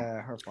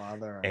 Yeah, her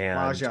father. And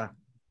Raja.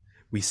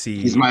 we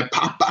see He's my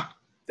papa.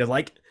 they're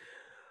like,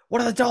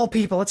 "What are the doll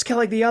people? Let's kill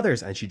like the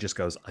others." And she just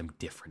goes, "I'm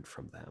different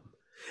from them."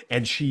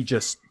 And she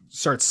just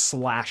starts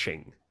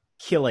slashing,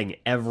 killing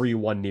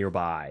everyone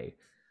nearby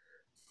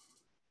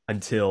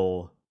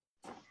until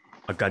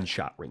a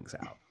gunshot rings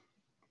out.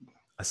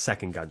 A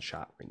second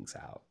gunshot rings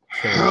out.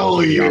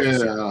 Hell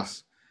yeah.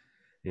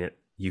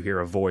 You hear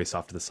a voice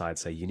off to the side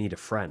say, "You need a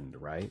friend,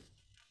 right?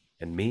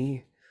 And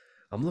me?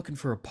 I'm looking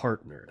for a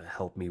partner to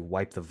help me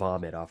wipe the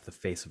vomit off the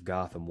face of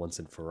Gotham once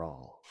and for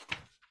all.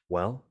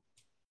 Well,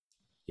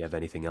 you have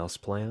anything else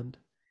planned?"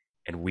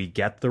 And we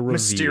get the reveal.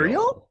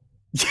 Mysterio?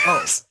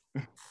 Yes.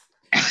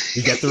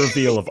 We get the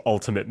reveal of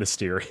Ultimate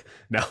Mysterio.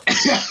 No.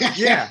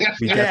 Yeah.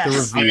 We get the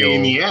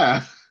reveal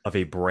yeah. of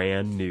a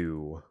brand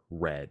new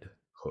Red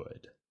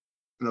Hood.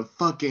 The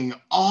fucking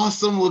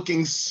awesome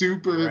looking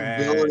super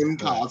Red villain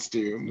Hood.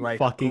 costume. Like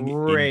Fucking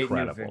great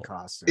incredible. new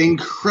costume.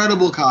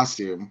 Incredible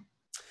costume.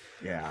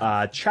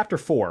 Yeah. Chapter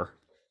 4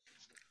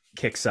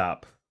 kicks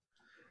up.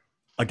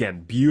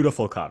 Again,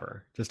 beautiful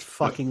cover. Just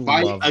fucking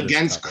Fight love this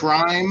against cover.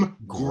 crime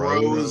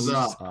grows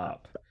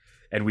up.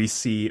 And we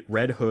see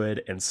Red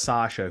Hood and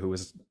Sasha, who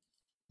has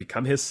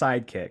become his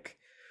sidekick.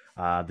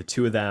 The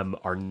two of them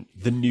are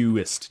the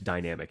newest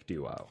dynamic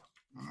duo.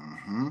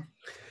 Mm-hmm.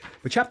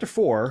 But chapter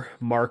 4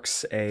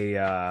 marks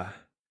a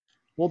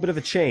little bit of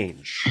a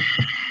change.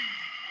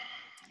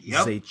 Yep.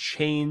 It's a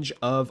change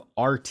of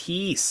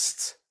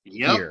artiste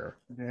Yep. here.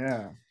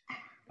 Yeah.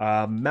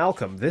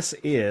 Malcolm, this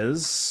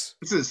is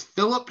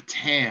Philip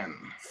Tan.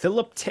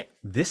 Philip Tan.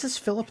 This is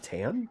Philip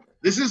Tan?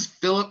 This is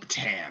Philip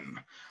Tan.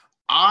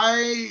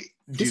 I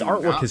His do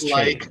artwork not has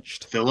like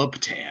changed. Philip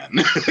Tan.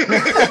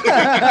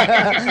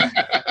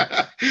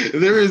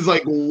 There is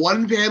like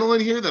one panel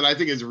in here that I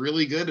think is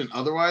really good, and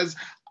otherwise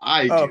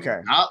I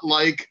do not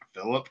like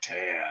Philip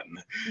Tan.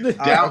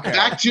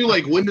 Back to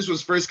like when this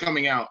was first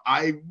coming out,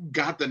 I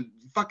got the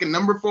fucking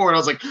number 4 and I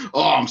was like,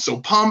 oh, I'm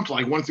so pumped.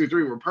 Like 1 through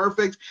 3 were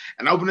perfect.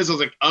 And I opened this, I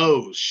was like,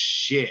 oh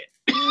shit.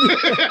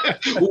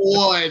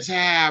 What's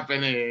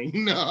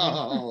happening?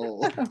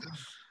 No.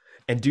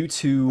 And due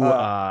to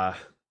that,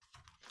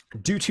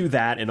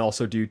 and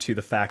also due to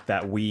the fact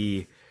that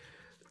we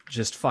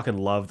just fucking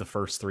love the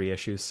first 3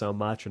 issues so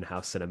much and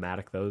how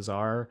cinematic those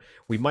are,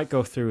 we might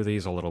go through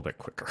these a little bit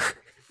quicker.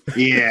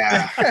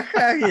 Yeah.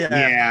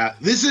 Yeah.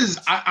 This is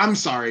I'm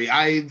sorry.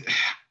 I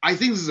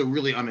think this is a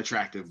really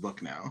unattractive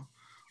book now.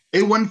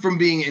 It went from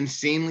being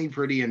insanely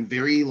pretty and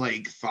very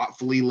like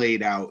thoughtfully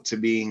laid out to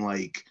being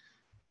like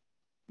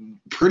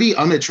pretty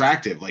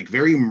unattractive, like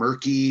very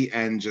murky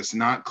and just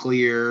not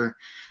clear.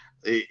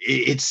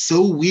 It's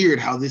so weird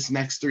how this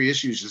next 3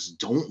 issues just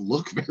don't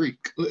look very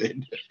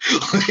good.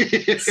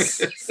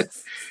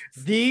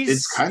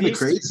 It's kind of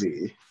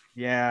crazy.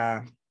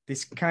 Yeah,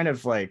 this kind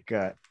of like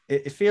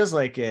it feels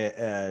like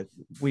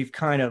we've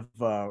kind of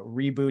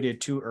rebooted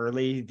too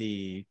early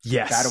the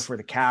Battle for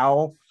the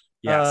Cowl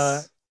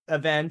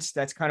event.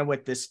 That's kind of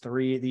what these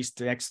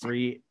next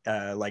 3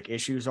 like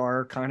issues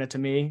are kind of to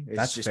me. It's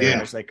that's just fair.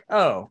 kind of like,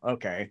 oh,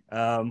 okay,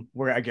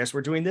 I guess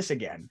we're doing this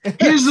again.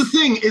 Here's the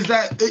thing: is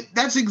that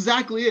that's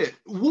exactly it.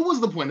 What was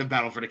the point of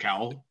Battle for the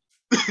Cowl?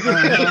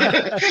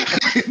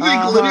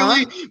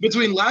 Literally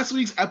between last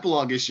week's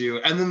epilogue issue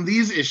and then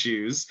these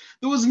issues,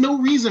 there was no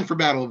reason for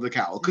Battle of the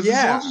Cowl because it's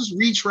all just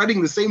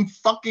retreading the same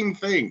fucking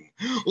thing.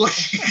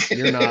 Like,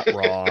 you're not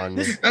wrong.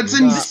 That's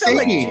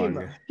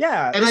insane.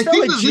 Yeah, and I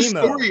think that this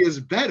story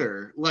is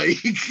better. Like,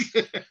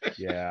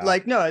 yeah,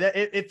 like no,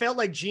 it felt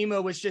like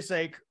Gmo was just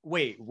like,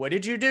 wait, what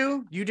did you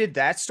do? You did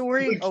that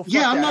story? Like,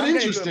 yeah, I'm not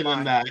interested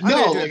in that.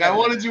 No, like I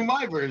want to do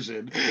my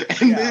version,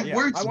 and it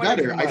works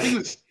better. I think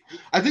it's.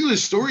 I think the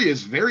story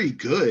is very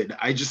good.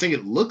 I just think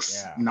it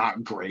looks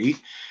not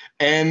great.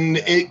 And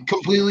it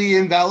completely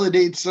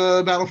invalidates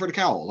Battle for the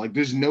Cowl. Like,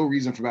 there's no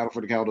reason for Battle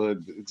for the Cowl to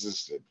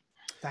exist.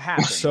 To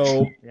happen.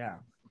 So, yeah.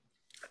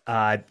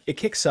 It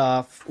kicks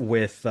off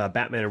with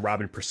Batman and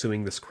Robin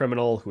pursuing this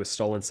criminal who has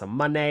stolen some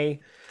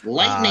money.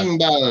 Lightning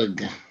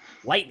Bug.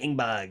 Lightning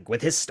Bug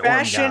with his storm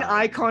Fashion gun.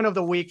 icon of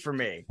the week for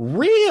me.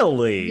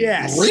 Really?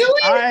 Yes.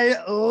 Really?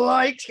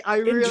 I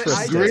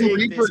Interesting. Grim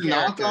Reaper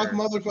knockoff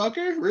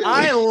motherfucker? Really?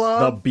 I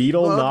love the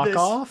Beetle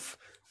knockoff?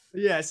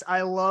 Yes,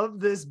 I love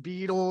this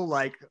Beetle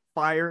like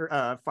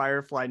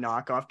Firefly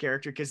knockoff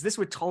character, because this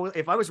would totally,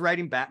 if I was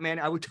writing Batman,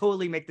 I would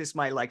totally make this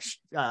my like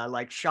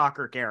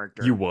shocker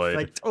character. You would.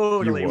 Like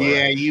totally. You would.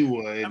 Yeah, you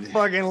would. I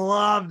fucking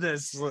love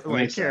this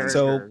like character.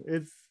 So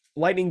it's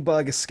Lightning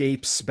Bug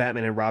escapes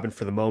Batman and Robin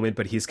for the moment,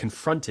 but he's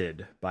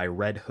confronted by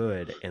Red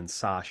Hood and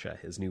Sasha,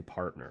 his new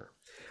partner.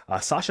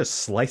 Sasha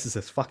slices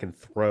his fucking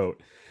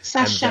throat.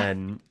 Sasha.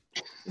 And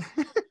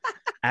then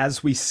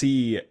as we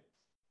see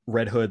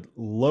Red Hood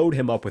load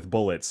him up with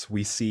bullets,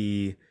 we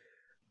see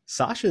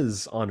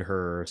Sasha's on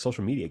her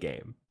social media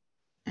game.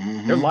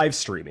 Mm-hmm. They're live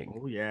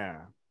streaming. Oh,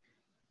 yeah.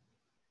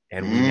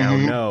 And we now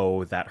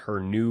know that her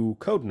new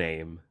code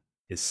name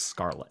is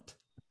Scarlet.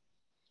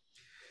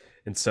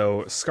 And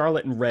so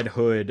Scarlet and Red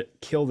Hood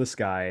kill this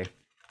guy,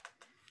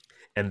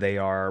 and they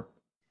are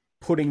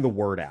putting the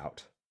word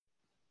out.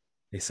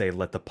 They say,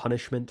 let the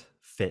punishment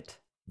fit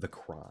the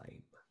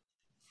crime.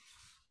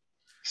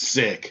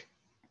 Sick.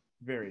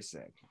 Very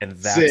sick. And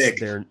that's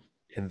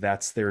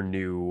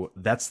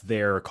that's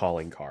their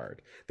calling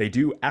card. They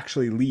do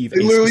actually leave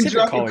a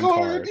specific calling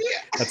card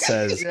that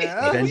says,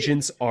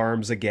 vengeance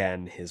arms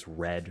again his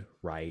red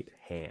right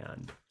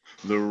hand.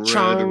 The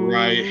red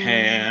right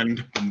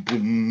hand.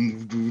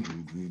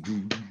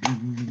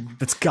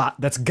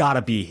 That's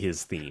gotta be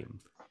his theme.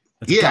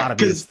 That's gotta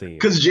be his theme.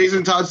 Because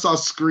Jason Todd saw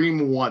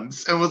Scream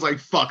once and was like,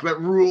 fuck, that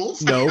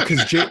rules. No,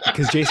 because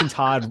Jason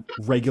Todd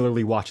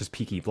regularly watches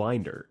Peaky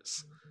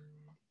Blinders.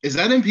 Is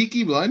that in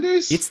Peaky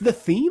Blinders? It's the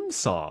theme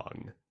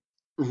song.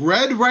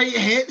 Red right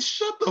hand?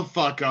 Shut the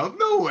fuck up.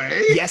 No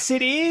way. Yes,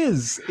 it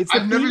is.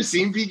 I've never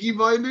seen Peaky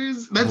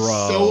Blinders. That's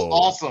so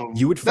awesome.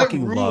 You would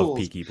fucking love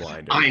Peaky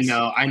Blinders. I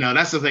know.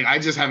 That's the thing. I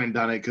just haven't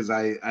done it because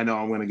I know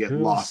I'm going to get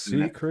lost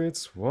in it.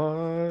 Secrets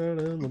wide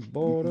and the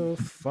border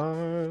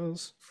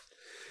fires.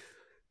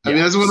 I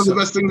mean, that's one of the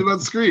best things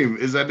about Scream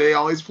is that they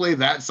always play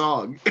that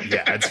song.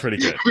 Yeah, it's pretty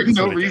good. For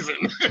no reason.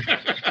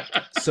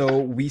 So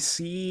we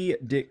see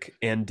Dick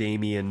and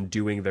Damian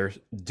doing their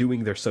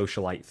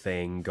socialite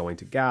thing, going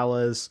to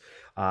galas.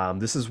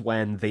 This is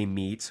when they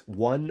meet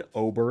one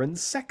Oberon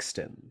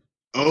Sexton.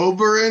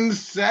 Oberon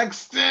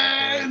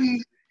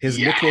Sexton! His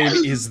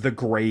nickname is the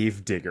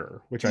Grave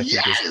Digger, which I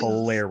think is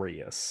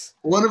hilarious.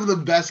 One of the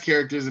best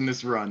characters in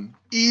this run,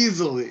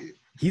 easily.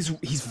 He's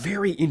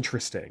very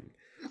interesting.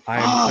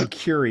 I'm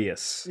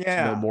curious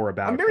to know more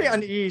about him. I'm very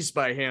uneased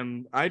by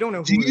him. I don't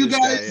know who this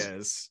guy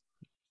is.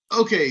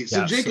 Okay,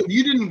 so Jacob,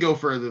 you didn't go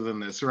further than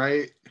this,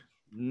 right?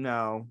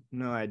 No,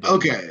 I didn't.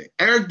 Okay,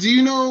 Eric, do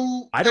you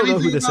know? I don't know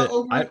who this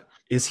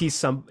is.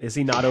 Is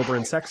he not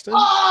Oberon Sexton?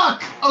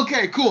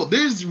 Okay, cool.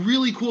 There's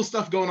really cool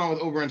stuff going on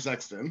with Oberon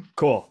Sexton.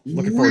 Cool.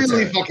 Looking forward to it.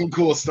 Really fucking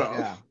cool stuff.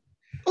 Yeah.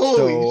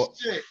 Holy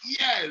shit!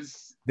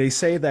 Yes. They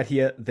say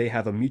that they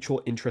have a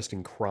mutual interest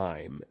in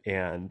crime,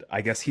 and I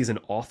guess he's an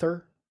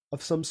author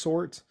of some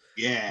sort.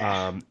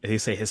 Yeah. They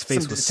say his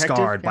face was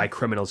scarred by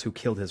criminals who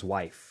killed his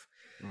wife.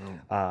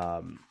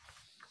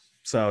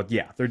 So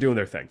yeah, they're doing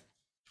their thing.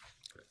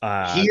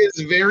 He is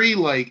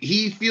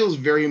he feels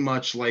very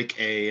much like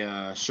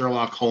a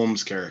Sherlock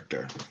Holmes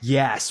character.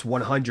 Yes,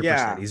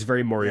 100%. He's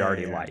very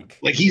Moriarty-like.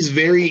 Like he's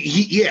very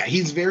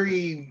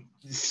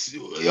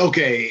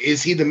okay.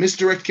 Is he the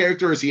misdirect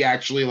character, or is he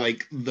actually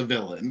like the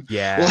villain?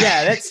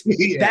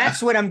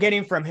 That's what I'm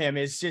getting from him.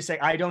 Is just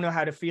like, I don't know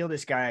how to feel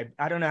this guy.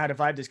 I don't know how to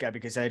vibe this guy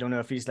because I don't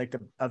know if he's like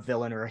a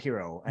villain or a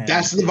hero. And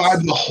that's the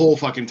vibe the whole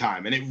fucking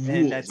time, and it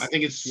rules. I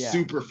think it's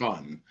super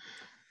fun.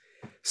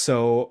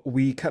 So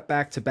we cut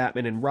back to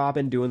Batman and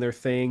Robin doing their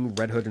thing.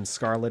 Red Hood and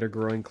Scarlet are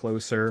growing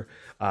closer.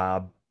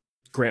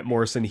 Grant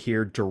Morrison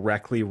here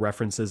directly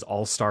references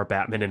All-Star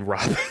Batman and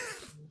Robin.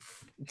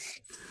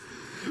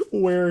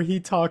 Where he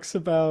talks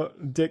about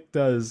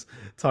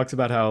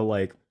how,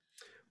 like,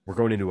 we're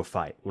going into a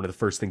fight. One of the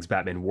first things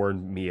Batman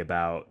warned me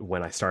about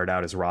when I started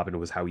out as Robin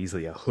was how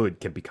easily a hood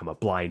can become a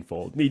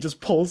blindfold. And he just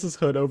pulls his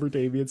hood over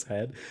Damian's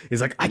head. He's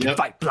like, I can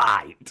fight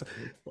blind.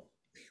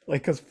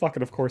 Like, because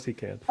fucking of course he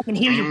can. I can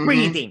hear you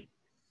breathing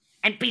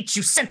and beat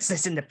you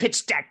senseless in the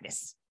pitch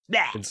darkness.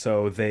 And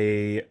so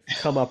they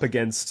come up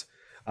against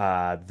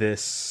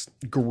this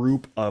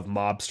group of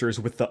mobsters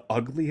with the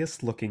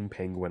ugliest looking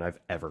penguin I've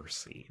ever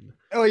seen.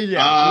 Oh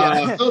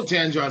yeah. Phil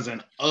Tandra's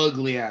an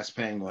ugly ass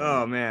penguin.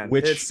 Oh man,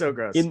 which it's so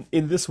gross. In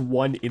this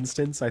one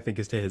instance, I think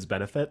is to his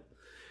benefit.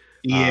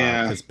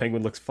 Yeah, because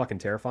penguin looks fucking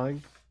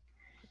terrifying.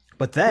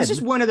 But then this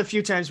is one of the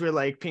few times where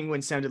like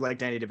penguin sounded like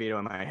Danny DeVito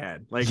in my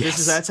head. Like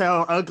that's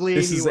how ugly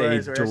he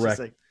was.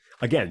 Direct.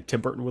 Again,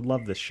 Tim Burton would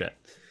love this shit.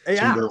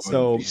 Yeah. Timber would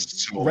So be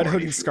so Red Hood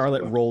ready and for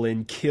Scarlet this. roll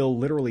in, kill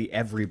literally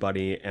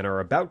everybody, and are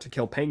about to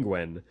kill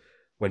Penguin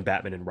when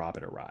Batman and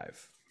Robin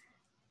arrive.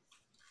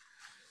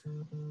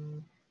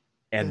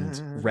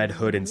 And Red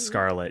Hood and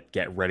Scarlet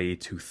get ready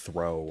to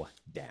throw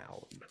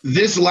down.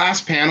 This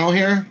last panel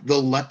here, the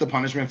let the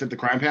punishment fit the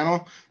crime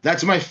panel,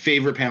 that's my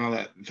favorite panel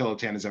that Philip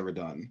Tan has ever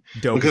done.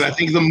 Dope Because as I fuck.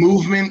 think the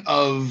movement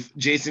of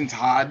Jason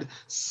Todd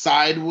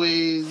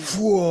sideways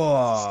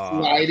Whoa.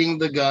 sliding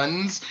the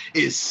guns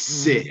is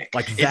sick.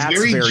 Like It's that's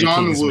very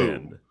John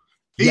Kingsman. Woo.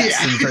 Yes,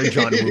 Yeah. and very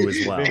John Woo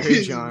as well. Very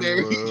It's John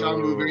very Woo.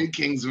 John Woo, very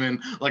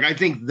Kingsman. Like I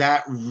think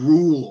that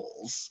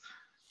rules.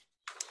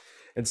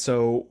 And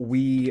so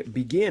we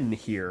begin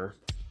here,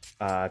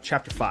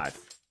 chapter 5.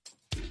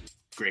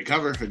 Great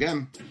cover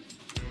again.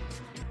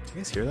 You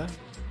guys hear that?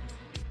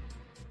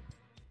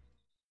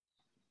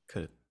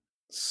 Could have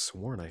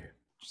sworn I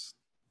just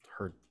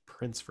heard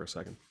Prince for a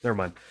second. Never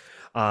mind.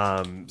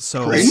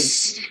 So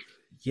Prince?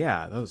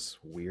 yeah, that was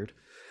weird.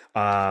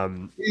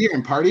 You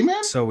hearing Party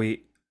Man? So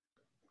we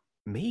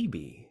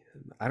maybe,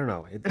 I don't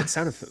know. It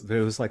sounded, it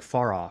was like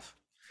far off.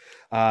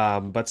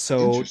 But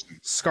so Interesting.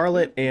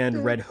 Scarlet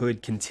and Red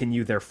Hood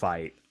continue their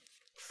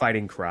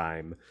fighting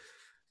crime.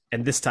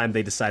 And this time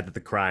they decide that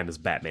the crime is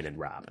Batman and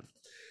Robin.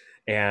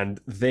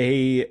 And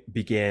they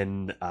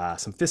begin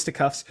some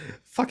fisticuffs.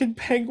 Fucking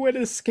Penguin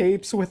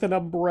escapes with an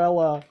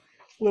umbrella.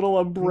 Little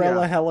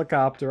umbrella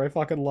helicopter. I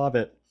fucking love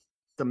it.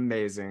 It's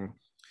amazing.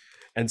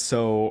 And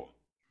so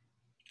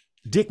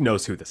Dick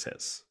knows who this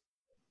is.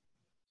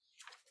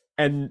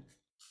 And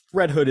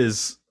Red Hood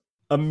is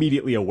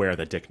immediately aware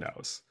that Dick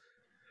knows.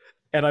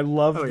 And I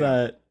love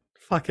that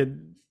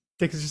fucking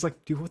Dick is just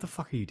like, dude, what the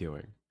fuck are you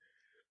doing?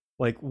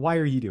 Like, why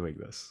are you doing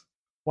this?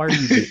 Why are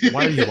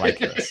you like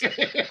this?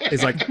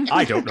 He's like,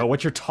 I don't know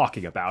what you're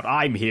talking about.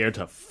 I'm here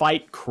to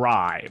fight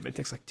crime. And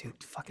Dick's like,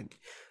 dude, fucking,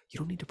 you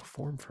don't need to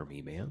perform for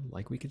me, man.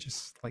 Like, we could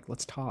just, like,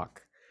 let's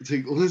talk. It's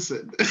like,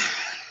 listen.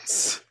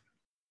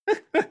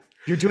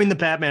 You're doing the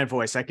Batman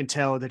voice. I can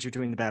tell that you're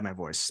doing the Batman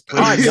voice.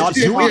 I'm not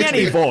doing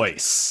any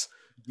voice.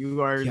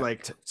 You are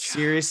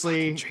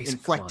seriously Jason,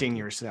 inflecting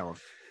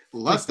yourself.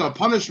 Let the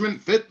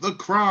punishment fit the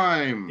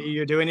crime.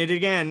 You're doing it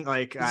again.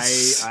 Like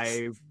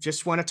I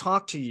just want to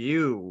talk to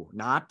you,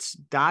 not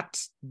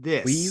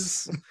this.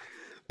 Please.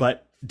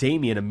 But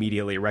Damien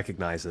immediately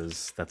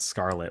recognizes that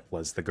Scarlet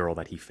was the girl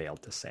that he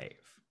failed to save.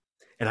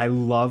 And I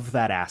love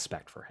that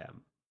aspect for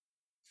him.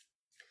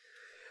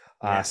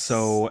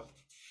 So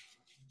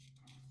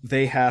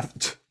they have,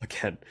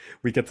 again,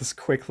 we get this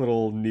quick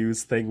little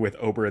news thing with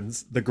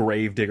Oberon's the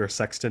Gravedigger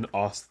Sexton,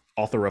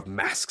 author of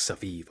Masks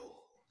of Evil.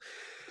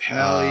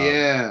 Hell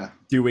yeah.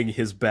 Doing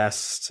his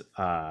best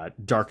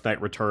Dark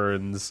Knight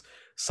Returns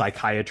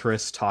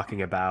psychiatrist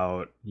talking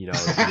about, you know,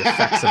 the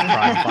effects of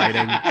crime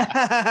fighting.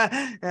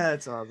 Yeah,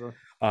 that's awesome.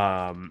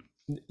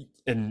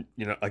 And,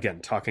 you know, again,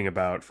 talking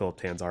about Philip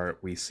Tan's art,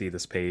 we see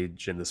this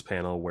page in this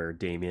panel where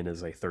Damien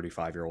is a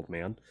 35-year-old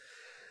man.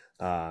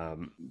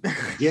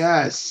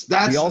 Yes.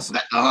 That's also,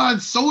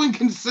 it's so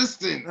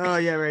inconsistent. Oh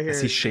yeah, right here.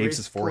 as he shaves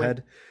his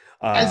forehead.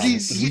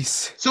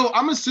 So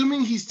I'm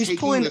assuming he's taking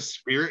pulling the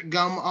spirit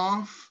gum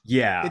off.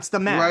 Yeah. It's the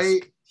mask.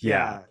 Right?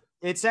 Yeah.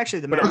 It's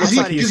actually the But mask.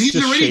 Because he's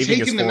just already shaving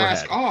his taken the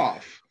mask forehead.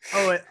 off.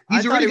 Oh,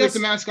 He's already got the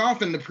mask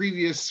off in the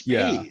previous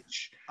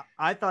page.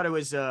 I thought it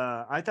was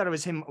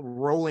him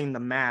rolling the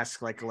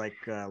mask, like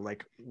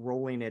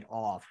rolling it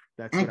off.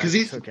 That's Because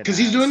he's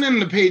doing it in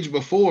the page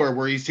before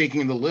where he's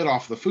taking the lid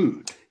off the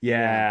food.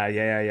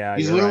 Yeah.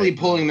 He's literally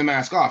pulling the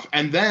mask off,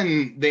 and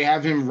then they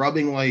have him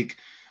rubbing like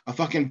a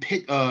fucking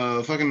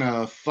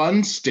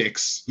fun stick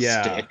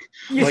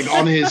like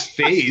on his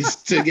face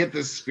to get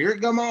the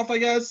spirit gum off, I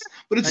guess.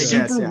 But it's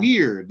super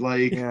weird.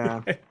 Like,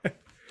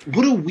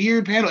 what a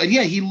weird panel. And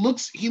yeah, he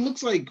looks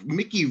like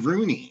Mickey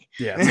Rooney.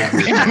 Yeah,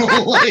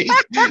 like,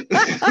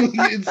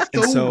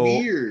 it's so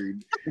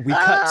weird. We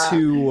cut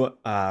to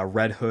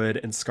Red Hood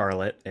and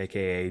Scarlet,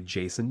 aka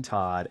Jason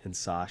Todd and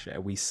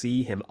Sasha. We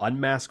see him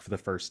unmasked for the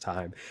first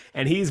time,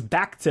 and he's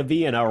back to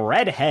being a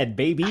redhead,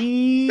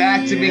 baby.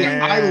 Back to being.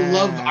 I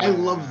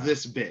love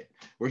this bit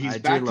where he's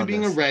back to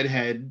being a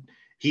redhead.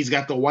 He's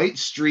got the white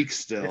streak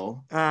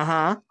still.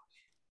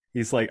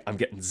 He's like, I'm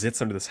getting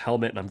zits under this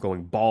helmet, and I'm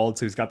going bald.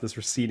 So he's got this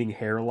receding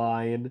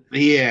hairline.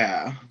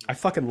 Yeah, I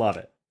fucking love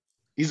it.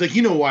 He's like,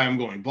 you know why I'm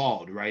going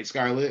bald, right,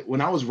 Scarlet?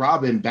 When I was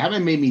Robin,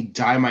 Batman made me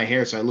dye my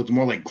hair so I looked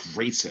more like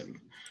Grayson.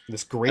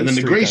 This gray and then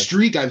streak the gray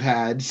streak I've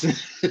had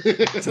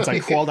since I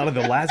crawled out of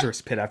the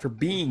Lazarus pit after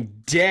being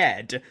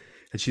dead.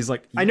 And she's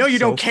like, I know you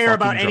don't care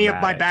about any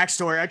of my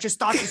backstory. I just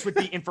thought this would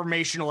be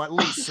informational at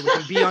least, so we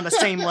can be on the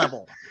same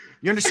level.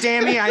 You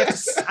understand me? I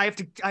have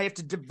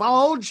to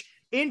divulge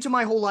into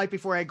my whole life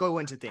before I go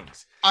into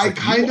things. I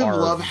kind of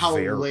love how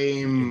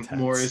lame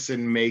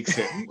Morrison makes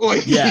him.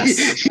 Like,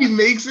 yes. he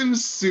makes him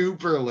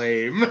super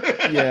lame.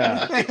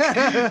 Yeah.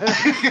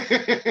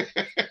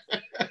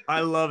 I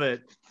love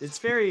it. It's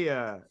very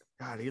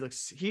God,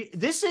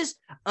 this is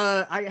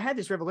I had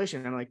this revelation,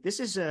 and I'm like,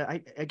 this is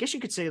I guess you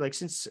could say, like,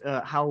 since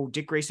how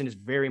Dick Grayson is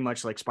very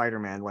much like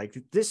Spider-Man, like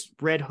this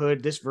Red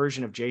Hood, this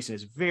version of Jason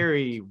is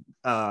very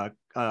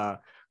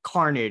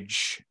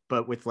Carnage,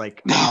 but with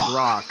like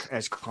Rock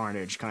as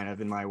Carnage, kind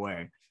of, in my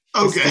way.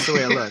 Okay. That's the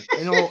way I look.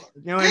 You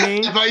know what I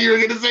mean? I thought you were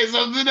gonna say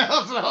something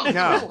else.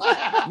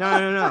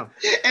 No.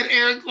 And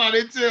Eric thought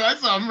it too. I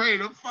saw him ready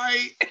to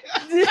fight.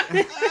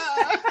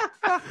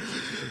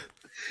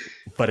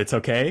 But it's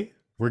okay.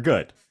 We're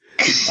good.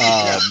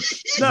 No,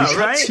 we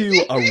right? cut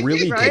to a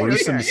really Right?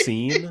 gruesome Okay.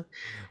 scene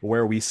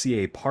where we see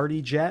a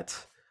party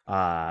jet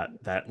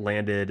that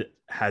landed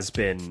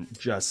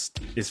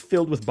is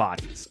filled with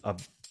bodies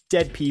of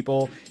dead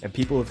people and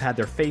people who've had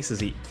their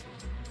faces eaten.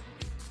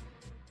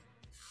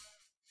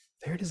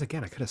 There it is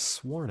again. I could have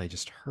sworn I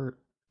just heard.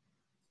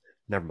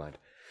 Never mind.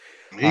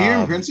 Are you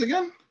hearing Prince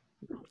again?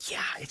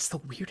 Yeah, it's the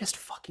weirdest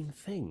fucking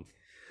thing.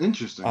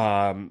 Interesting.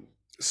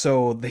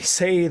 So they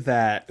say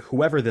that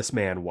whoever this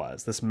man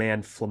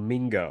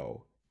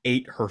Flamingo,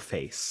 ate her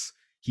face.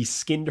 He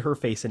skinned her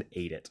face and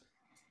ate it.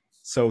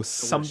 So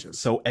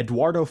so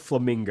Eduardo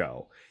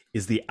Flamingo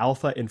is the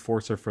alpha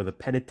enforcer for the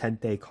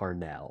Penitente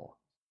Cartel.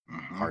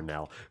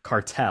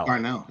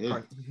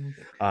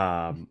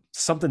 Yeah.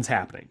 Something's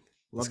happening.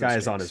 This guy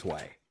is on his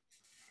way.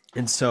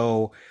 And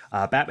so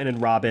Batman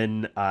and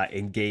Robin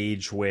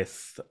engage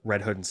with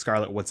Red Hood and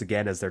Scarlet once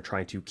again as they're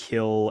trying to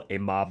kill a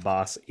mob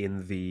boss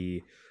in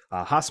the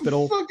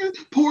hospital. Fucking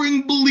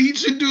pouring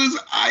bleach into his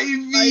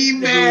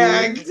IV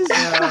bag.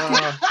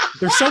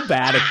 They're so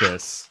bad at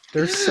this.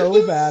 They're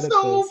so bad at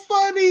this. So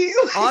funny.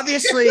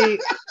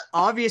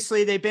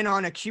 Obviously, they've been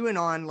on a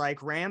QAnon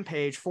like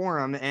rampage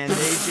forum, and they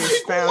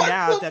just found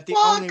out that the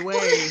only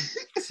way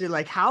to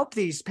like help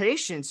these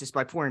patients is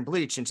by pouring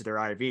bleach into their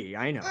IV.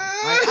 I know.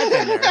 I've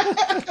been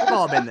there. We've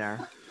all been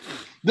there.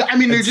 I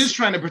mean, they're just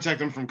trying to protect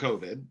them from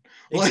COVID.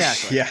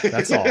 Exactly. Yeah,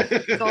 that's all.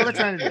 That's all they're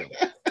trying to do.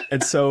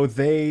 And so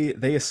they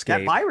escape.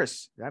 That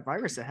virus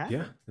that happened.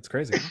 Yeah, it's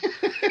crazy.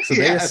 So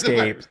they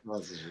escape,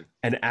 The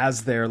and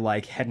as they're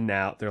like heading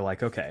out, they're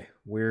like, okay,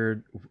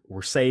 we're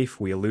safe.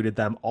 We eluded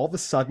them. All of a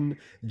sudden,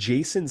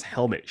 Jason's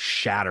helmet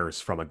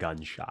shatters from a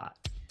gunshot.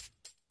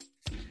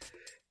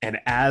 And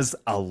as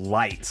a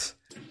light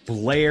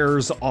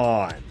blares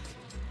on,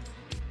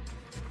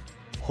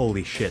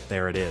 holy shit,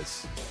 there it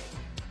is.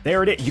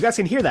 There it is. You guys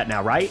can hear that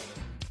now, right?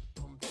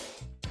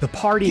 The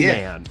party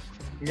man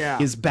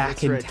is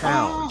back in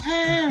town. All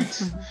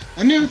hands,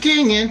 a new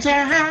king in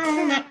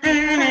town.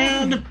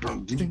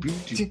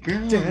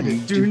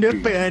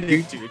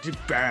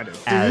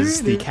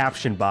 As the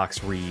caption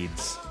box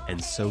reads,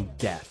 and so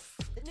death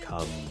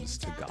comes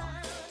to God.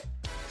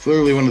 It's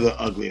literally one of the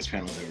ugliest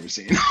panels I've ever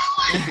seen.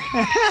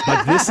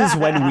 But this is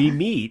when we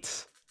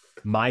meet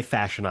my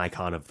fashion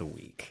icon of the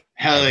week.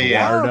 Hell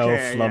yeah. Eduardo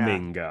Okay,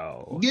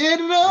 Flamingo. Get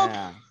it up.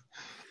 Yeah.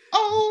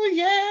 Oh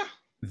yeah.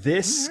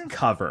 This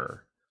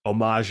cover,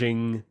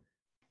 homaging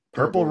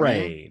Purple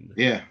Rain,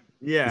 Yeah.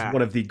 is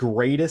one of the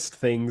greatest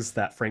things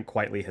that Frank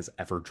Quitely has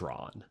ever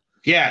drawn.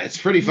 Yeah, it's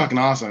pretty fucking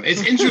awesome.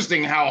 It's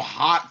interesting how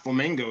hot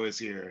Flamingo is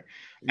here.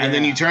 And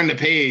then you turn the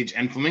page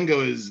and Flamingo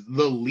is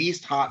the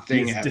least hot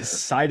thing He's ever.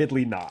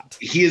 decidedly not.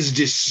 He is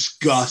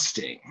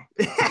disgusting.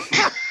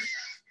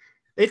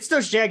 It's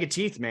those jagged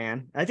teeth,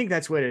 man. I think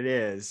that's what it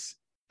is.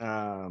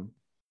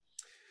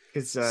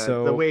 Because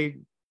the way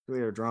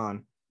they're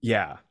drawn.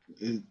 Yeah.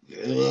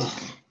 Ugh.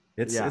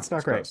 It's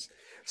not great. gross.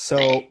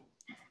 So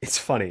it's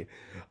funny.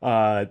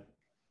 Batman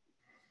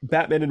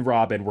and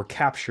Robin were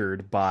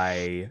captured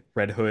by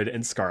Red Hood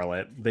and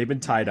Scarlet. They've been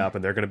tied up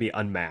and they're going to be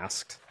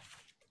unmasked.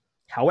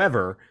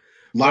 However,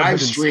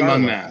 Live stream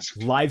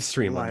unmasked. Live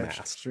stream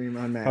unmasked.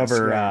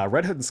 However,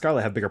 Red Hood and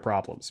Scarlet have bigger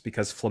problems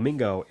because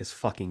Flamingo is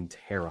fucking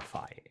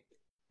terrifying.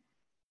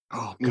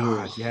 Oh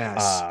God,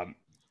 yes.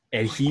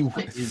 And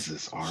What is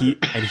this art?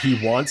 he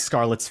wants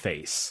Scarlet's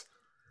face.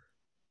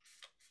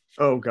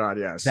 Oh God,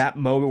 yes. That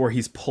moment where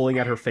he's pulling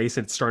at her face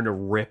and it's starting to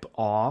rip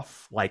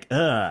off, like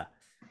bleh.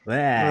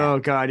 Oh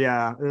God,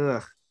 yeah.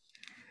 Ugh.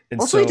 And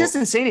Also, so he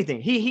doesn't say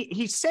anything.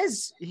 He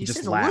says just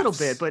a little laughs.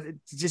 bit, but it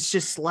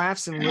just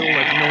laughs and little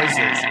like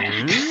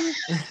noises.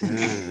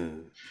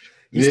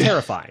 He's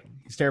terrifying.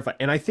 He's terrifying.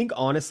 And I think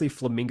honestly,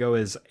 Flamingo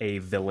is a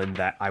villain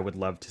that I would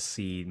love to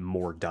see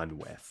more done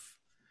with.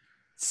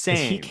 'Cause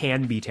Same. he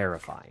can be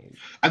terrifying.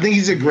 I think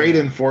he's a great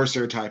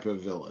enforcer type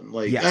of villain.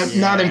 Like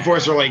not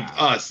enforcer like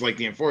us, like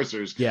the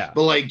enforcers. Yeah.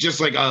 But like just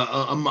like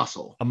a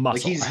muscle. A muscle.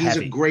 Like he's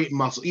heavy. a great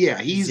muscle. Yeah,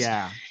 he's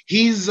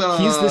He's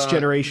this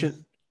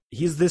generation.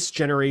 He's this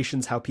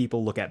generation's how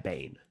people look at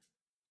Bane.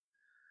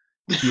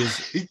 He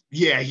is.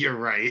 Yeah, you're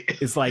right.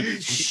 It's like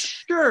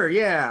Sure,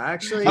 yeah,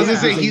 actually. I was gonna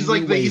say He's a he's new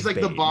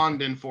like the Bane.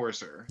 Bond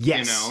enforcer.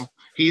 Yes. You know?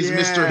 He's Yeah.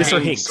 Mr. Mr.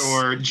 Hinks Hinks.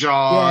 or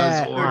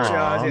Jaws Yeah, or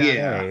Jaws, yeah.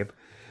 yeah. babe.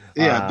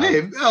 Yeah,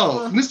 babe.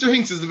 Oh, Mr.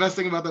 Hinks is the best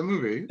thing about that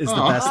movie. Is the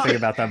best thing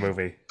about that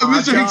movie.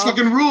 Mr. Hinks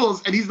fucking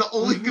rules, and he's the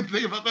only good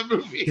thing about that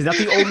movie. He's not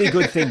the only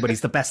good thing, but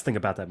he's the best thing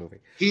about that movie.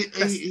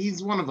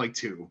 He's one of like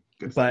two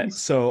good things.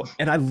 So,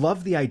 and I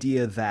love the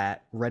idea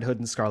that Red Hood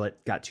and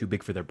Scarlet got too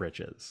big for their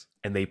britches,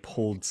 and they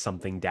pulled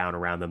something down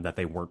around them that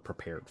they weren't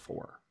prepared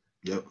for.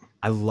 Yep.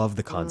 I love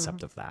the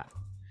concept of that.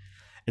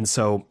 And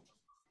so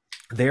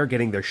they are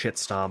getting their shit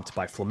stomped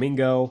by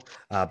Flamingo.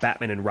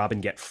 Batman and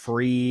Robin get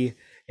free.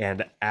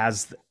 And I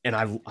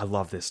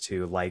love this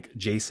too. Like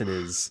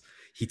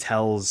he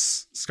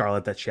tells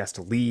Scarlet that she has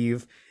to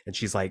leave. And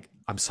she's like,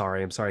 I'm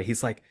sorry.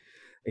 He's like,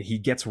 he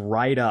gets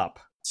right up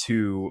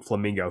to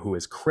Flamingo, who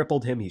has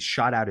crippled him. He's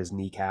shot out his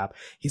kneecap.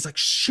 He's like,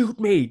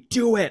 shoot me,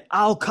 do it.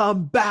 I'll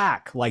come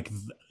back. Like,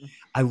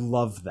 I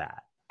love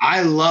that.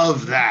 I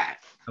love that.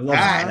 I love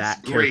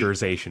that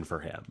characterization for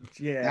him.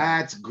 Yeah.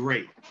 That's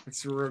great.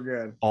 It's real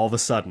good. All of a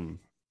sudden,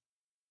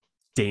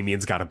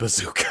 Damien's got a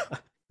bazooka.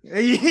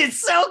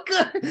 It's so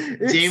good.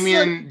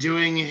 Damien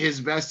doing his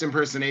best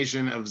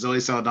impersonation of Zoe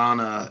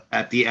Saldana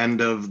at the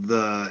end of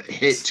the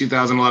hit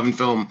 2011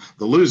 film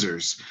The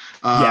Losers.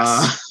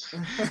 Yes.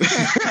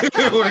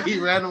 Where he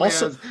randomly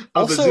has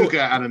a bazooka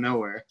out of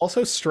nowhere.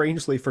 Also,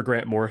 strangely for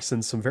Grant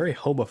Morrison, some very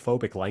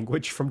homophobic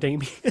language from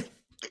Damien.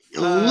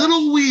 A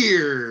little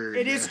weird.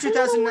 It is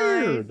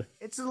 2009.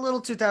 It's a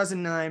little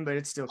 2009, but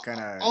it's still kind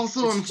of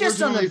also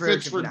unfortunately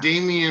fits for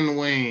Damian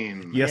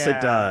Wayne. Yes,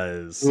 it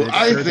does. Who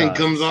I think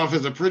comes off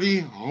as a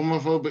pretty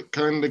homophobic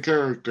kind of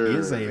character.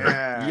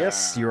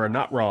 Yes, you are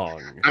not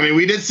wrong. I mean,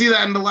 we did see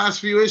that in the last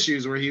few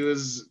issues where he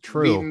was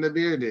beating the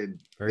bearded.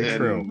 Very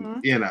true.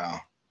 You know.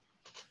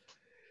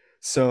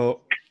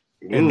 So,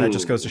 and that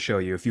just goes to show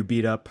you, if you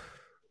beat up,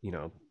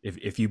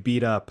 if you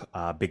beat up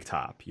Big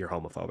Top, you're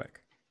homophobic.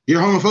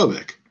 You're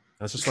homophobic.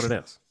 That's just what it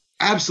is.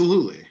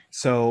 Absolutely.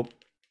 So,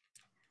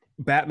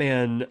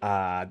 Batman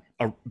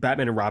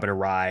and Robin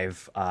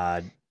arrive.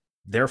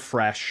 They're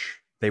fresh.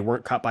 They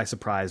weren't caught by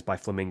surprise by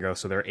Flamingo,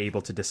 so they're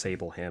able to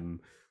disable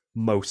him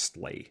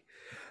mostly.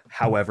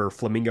 However,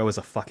 Flamingo is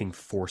a fucking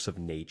force of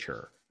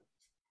nature.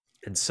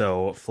 And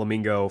so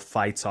Flamingo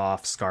fights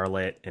off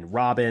Scarlet and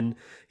Robin.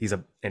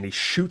 And he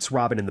shoots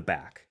Robin in the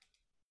back.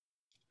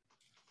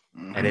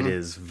 Mm-hmm. And it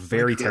is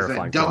very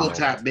terrifying. Double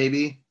tap,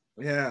 baby.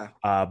 Yeah.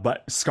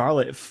 But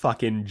Scarlet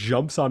fucking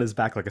jumps on his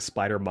back like a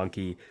spider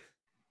monkey,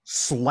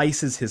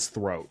 slices his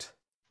throat.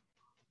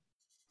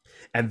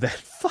 And then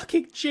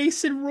fucking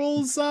Jason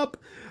rolls up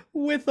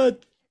with a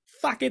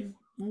fucking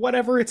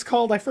whatever it's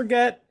called, I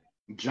forget.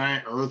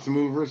 Giant earth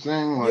mover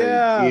thing?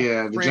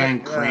 The crane,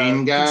 giant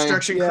crane guy.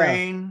 Construction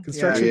crane.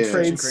 Construction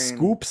crane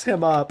scoops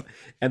him up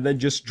and then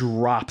just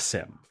drops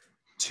him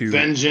to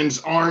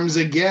Vengeance arms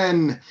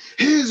again.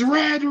 His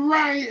red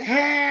right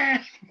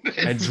hand.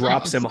 And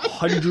drops him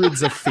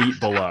hundreds of feet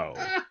below.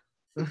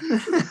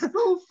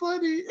 So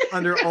funny.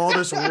 Under all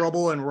this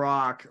rubble and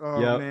rock.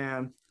 Oh,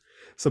 man.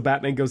 So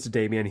Batman goes to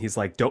Damien. He's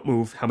like, don't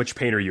move. How much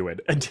pain are you in?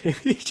 And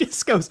he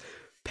just goes,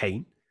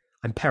 pain?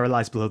 I'm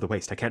paralyzed below the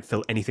waist. I can't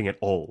feel anything at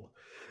all.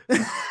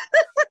 And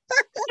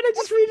I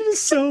just read it as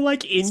so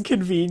like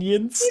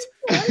inconvenienced.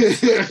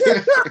 He's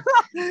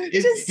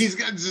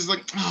got just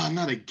like, oh,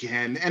 not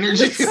again.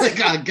 Energy. Like,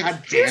 oh,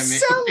 god damn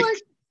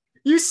it.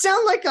 You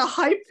sound like a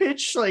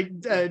high-pitched,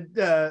 like,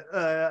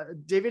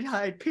 David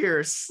Hyde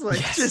Pierce. Like,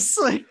 yes.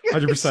 Just like...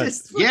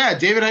 100%. Yeah,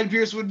 David Hyde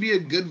Pierce would be a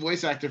good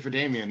voice actor for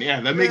Damien.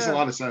 Yeah, that makes a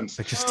lot of sense.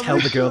 Like, just tell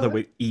the girl that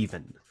we're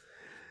even.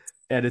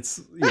 And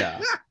it's,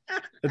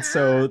 And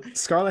so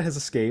Scarlet has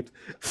escaped.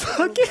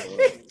 Fucking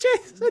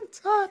Jason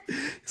Todd.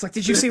 He's like,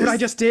 did you see what I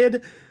just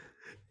did?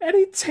 And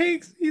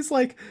he's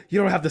like, you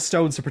don't have the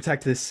stones to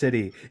protect this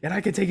city, and I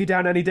can take you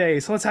down any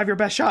day, so let's have your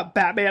best shot,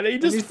 Batman. And he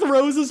just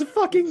throws his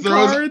fucking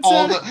cards.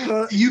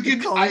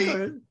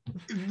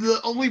 The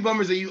only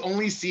bummer is that you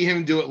only see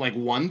him do it like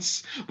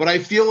once, but I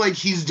feel like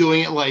he's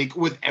doing it like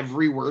with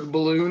every word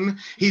balloon.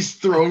 He's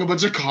throwing a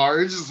bunch of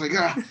cards. It's like,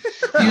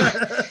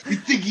 you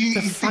think you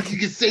can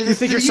say this? You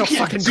think you're so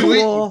fucking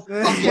cool?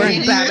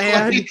 We're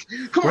Batman. Like,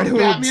 come on,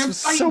 Batman,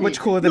 so much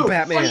cooler than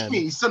Batman. Fight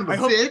me, son of a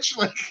bitch.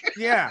 Like,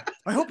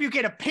 I hope you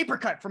get a paper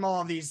cut from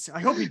all of these.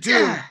 I hope you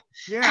do.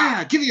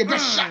 Give me your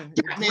best shot,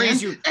 Batman.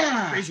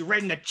 Raise you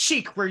right in the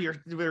cheek where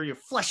your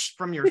flesh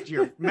from your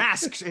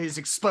mask is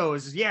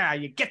exposed. Yeah,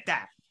 you get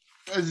that.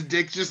 As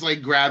Dick just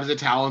like grabs a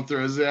towel and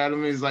throws it at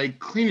him, he's like,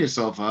 clean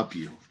yourself up,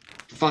 you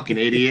fucking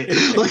idiot.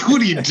 Like,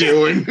 what are you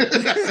doing?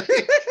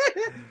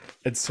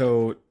 And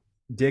so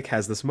Dick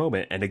has this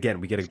moment, and again,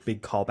 we get a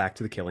big callback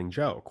to the Killing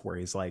Joke where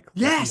he's like,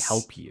 let me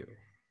help you.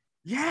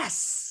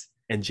 Yes.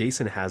 And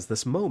Jason has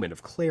this moment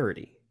of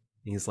clarity.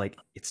 And he's like,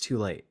 it's too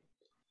late.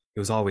 It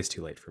was always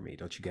too late for me.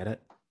 Don't you get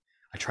it?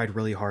 I tried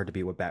really hard to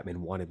be what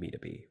Batman wanted me to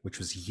be, which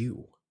was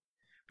you.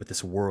 But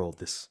this world,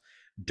 this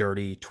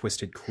dirty,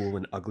 twisted, cruel,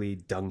 and ugly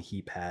dung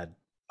heap had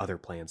other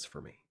plans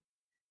for me.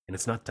 And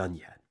it's not done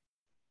yet.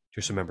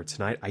 Just remember,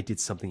 tonight I did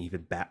something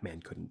even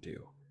Batman couldn't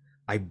do.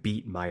 I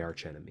beat my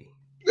archenemy.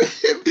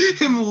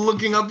 him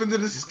looking up into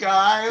the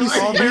sky.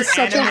 He's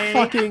such a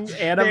fucking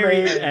anime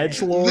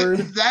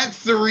edgelord. That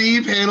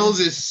 3 panels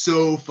is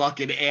so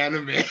fucking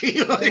anime.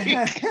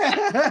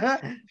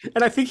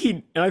 And I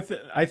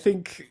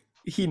think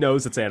he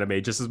knows it's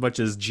anime just as much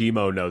as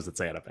Gmo knows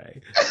it's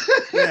anime.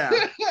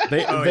 Yeah.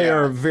 They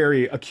are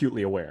very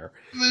acutely aware.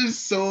 They're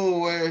so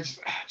aware.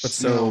 But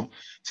so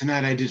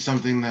tonight I did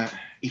something that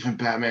even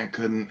Batman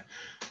couldn't.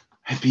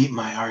 I beat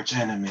my arch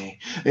enemy.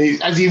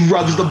 As he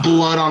rubs the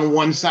blood on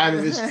one side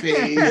of his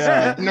face,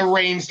 and the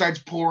rain starts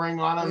pouring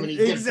on him, and he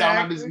gets down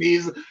on his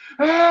knees.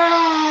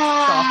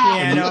 Ah!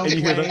 And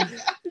you hear the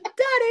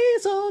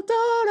Daddy's old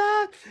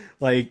donut.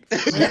 Like,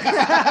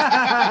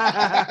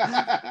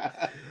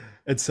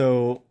 and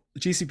so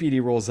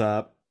GCPD rolls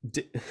up.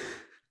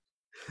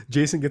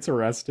 Jason gets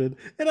arrested,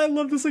 and I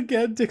love this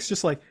again. Dick's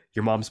just like,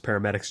 your mom's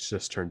paramedics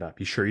just turned up.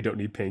 You sure you don't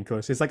need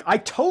painkillers? He's like, I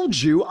told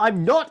you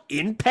I'm not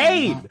in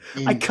pain.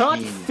 I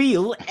can't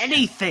feel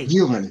anything.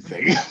 Feel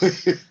anything.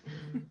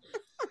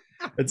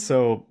 And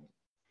so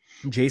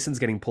Jason's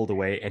getting pulled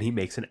away, and he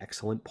makes an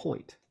excellent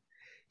point.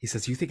 He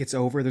says, you think it's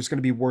over? There's going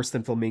to be worse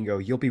than Flamingo.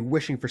 You'll be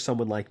wishing for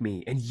someone like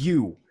me. And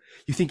you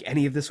think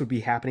any of this would be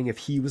happening if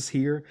he was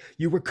here?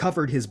 You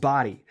recovered his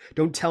body.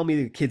 Don't tell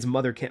me the kid's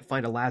mother can't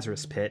find a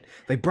Lazarus pit.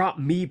 They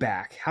brought me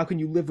back. How can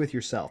you live with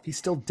yourself? He's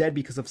still dead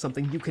because of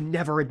something you can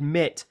never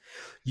admit.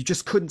 You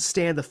just couldn't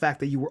stand the fact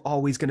that you were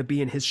always going to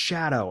be in his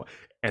shadow.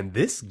 And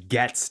this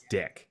gets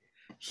Dick.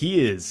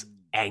 He is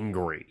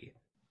angry.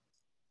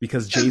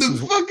 Because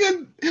Jason's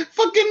fucking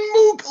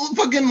Mook,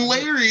 fucking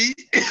Larry.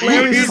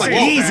 Larry's like,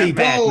 easy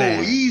Batman.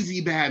 Whoa,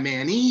 easy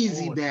Batman,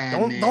 easy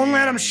Batman. Don't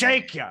let him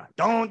shake you.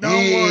 Don't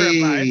worry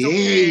about it. It's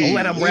okay. Don't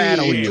let him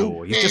rattle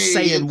you. He's just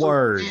saying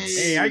words.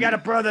 Hey, I got a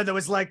brother that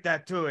was like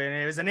that too, and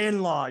it was an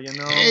in-law, you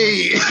know.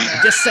 Hey.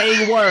 Just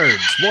saying words.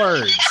 Just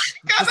words,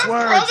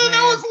 man.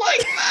 That was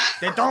like that.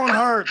 They don't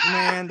hurt,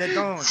 man. They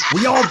don't.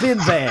 We all been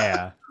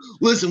there.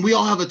 Listen, we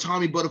all have a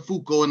Tommy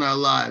Buttafuoco in our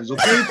lives,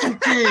 okay? It's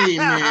okay,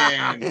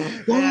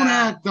 man. Don't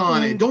act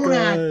on it. Don't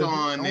act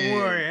on it. Don't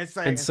worry. It's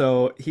like, And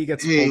so he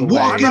gets pulled away.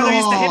 my brother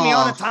used to hit me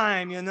all the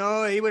time, you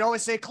know. He would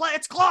always say,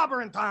 it's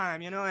clobbering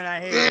time, you know, and I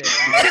hated it.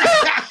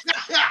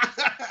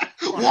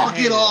 Walk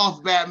it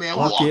off, Batman.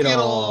 Walk it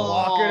off.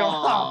 Walk it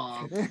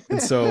off.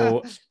 And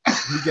so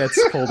he gets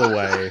pulled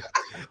away.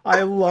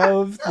 I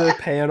love the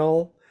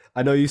panel.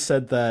 I know you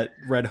said that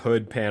Red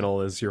Hood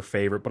panel is your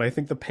favorite, but I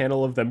think the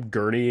panel of them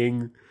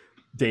gurneying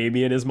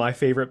Damian is my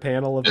favorite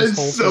panel of this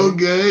whole thing. It's so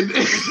good.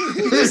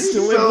 He's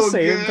still in the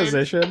same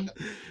position.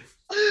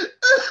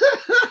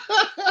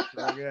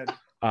 So good.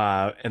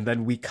 And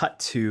then we cut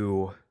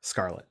to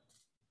Scarlet.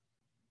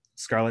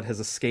 Scarlet has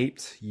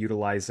escaped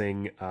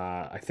utilizing,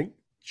 I think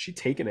she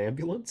took an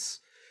ambulance.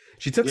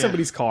 She took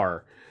somebody's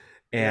car,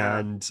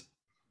 and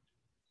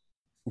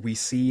we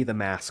see the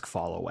mask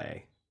fall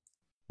away,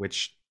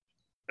 which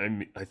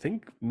I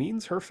think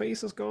means her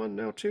face is gone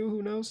now too.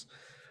 Who knows?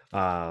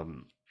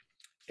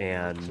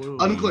 And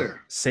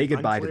unclear. Say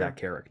goodbye to that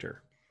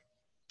character.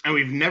 And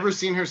we've never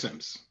seen her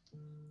since.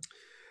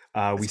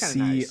 We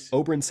see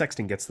Oberyn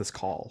Sexton gets this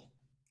call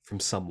from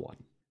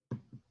someone.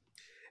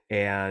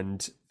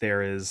 And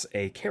there is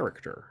a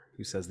character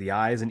who says, the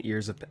eyes and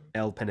ears of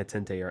El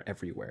Penitente are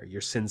everywhere.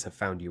 Your sins have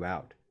found you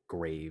out,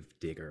 grave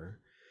digger.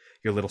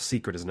 Your little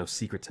secret is no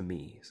secret to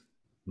me.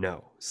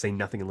 No, say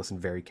nothing and listen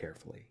very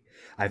carefully.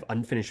 I have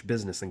unfinished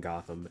business in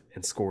Gotham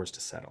and scores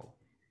to settle.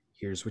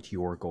 Here's what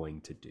you're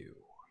going to do.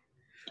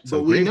 So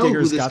but we know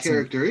who this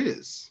character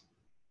is.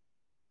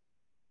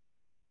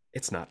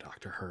 It's not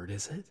Dr. Hurd,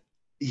 is it?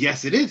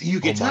 Yes, it is. You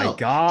can tell. Oh my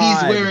God.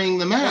 He's wearing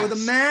the mask. Oh,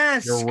 the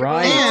mask. You're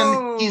right.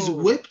 And he's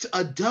whipped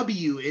a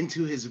W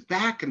into his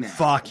back now.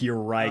 Fuck, you're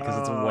right, because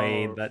it's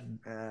Wayne, that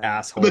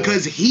asshole.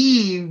 Because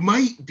he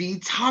might be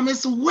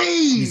Thomas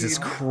Wayne. Jesus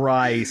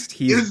Christ,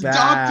 he's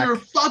back. Dr.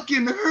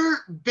 fucking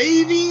Hurt,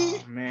 baby.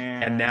 Oh,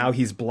 man. And now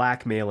he's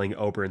blackmailing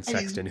Oberyn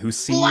Sexton, who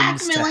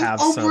seems to have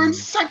Oberyn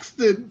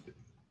Sexton.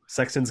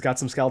 Sexton's got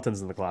some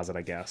skeletons in the closet,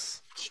 I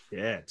guess.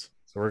 Shit.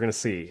 So we're gonna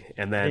see,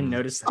 and then I didn't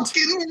notice that.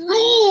 Fucking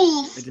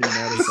rules. I didn't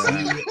notice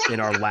that. In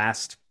our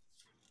last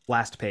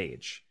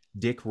page,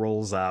 Dick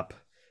rolls up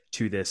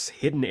to this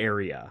hidden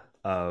area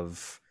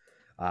of,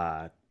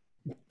 I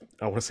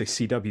want to say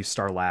CW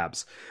Star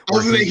Labs.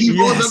 He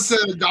rolls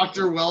up to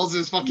Dr.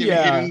 Wells's fucking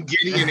hidden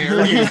Gideon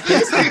area.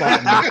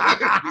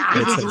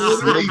 It's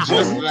literally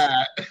just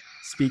that.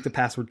 Speak the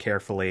password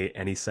carefully,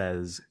 and he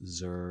says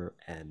ZR.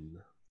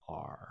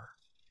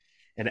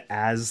 And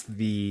as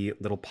the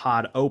little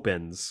pod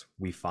opens,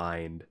 we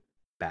find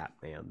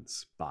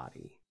Batman's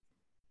body.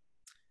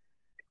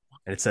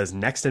 And it says,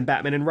 next in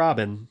Batman and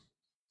Robin,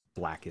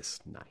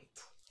 Blackest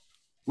Night.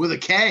 With a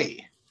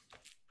K.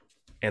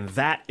 And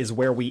that is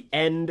where we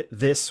end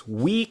this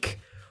week.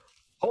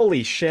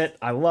 Holy shit,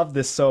 I love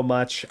this so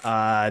much.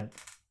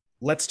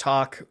 Let's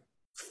talk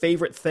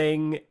favorite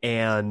thing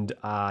and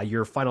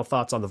your final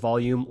thoughts on the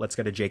volume. Let's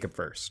go to Jacob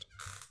first.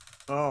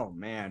 Oh,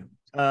 man.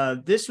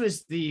 This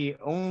was the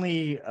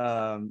only,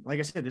 like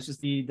I said, this was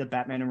the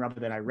Batman and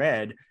Robin that I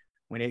read.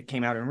 when it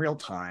came out in real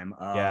time.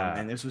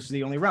 And this was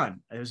the only run.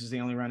 This was the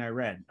only run I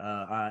read.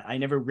 I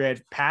never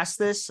read past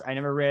this. I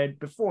never read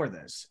before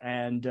this.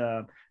 And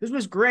this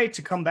was great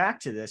to come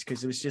back to this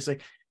because it was just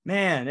like,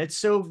 man, it's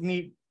so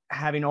neat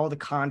having all the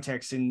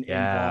context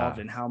involved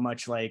and how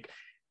much like,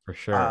 for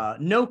sure.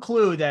 No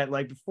clue that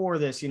like before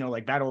this,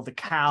 like Battle of the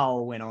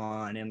Cow went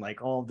on and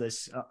like all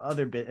this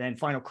other bit and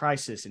Final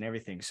Crisis and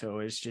everything. So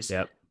it's just,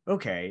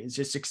 okay. It's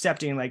just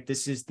accepting like,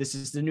 this is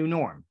the new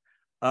norm.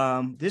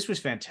 This was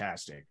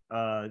fantastic.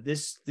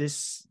 This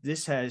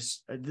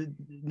has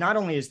not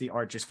only is the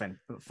art just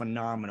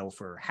phenomenal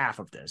for half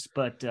of this,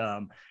 but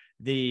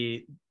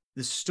the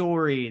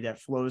story that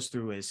flows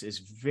through is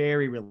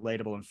very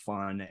relatable and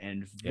fun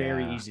and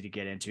very easy to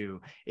get into.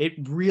 It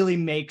really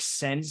makes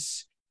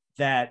sense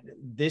that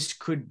this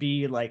could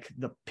be like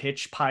the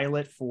pitch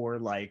pilot for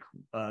like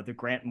the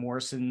Grant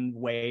Morrison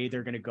way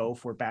they're going to go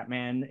for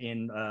Batman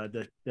in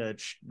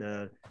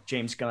the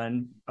James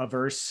Gunn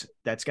verse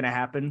that's going to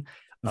happen.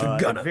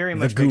 Very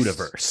much the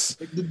Gunniverse.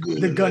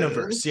 The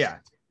Gunniverse,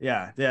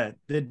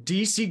 the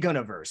DC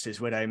Gunniverse is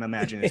what I'm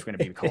imagining it's going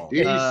to be called.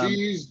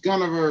 DC's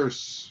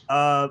Gunniverse.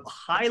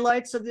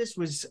 Highlights of this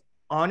was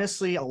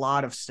honestly a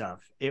lot of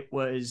stuff. It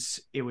was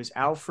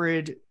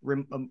Alfred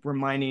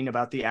reminding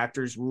about the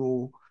actor's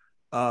rule.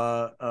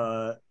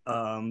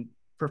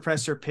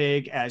 Professor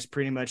Pig as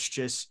pretty much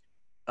just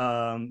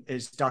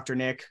is Dr.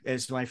 Nick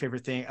is my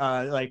favorite thing.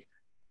 Wet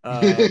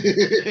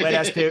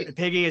Ass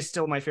Piggy is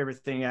still my favorite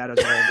thing out of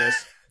all of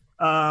this.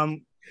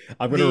 I'm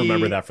gonna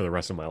remember that for the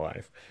rest of my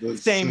life.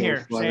 Same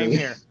here.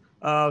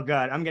 Oh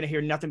god, I'm gonna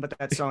hear nothing but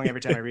that song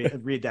every time I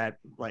read that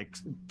like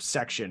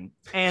section.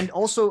 And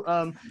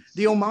also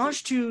the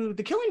homage to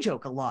The Killing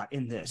Joke a lot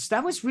in this.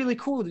 That was really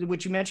cool.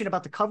 What you mentioned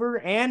about the cover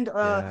and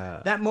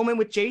that moment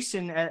with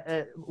Jason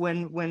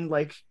when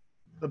like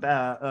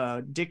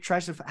Dick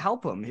tries to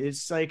help him.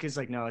 It's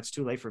like no, it's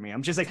too late for me.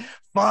 I'm just like,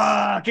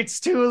 fuck, it's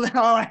too late.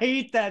 Oh, I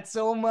hate that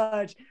so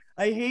much.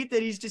 I hate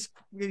that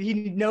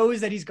he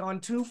knows that he's gone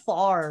too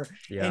far,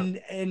 and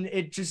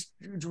it just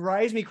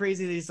drives me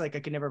crazy that he's like, I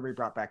can never be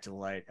brought back to the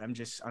light. I'm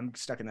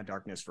stuck in the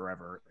darkness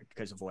forever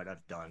because of what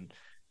I've done,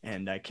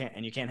 and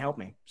you can't help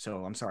me.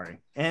 So I'm sorry.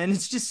 And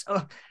it's just,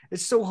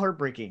 it's so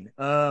heartbreaking.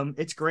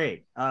 It's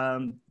great.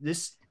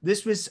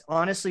 This was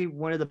honestly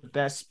one of the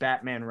best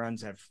Batman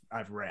runs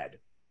I've read.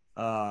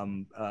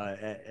 And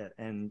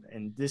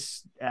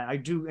this, I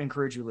do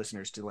encourage you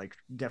listeners to like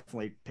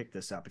definitely pick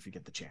this up if you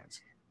get the chance.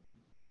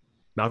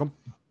 Malcolm,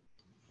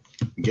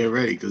 get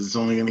ready because it's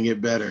only going to get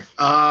better.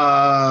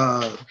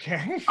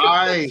 Okay.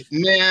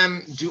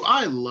 Do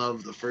I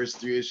love the first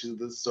 3 issues of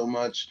this so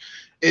much?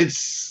 I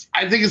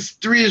think it's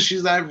 3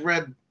 issues that I've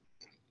read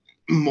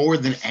more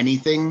than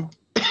anything,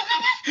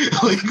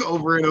 like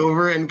over and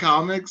over in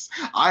comics.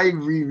 I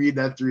reread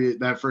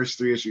that first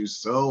 3 issues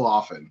so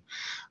often.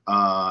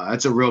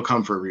 That's a real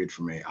comfort read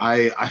for me.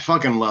 I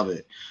fucking love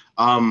it.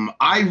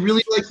 I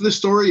really like the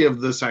story of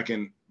the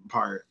second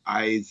part.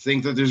 I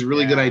think that there's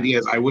really good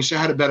ideas. I wish I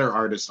had a better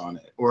artist on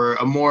it, or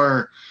a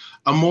more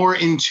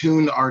in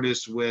tune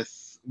artist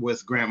with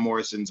Grant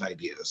Morrison's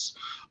ideas.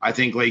 I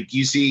think like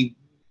you see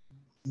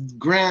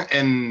Grant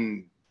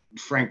and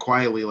Frank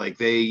Quietly, like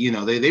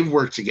they've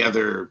worked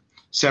together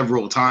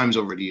several times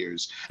over the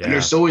years, and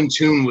they're so in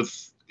tune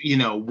with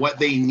what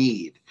they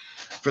need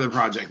for the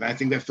project. And I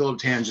think that Philip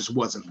Tan just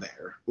wasn't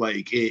there.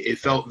 Like it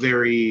felt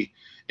very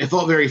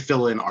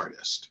fill-in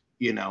artist.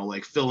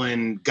 Like fill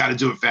in, got to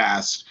do it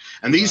fast.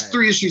 And these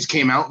 3 issues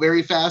came out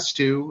very fast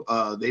too.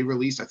 They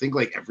released, I think,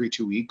 like every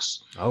 2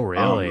 weeks. Oh,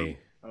 really?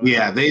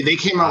 Yeah, they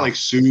came out like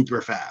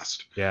super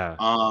fast. Yeah.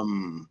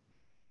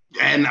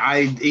 And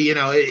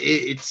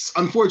it's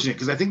unfortunate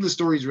because I think the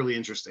story is really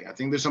interesting. I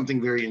think there's something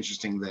very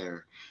interesting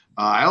there.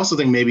 I also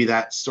think maybe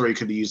that story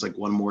could have used like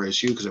one more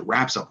issue because it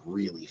wraps up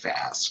really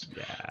fast.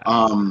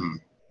 Yeah.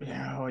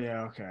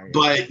 Okay.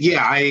 But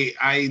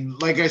I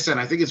like I said,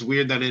 I think it's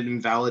weird that it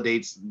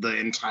invalidates the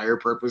entire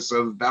purpose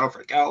of Battle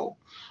for Cow,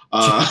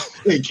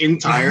 like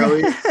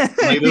entirely.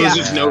 Like there was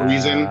just no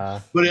reason.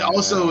 But it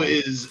also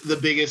is the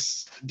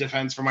biggest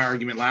defense for my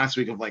argument last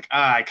week of like,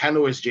 I kind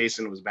of wish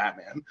Jason was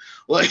Batman,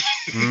 like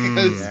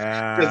because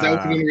that would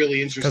have been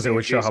really interesting. Because it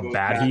would show how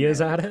bad he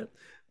is at it.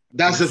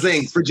 That's the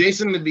thing. For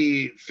Jason to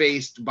be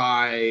faced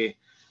by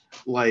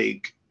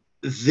like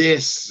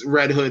this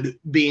Red Hood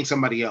being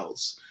somebody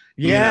else.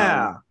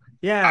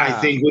 I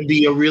think would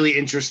be a really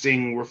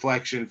interesting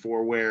reflection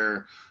for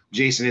where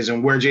Jason is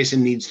and where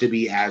Jason needs to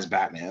be as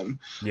Batman.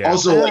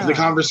 Like the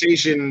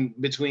conversation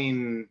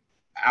between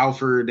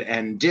Alfred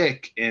and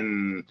Dick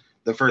in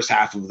the first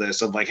half of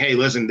this of like, hey,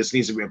 listen, this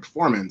needs to be a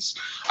performance.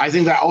 I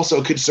think that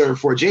also could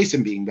serve for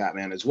Jason being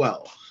Batman as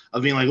well.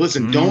 Of being like,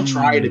 listen, don't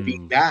try to be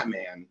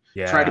Batman.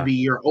 Try to be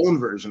your own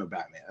version of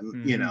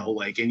Batman,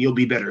 and you'll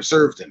be better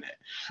served in it.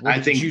 What I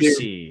think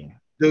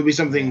there would be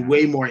something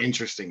way more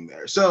interesting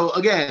there. So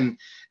again,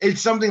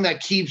 it's something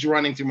that keeps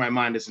running through my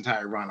mind this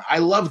entire run. I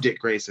love Dick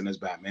Grayson as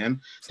Batman.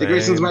 Dick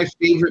Grayson's my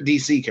favorite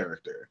DC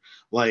character.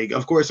 Like,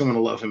 of course I'm going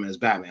to love him as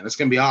Batman. It's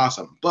going to be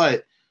awesome.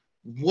 But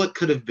what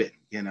could have been,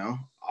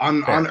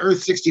 on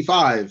Earth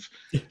 65,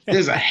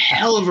 there's a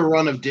hell of a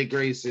run of Dick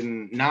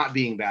Grayson not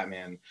being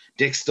Batman.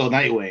 Dick's still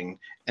Nightwing,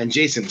 and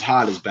Jason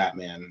Todd is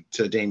Batman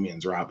to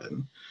Damian's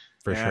Robin.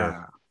 For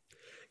sure.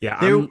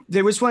 Yeah.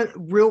 There was one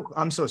real.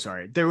 I'm so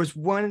sorry. There was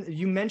one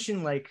you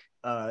mentioned, like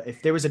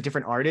if there was a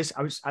different artist.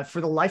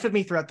 For the life of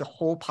me throughout the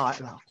whole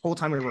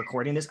time we were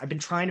recording this, I've been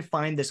trying to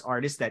find this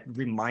artist that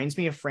reminds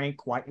me of Frank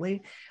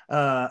Quitely,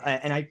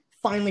 and I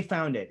finally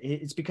found it.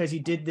 It's because he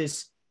did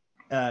this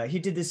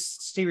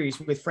series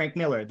with Frank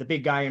Miller, the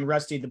big guy in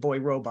Rusty the Boy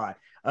Robot.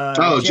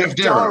 Jeff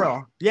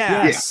Darrow.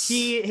 Yeah. Yes.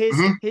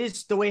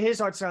 His the way his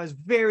art style is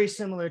very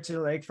similar to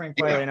like Frank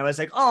Quitely, and I was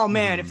like, oh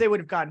man, if they would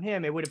have gotten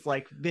him, it would have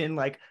like been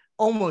like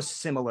almost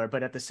similar,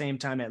 but at the same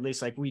time, at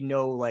least like we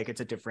know like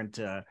it's a different.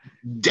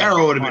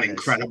 Darrow would have been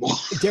incredible.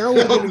 Darrow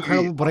would have been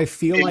incredible, but I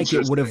feel like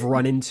it would have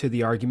run into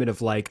the argument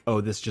of like,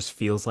 oh, this just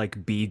feels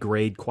like B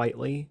grade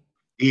Quitely.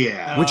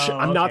 Yeah, which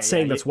I'm not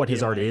saying that's what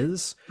his art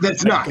is.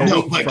 That's not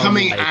but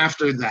coming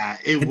after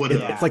that, it would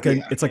have.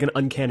 It's like an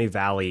uncanny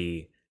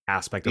valley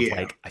aspect of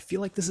like, I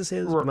feel like this is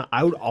his. But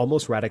I would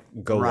almost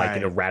go like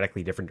in a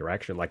radically different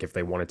direction. Like if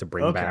they wanted to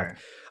bring back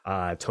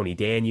Tony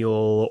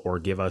Daniel or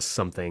give us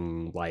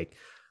something like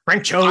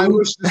Frank Cho. I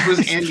wish this was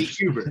Andy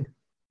Kubert.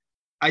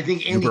 I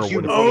think Andy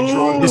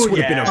Kubert this would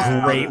have been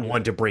a great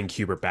one to bring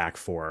Kubert back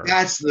for.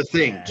 That's the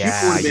thing.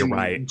 Yeah, you're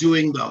right.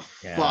 Doing the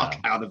fuck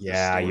out of this.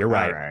 Yeah, you're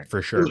right.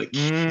 For sure. Would have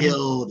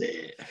killed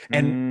it.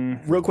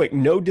 And real quick,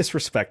 no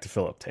disrespect to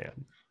Philip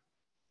Tan.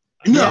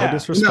 No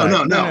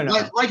disrespect.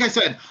 No. Like I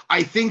said,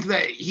 I think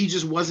that he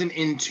just wasn't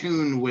in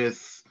tune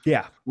with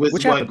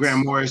what happens.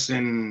 Grant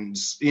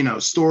Morrison's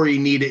story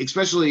needed,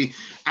 especially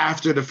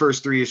after the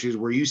first 3 issues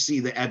where you see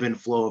the ebb and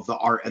flow of the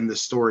art and the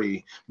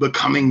story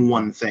becoming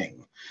one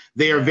thing.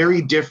 They are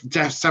very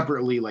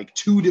separately, like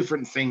 2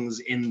 different things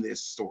in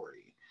this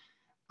story.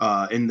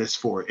 In this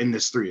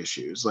 3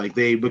 issues, like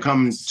they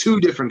become 2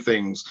 different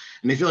things,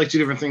 and they feel like 2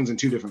 different things in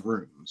 2 different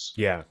rooms.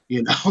 Yeah,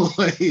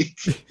 like.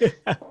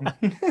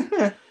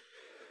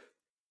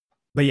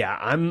 But yeah,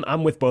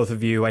 I'm with both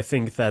of you. I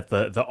think that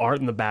the art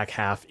in the back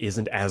half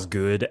isn't as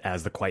good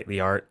as the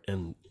Quitely art,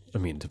 and I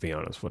mean, to be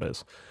honest, what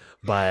is?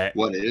 But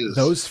what is?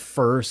 Those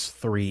first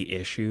 3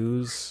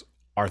 issues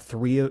are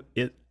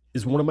it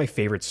is one of my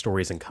favorite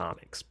stories in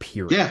comics.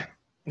 Period. Yeah.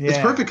 It's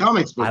perfect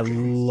comics book. I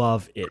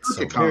love it.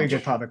 Very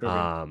good comic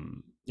book.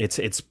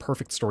 It's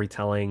perfect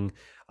storytelling.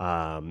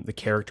 The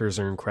characters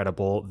are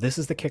incredible. This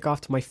is the kickoff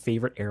to my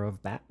favorite era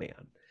of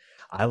Batman.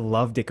 I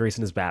love Dick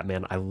Grayson as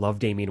Batman. I love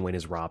Damian Wayne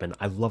as Robin.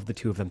 I love the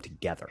 2 of them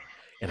together.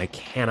 And I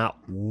cannot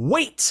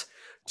wait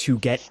to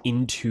get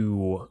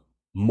into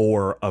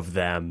more of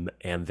them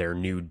and their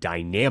new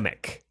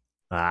dynamic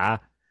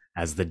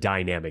as the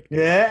dynamic.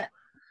 Yeah.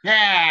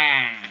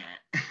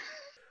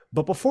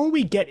 But before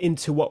we get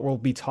into what we'll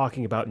be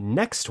talking about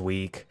next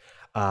week,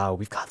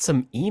 we've got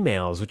some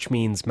emails, which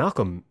means,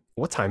 Malcolm,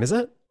 what time is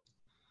it?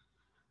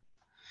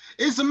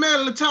 It's a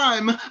mail of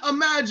time.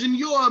 Imagine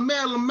you're a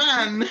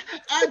mailman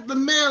at the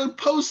mail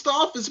post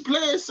office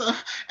place,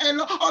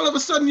 and all of a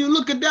sudden you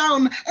look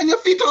down and your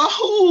feet are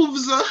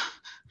hooves.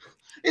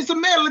 It's a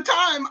mail of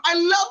time. I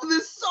love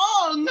this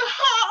song.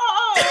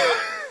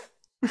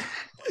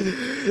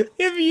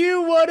 If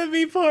you want to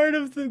be part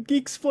of the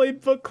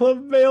Geeksplained Book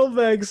Club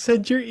mailbag,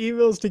 send your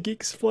emails to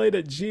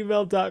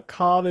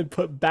geeksplained@gmail.com and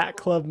put Bat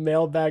Club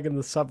mailbag in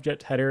the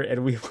subject header,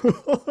 and we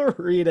will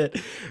read it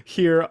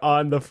here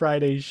on the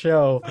Friday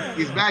show.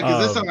 He's back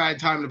because this time I had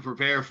time to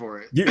prepare for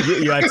it. You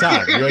had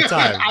time. You had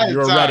time. You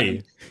were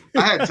ready.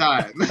 I had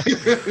time.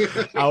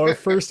 Our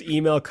first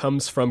email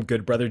comes from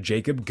good brother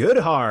Jacob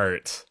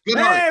Goodhart.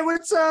 Hey,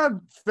 what's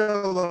up,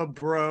 Philip,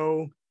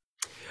 bro?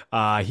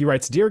 He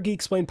writes, Dear Geek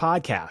Explain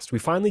Podcast, we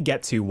finally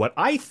get to what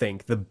I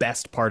think the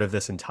best part of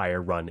this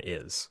entire run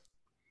is.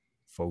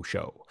 Faux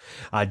show.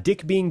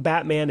 Dick being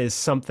Batman is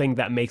something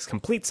that makes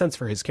complete sense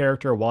for his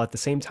character, while at the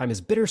same time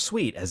is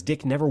bittersweet, as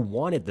Dick never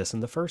wanted this in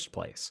the first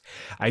place.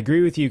 I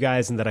agree with you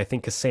guys in that I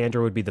think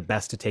Cassandra would be the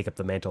best to take up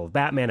the mantle of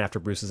Batman after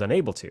Bruce is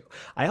unable to.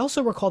 I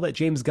also recall that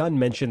James Gunn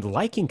mentioned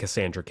liking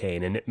Cassandra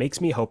Cain, and it makes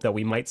me hope that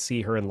we might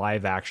see her in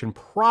live action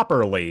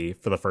properly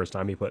for the first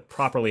time. He put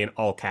properly in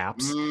all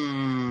caps.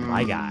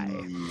 My guy.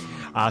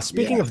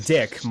 Speaking of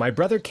Dick, my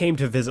brother came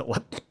to visit...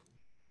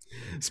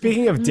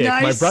 Speaking of Dick,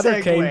 my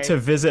brother came to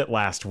visit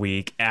last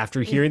week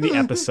after hearing the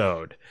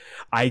episode.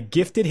 I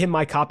gifted him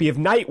my copy of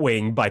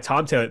Nightwing by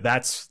Tom Taylor.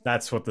 That's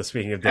what the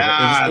speaking of Dick.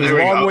 It was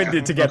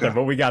long-winded to get there,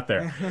 but we got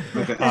there.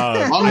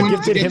 I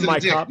gifted him my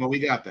copy, but we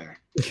got there.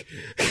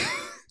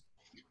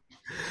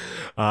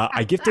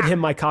 I gifted him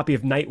my copy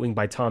of Nightwing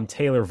by Tom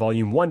Taylor,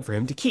 Volume 1, for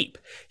him to keep.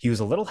 He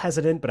was a little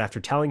hesitant, but after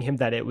telling him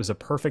that it was a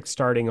perfect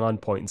starting on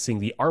point and seeing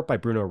the art by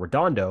Bruno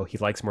Redondo, he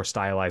likes more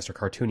stylized or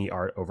cartoony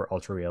art over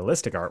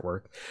ultra-realistic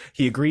artwork,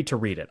 he agreed to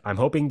read it. I'm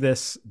hoping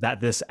that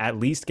this at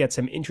least gets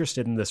him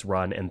interested in this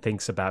run and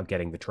thinks about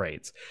getting the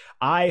trades.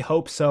 I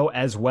hope so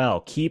as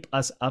well. Keep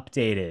us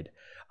updated.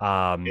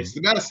 It's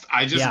the best.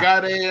 I just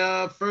got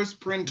a first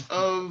print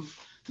of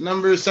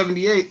number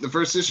 78, the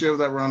first issue of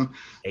that run,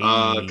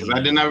 because I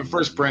didn't have a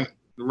first print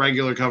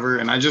regular cover,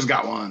 and I just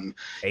got one.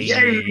 Hey,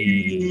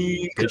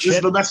 Yay! good This is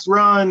shit. the best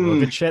run. Well,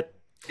 good shit.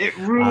 It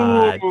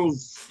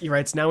rules. He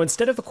writes, now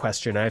instead of a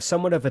question, I have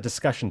somewhat of a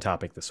discussion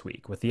topic this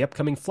week. With the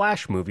upcoming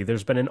Flash movie,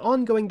 there's been an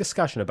ongoing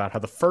discussion about how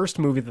the first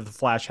movie that the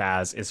Flash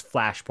has is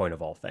Flashpoint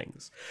of all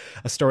things.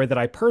 A story that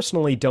I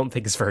personally don't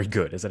think is very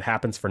good, as it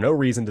happens for no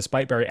reason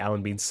despite Barry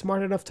Allen being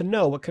smart enough to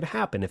know what could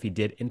happen if he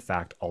did in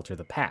fact alter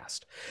the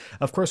past.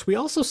 Of course, we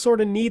also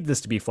sort of need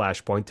this to be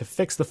Flashpoint to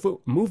fix the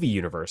movie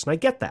universe, and I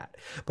get that.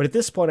 But at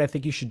this point, I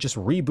think you should just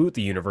reboot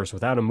the universe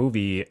without a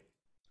movie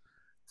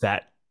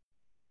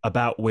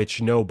about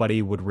which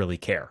nobody would really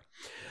care.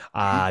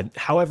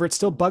 However, it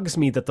still bugs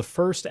me that the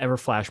first ever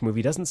Flash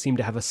movie doesn't seem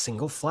to have a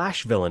single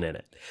Flash villain in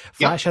it.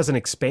 Flash has an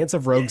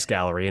expansive rogues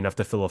gallery, enough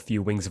to fill a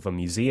few wings of a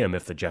museum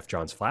if the Jeff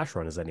Johns Flash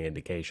run is any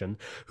indication,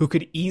 who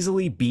could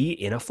easily be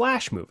in a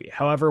Flash movie.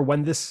 However,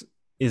 whenever this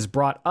is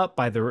brought up,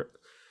 the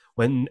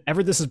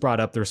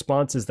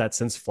response is that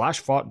since Flash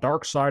fought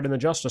Darkseid in the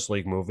Justice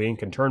League movie and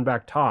can turn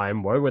back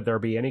time, why would there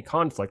be any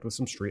conflict with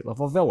some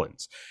street-level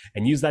villains?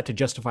 And use that to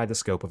justify the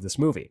scope of this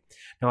movie.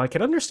 Now, I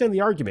can understand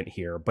the argument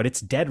here, but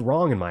it's dead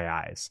wrong in my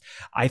eyes.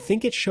 I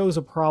think it shows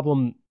a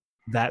problem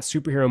that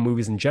superhero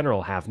movies in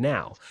general have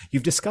now.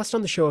 You've discussed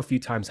on the show a few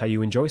times how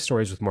you enjoy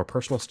stories with more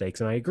personal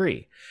stakes, and I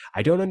agree.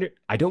 I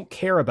don't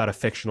care about a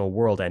fictional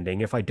world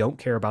ending if I don't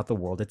care about the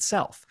world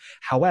itself.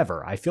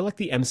 However, I feel like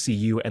the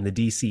MCU and the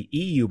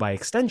DCEU by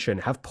extension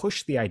have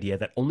pushed the idea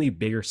that only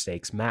bigger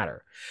stakes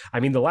matter.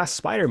 I mean, the last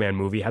Spider-Man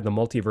movie had the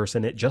multiverse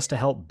in it just to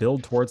help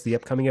build towards the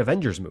upcoming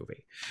Avengers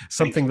movie.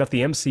 Something that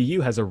the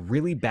MCU has a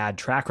really bad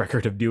track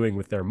record of doing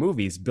with their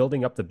movies,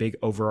 building up the big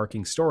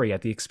overarching story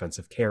at the expense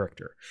of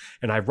character.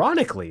 And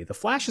ironically, the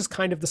Flash is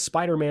kind of the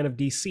Spider-Man of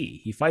DC.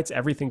 He fights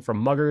everything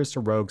from muggers to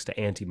rogues to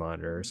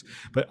anti-monitors,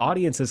 but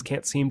audiences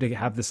can't seem to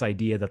have this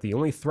idea that the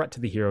only threat to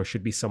the hero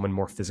should be someone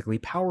more physically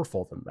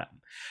powerful than them.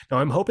 Now,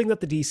 I'm hoping that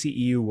the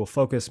DCEU will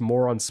focus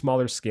more on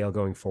smaller scale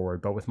going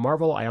forward, but with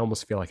Marvel, I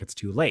almost feel like it's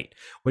too late.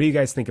 What do you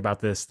guys think about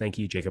this? Thank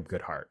you, Jacob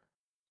Goodhart.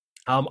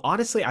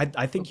 Honestly,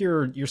 I think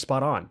you're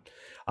spot on.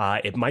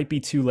 It might be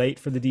too late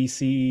for the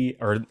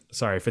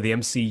for the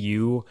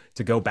MCU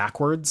to go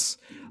backwards.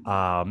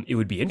 It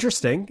would be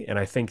interesting, and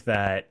I think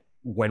that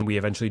when we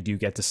eventually do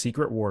get to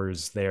Secret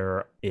Wars,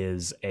 there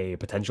is a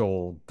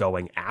potential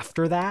going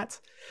after that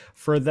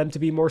for them to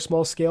be more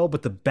small scale.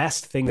 But the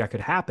best thing that could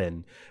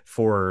happen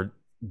for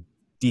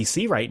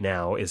DC right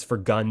now is for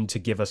Gunn to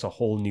give us a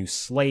whole new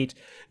slate,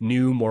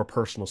 new, more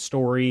personal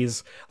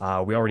stories.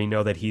 We already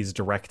know that he's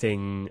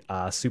directing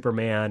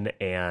Superman,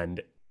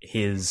 and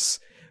his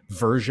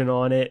version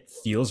on it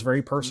feels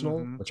very personal,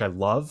 which I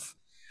love.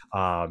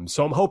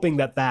 So I'm hoping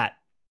that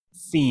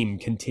theme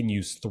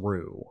continues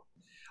through.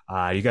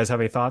 You guys have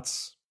any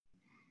thoughts?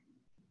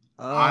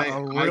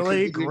 A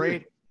really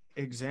great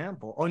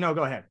example. Oh, no,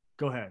 go ahead.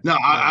 No,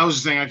 I was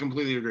just saying I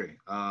completely agree.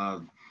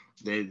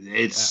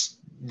 It's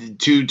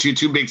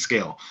too big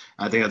scale.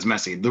 I think that's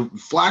messy. The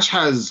Flash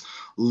has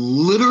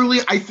literally,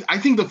 I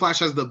think the Flash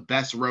has the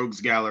best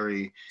rogues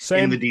gallery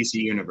in the DC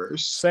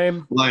universe.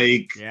 Same.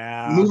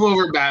 Move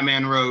over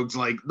Batman rogues.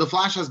 Like, the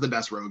Flash has the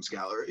best rogues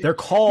gallery. They're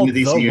called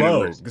the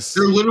Rogues.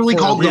 They're literally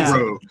called the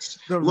Rogues.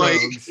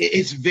 Rogues.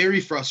 It's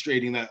very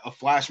frustrating that a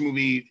Flash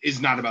movie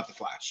is not about the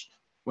Flash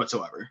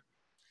whatsoever.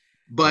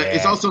 But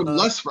it's also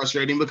less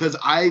frustrating because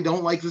I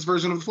don't like this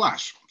version of the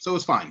Flash, so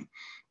it's fine.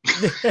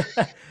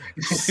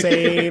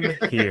 Same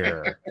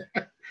here.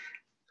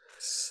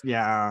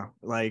 Yeah,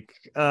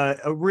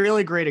 a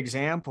really great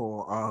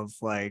example of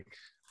a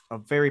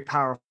very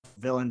powerful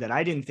villain that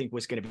I didn't think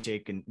was going to be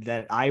taken,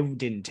 that I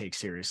didn't take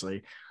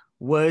seriously,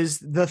 was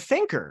the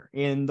Thinker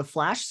in the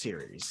Flash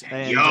series.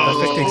 And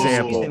perfect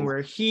example.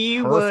 Where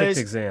he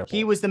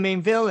was the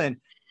main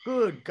villain.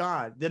 Good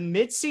God, the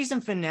mid-season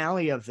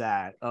finale of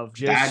that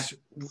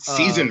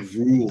season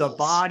rules. The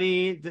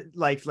body,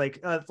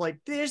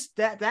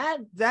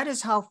 that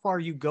is how far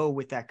you go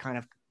with that kind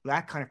of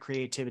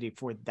creativity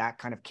for that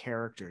kind of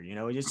character.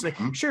 It's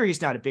sure,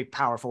 he's not a big,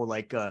 powerful,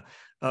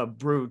 a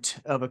brute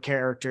of a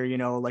character,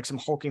 like some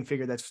hulking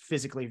figure that's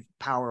physically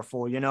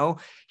powerful.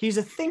 He's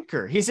a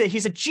thinker. He's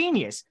a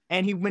genius,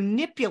 and he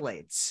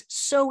manipulates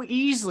so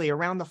easily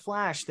around the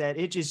Flash that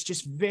it is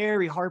just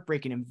very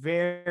heartbreaking and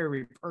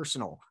very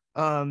personal.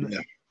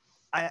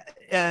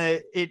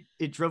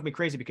 It drove me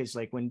crazy because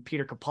when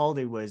Peter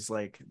Capaldi was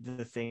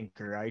the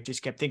Thinker, I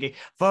just kept thinking,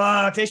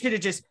 fuck, they should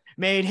have just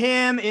made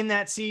him in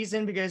that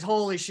season, because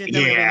holy shit, that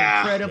would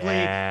have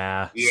been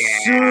incredibly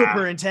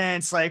super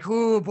intense.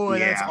 Oh boy,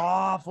 that's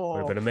awful. Would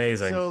have been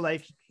amazing. So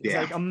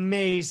it's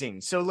amazing.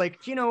 So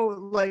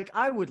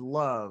I would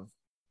love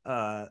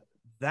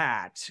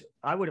that.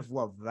 I would have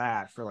loved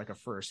that for a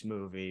first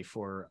movie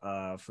for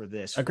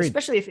this. Agreed.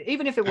 Especially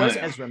even if it was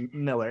Ezra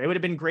Miller, it would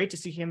have been great to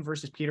see him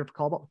versus Peter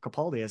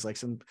Capaldi as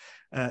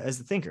as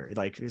the Thinker.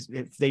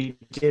 If they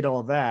did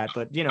all that,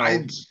 but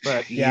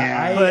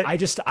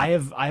I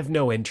have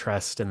no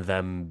interest in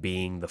them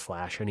being the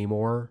Flash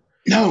anymore.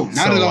 No, not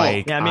So, at all.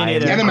 like, Yeah, me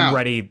neither. Get them out.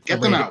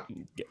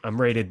 I'm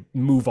ready to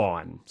move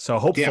on. So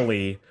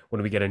hopefully,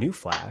 when we get a new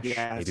Flash,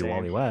 Yeah, maybe same.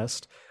 Wally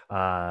West,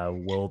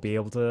 we'll be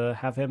able to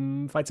have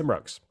him fight some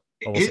rogues.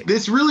 But we'll see.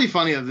 It's really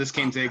funny that this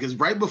came today because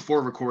right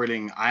before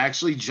recording, I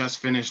actually just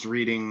finished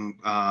reading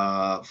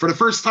for the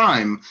first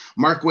time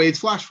Mark Waid's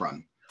Flash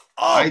run.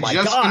 Oh my I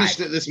just God. finished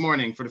it this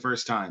morning for the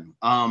first time.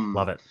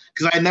 Love it.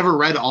 Because I had never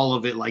read all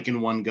of it like in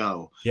one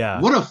go. Yeah.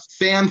 What a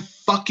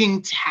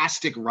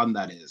fan-fucking-tastic run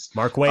that is.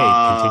 Mark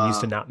Waid continues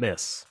to not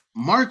miss.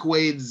 Mark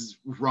Waid's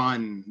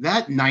run,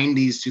 that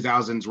 90s,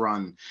 2000s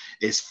run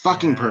is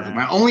fucking perfect.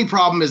 My only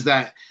problem is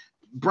that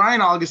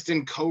Brian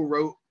Augustin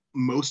co-wrote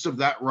most of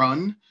that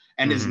run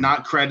and is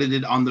not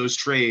credited on those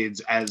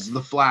trades as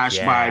the Flash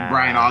by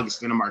Brian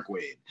Augustin and Mark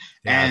Waid.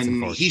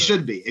 And he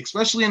should be,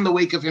 especially in the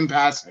wake of him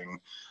passing.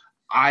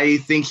 I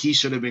think he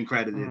should have been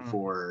credited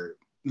for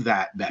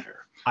that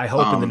better. I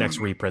hope in the next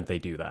reprint they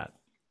do that.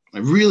 I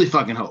really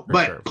fucking hope. For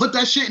But sure. put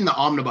that shit in the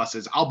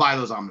omnibuses. I'll buy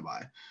those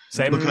omnibuy.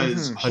 Same.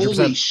 Because 100%.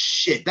 holy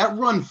shit, that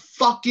run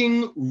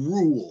fucking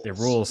rules. It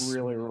rules.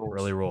 Really rules.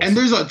 Really rules. And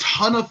there's a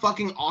ton of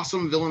fucking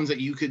awesome villains that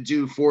you could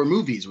do for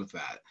movies with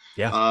that.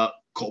 Yeah.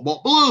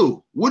 Cobalt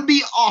Blue would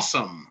be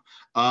awesome.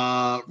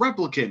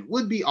 Replicant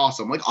would be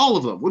awesome. Like all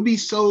of them would be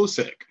so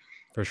sick.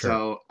 For sure.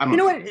 So I don't You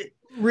know know. what?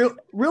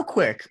 Real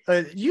quick.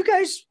 You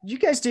guys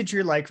did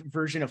your like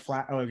version of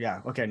Flash. Oh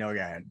yeah. Okay. No.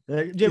 Yeah.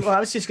 Well,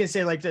 I was just gonna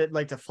say like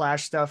the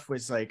Flash stuff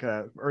was like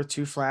Earth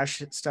 2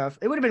 Flash stuff.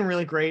 It would have been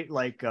really great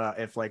like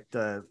if like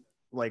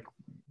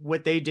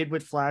what they did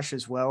with Flash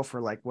as well for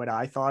like what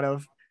I thought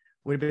of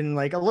would have been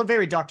like a little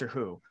very Doctor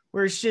Who,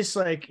 where it's just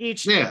like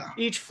each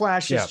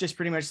Flash is just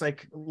pretty much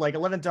like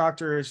 11th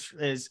Doctor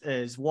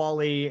is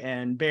Wally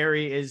and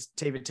Barry is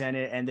David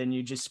Tennant, and then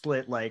you just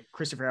split like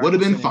Christopher Would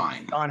have been Eccleston fine.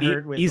 and Don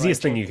Hurt with,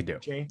 Easiest like, thing you could do.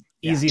 Jay.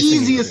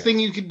 Easiest thing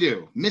you could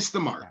do. Miss the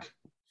mark.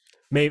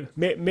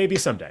 Maybe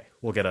someday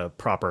we'll get a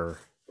proper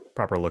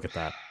look at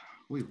that.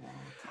 We won't.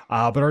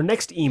 But our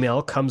next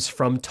email comes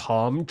from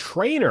Tom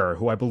Trainer,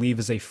 who I believe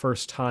is a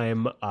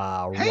first-time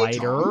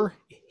writer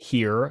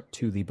here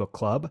to the book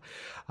club.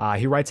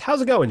 He writes,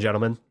 "How's it going,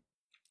 gentlemen?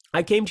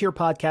 I came to your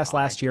podcast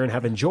last year and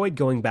have enjoyed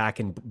going back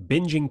and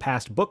binging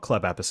past book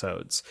club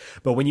episodes.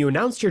 But when you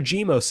announced your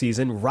GMO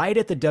season right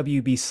at the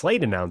WB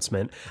Slate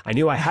announcement, I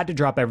knew I had to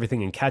drop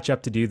everything and catch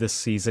up to do this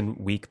season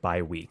week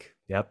by week."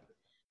 Yep.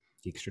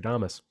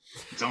 Geekstradamus.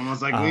 It's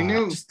almost like we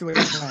knew. Just the way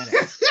they planned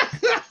it.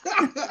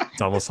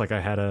 It's almost like I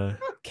had a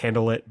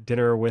candlelit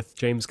dinner with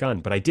James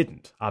Gunn, but I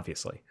didn't,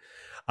 obviously.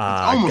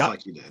 Almost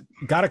like you did.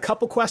 Got a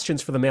couple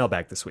questions for the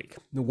mailbag this week.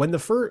 With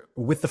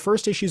the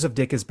first issues of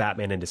Dick as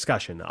Batman in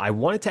discussion, I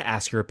wanted to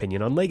ask your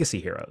opinion on legacy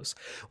heroes.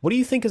 What do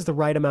you think is the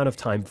right amount of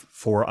time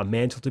for a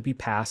mantle to be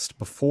passed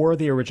before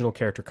the original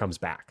character comes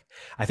back?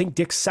 I think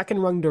Dick's second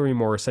run during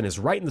Morrison is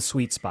right in the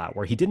sweet spot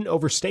where he didn't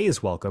overstay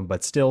his welcome,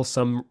 but still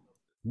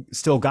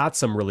got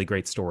some really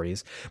great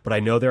stories. But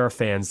I know there are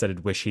fans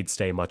that'd wish he'd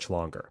stay much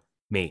longer.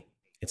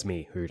 It's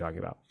me who you're talking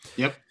about.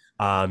 Yep.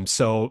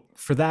 So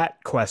for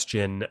that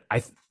question,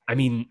 I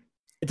mean,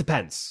 it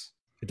depends.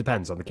 It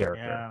depends on the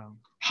character. Yeah.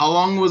 How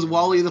long was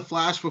Wally the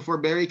Flash before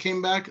Barry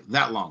came back?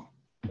 That long.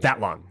 That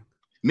long.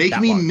 Make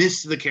me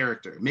miss the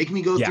character. Make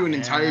me go through an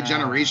entire Yeah.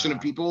 generation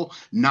of people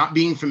not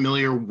being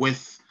familiar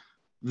with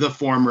the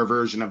former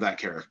version of that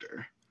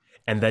character.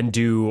 And then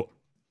do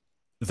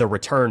the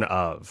return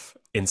of,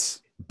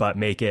 but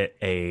make it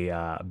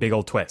a big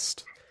old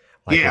twist.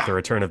 Like with the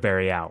return of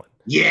Barry Allen.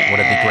 Yeah. One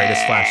of the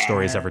greatest Flash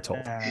stories ever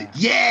told.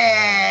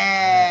 Yeah.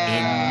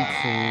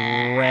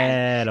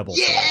 Incredible.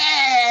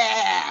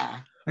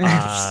 Yeah.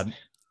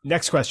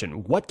 Next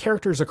question. What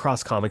characters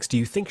across comics do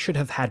you think should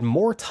have had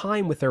more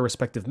time with their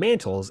respective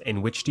mantles,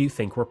 and which do you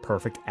think were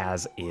perfect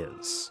as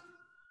is?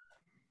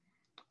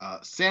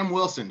 Sam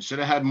Wilson should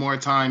have had more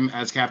time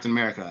as Captain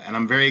America, and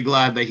I'm very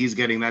glad that he's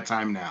getting that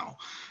time now.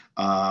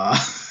 Let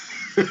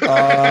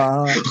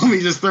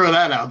me just throw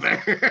that out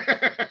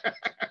there.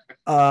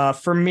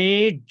 For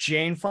me,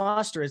 Jane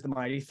Foster is the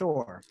Mighty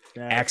Thor.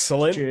 That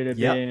Excellent. should have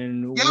Yep.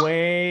 been Yep.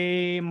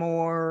 way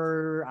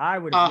more. I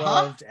would have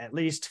loved at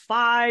least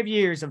 5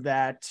 years of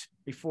that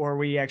before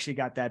we actually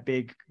got that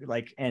big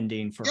like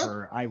ending for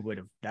her. That would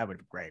have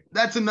been great.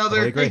 That's another.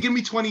 Totally agree. Hey, give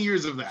me 20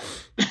 years of that.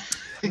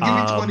 Give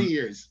me 20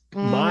 years.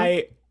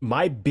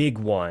 My big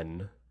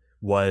one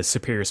was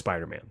Superior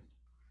Spider-Man.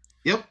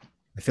 Yep.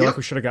 I feel like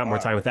we should have got more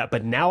time with that,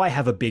 but now I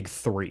have a big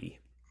three.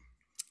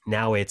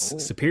 Now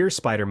it's Superior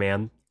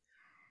Spider-Man,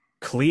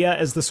 Clea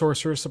as the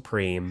Sorcerer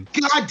Supreme,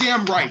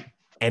 Goddamn right.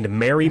 and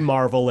Mary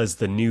Marvel as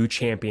the new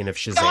champion of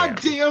Shazam.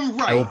 Goddamn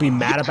right. I will be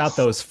mad about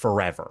those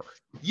forever.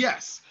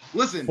 Yes.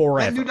 Listen,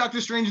 Forever. that new Doctor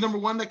Strange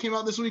 #1 that came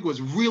out this week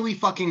was really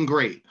fucking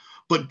great.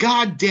 But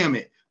god damn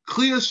it,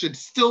 Clea should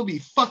still be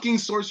fucking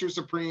Sorcerer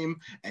Supreme,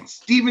 and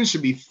Steven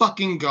should be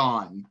fucking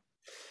gone.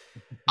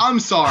 I'm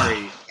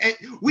sorry.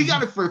 We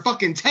got it for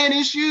fucking 10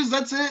 issues.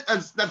 That's it.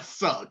 That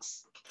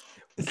sucks.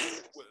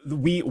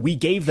 We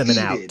gave them an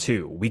out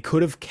too. We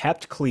could have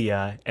kept Clea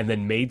and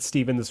then made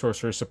Steven the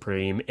Sorcerer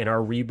Supreme in our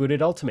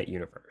rebooted Ultimate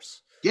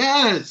Universe.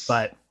 Yes.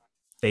 But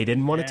They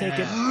didn't want to take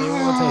it. They didn't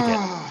want to take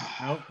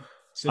it. Nope.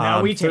 So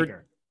now we take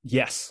her.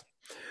 Yes.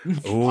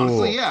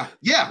 Honestly,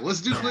 yeah.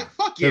 Let's do it.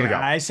 Fuck yeah. There we go.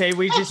 I say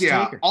we just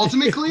yeah. take her.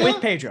 Ultimate Clea?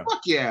 With Pedro.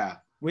 Fuck yeah.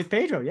 With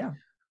Pedro, yeah.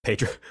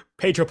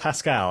 Pedro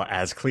Pascal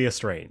as Clea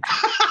Strange.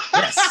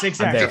 Yes,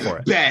 exactly. I'm there for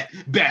it.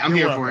 Bet. I'm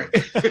here for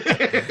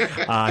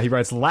it. He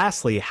writes,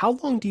 lastly, how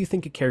long do you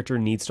think a character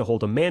needs to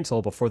hold a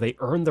mantle before they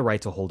earn the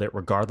right to hold it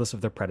regardless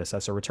of their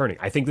predecessor returning?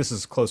 I think this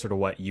is closer to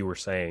what you were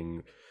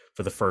saying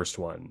for the first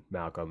one,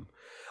 Malcolm.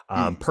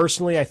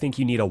 Personally, I think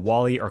you need a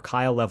Wally or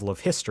Kyle level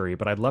of history,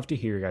 but I'd love to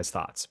hear your guys'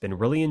 thoughts. Been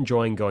really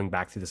enjoying going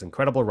back through this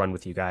incredible run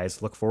with you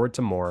guys. Look forward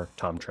to more.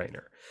 Tom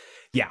Trainer.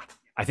 Yeah,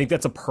 I think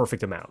that's a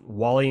perfect amount.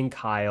 Wally and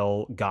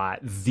Kyle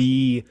got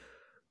the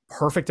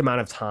perfect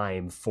amount of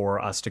time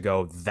for us to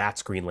go,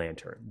 that's Green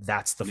Lantern.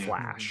 That's the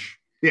Flash.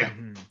 Yeah.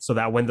 So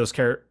that when those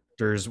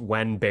characters,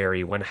 when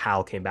Barry, when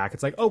Hal came back,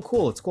 it's like, oh,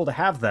 cool. It's cool to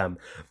have them,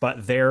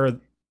 but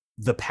they're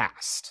the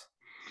past.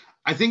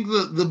 I think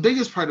the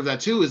biggest part of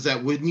that too is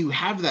that when you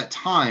have that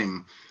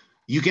time,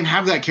 you can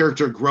have that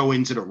character grow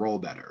into the role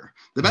better.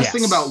 The best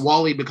thing about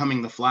Wally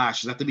becoming the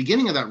Flash is at the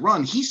beginning of that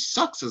run, he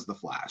sucks as the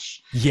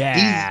Flash.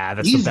 Yeah,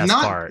 that's the best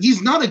part. He's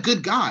not a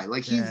good guy.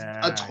 Like he's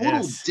a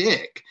total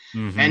dick,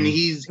 and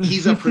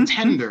he's a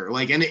pretender.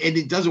 Like, and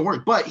it doesn't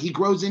work. But he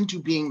grows into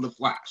being the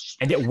Flash,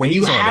 and it weighs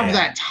you on have him.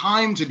 that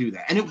time to do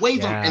that, and it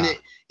weighs on, and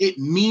it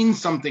means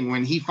something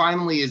when he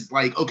finally is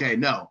like, okay,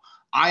 no.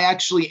 I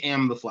actually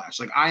am the Flash.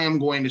 Like, I am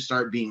going to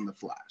start being the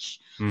Flash.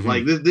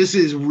 Like, this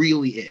is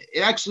really it.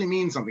 It actually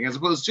means something, as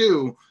opposed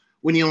to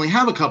when you only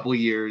have a couple of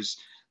years,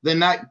 then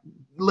that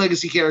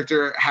legacy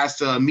character has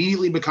to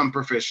immediately become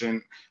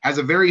proficient, has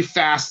a very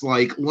fast,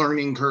 like,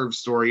 learning curve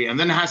story, and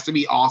then has to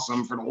be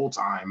awesome for the whole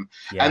time,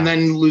 and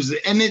then lose it.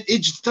 And it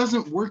just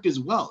doesn't work as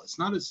well. It's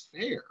not as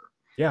fair.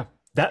 Yeah,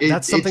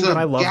 that's something that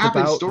I loved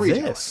about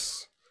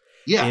this.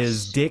 Yes.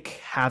 Is Dick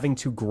having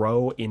to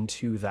grow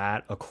into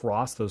that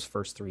across those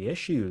first 3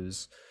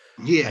 issues,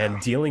 and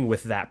dealing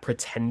with that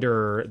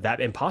pretender,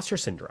 that imposter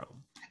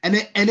syndrome. And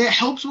it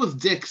helps with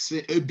Dick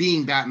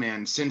being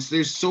Batman, since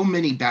there's so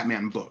many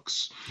Batman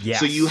books. Yes.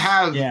 So you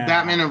have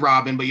Batman and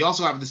Robin, but you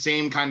also have the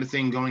same kind of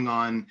thing going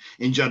on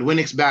in Judd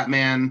Winnick's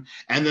Batman,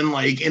 and then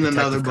like in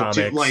another book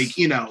too. Like,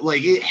 you know,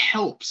 like it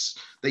helps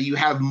that you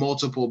have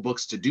multiple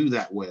books to do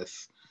that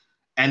with.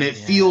 And it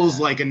feels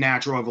like a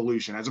natural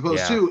evolution, as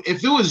opposed to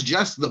if it was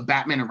just the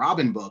Batman and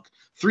Robin book,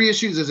 3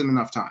 issues isn't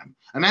enough time.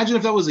 Imagine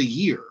if that was a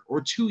year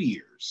or 2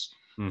 years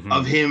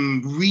of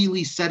him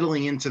really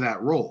settling into that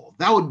role.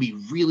 That would be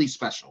really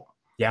special.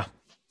 Yeah,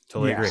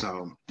 totally agree.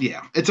 So,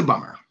 yeah, it's a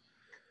bummer.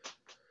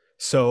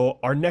 So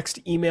our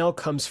next email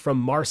comes from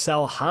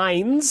Marcel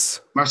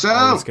Hines.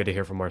 Marcel! It's good to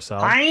hear from Marcel.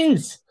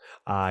 Hines!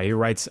 He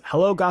writes,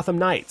 hello, Gotham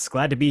Knights.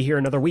 Glad to be here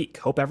another week.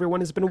 Hope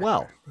everyone has been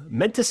well.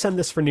 Meant to send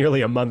this for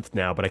nearly a month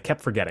now, but I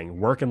kept forgetting.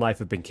 Work and life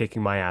have been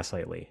kicking my ass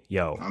lately.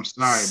 Yo, I'm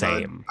sorry,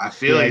 same. Bud. I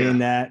feel you.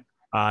 That.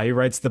 He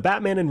writes, the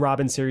Batman and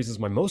Robin series is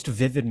my most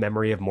vivid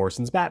memory of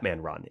Morrison's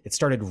Batman run. It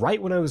started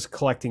right when I was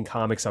collecting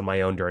comics on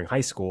my own during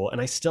high school, and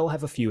I still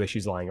have a few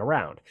issues lying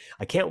around.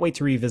 I can't wait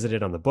to revisit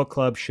it on the book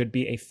club. Should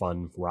be a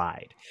fun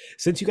ride.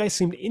 Since you guys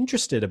seemed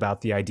interested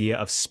about the idea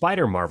of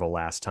Spider-Marvel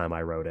last time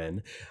I wrote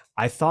in,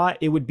 I thought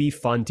it would be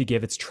fun to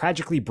give its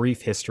tragically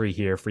brief history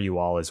here for you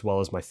all, as well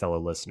as my fellow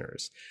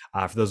listeners.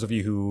 For those of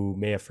you who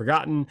may have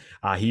forgotten,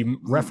 he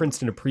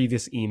referenced in a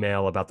previous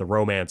email about the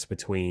romance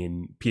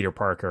between Peter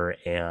Parker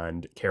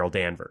and Carol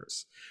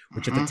Danvers,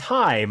 which at the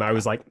time I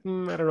was like, I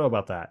don't know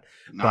about that.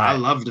 No, I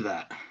loved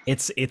that.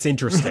 It's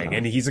interesting,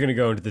 and he's going to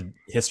go into the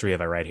history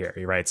of it right here.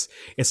 He writes,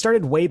 it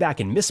started way back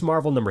in Miss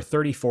Marvel number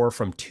 34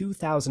 from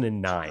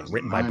 2009,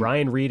 written by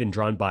Brian Reed and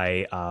drawn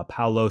by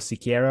Paolo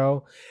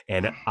Siqueiro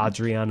and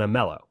Adriana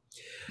Mello.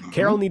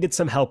 Carol needed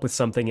some help with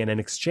something, and in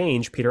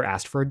exchange, Peter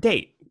asked for a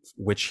date,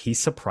 which he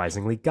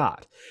surprisingly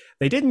got.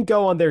 They didn't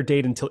go on their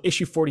date until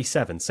issue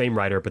 47, same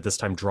writer, but this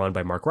time drawn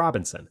by Mark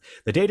Robinson.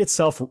 The date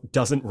itself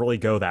doesn't really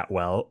go that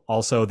well.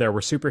 Also, there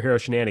were superhero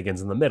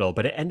shenanigans in the middle,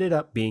 but it ended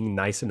up being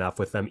nice enough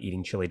with them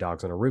eating chili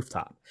dogs on a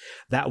rooftop.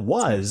 That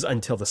was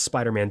until the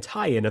Spider-Man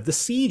tie-in of the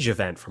Siege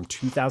event from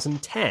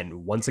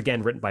 2010, once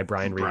again written by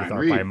Brian Reed with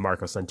art by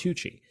Marco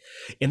Santucci.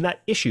 In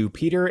that issue,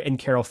 Peter and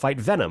Carol fight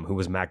Venom, who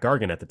was Matt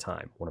Gargan at the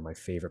time, one of my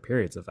favorite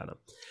periods of Venom.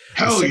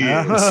 Hell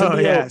yeah! The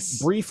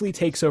symbiote briefly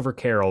takes over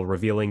Carol,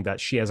 revealing that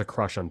she has a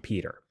crush on Peter.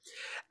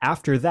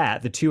 After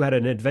that, the two had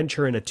an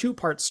adventure in a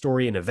 2-part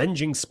story in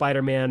Avenging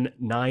Spider-Man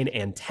 9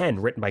 and 10,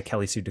 written by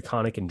Kelly Sue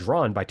DeConnick and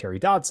drawn by Terry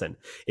Dodson.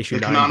 Issue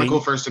the 9 canonical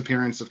first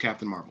appearance of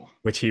Captain Marvel,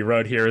 which he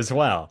wrote here as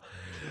well.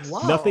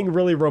 Whoa. Nothing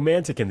really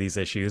romantic in these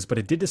issues, but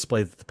it did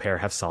display that the pair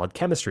have solid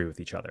chemistry with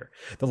each other.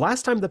 The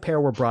last time the pair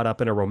were brought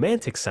up in a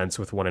romantic sense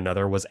with one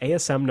another was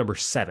ASM number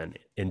 7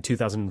 in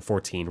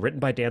 2014,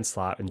 written by Dan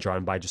Slott and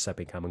drawn by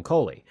Giuseppe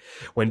Camuncoli.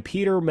 When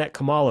Peter met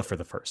Kamala for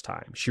the first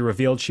time, she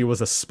revealed she was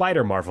a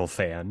Spider-Marvel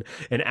fan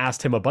and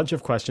asked him a bunch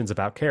of questions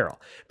about Carol.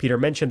 Peter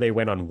mentioned they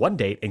went on one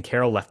date and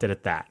Carol left it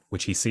at that,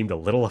 which he seemed a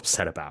little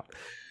upset about.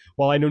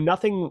 While I know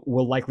nothing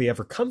will likely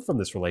ever come from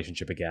this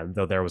relationship again,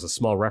 though there was a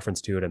small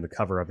reference to it in the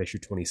cover of issue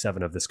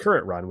 27 of this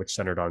current run, which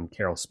centered on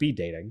Carol speed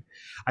dating,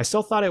 I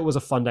still thought it was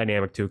a fun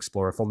dynamic to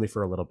explore, if only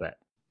for a little bit.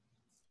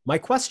 My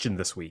question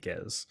this week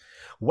is,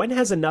 when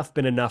has enough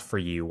been enough for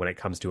you when it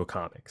comes to a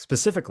comic?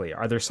 Specifically,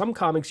 are there some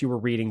comics you were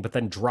reading but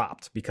then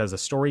dropped because a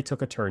story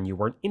took a turn you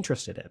weren't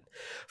interested in?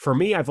 For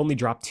me, I've only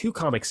dropped 2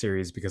 comic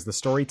series because the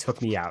story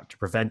took me out. To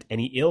prevent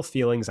any ill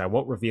feelings, I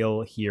won't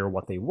reveal here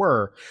what they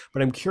were,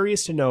 but I'm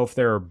curious to know if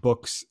there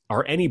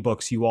are any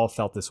books you all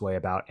felt this way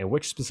about, and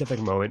which specific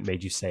moment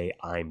made you say,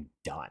 I'm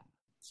done.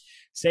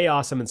 Stay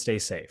awesome and stay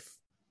safe.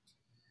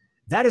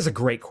 That is a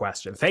great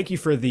question. Thank you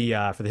for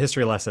the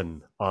history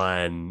lesson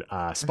on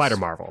Spider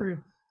Marvel.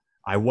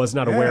 I was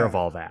not aware of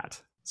all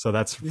that, so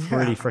that's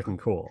pretty freaking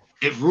cool.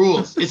 It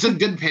rules. It's a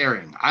good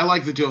pairing. I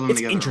like the two of them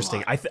together. It's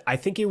interesting. I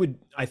think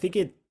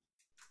it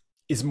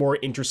is more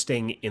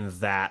interesting in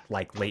that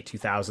like late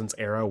 2000s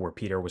era where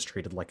Peter was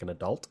treated like an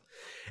adult.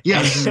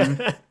 Yes.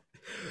 Yeah,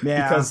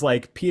 because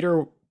like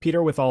Peter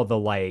with all the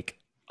like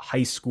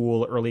high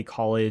school, early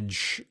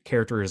college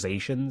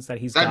characterizations that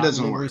he's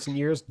gotten in recent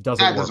years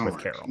doesn't work with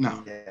Carol.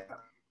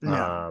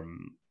 No.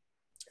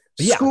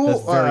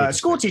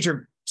 School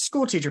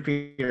teacher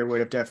Peter would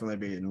have definitely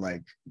been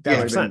like that.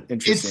 Would have been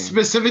interesting. It's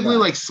specifically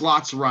like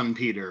Slot's run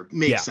Peter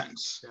makes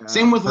sense.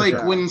 Same with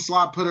like when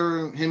Slot put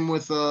him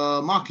with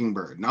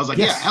Mockingbird, and I was like,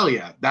 yeah, hell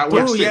yeah, that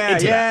works.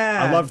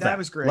 I love that. That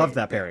was great. Love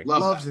that pairing.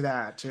 Loved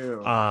that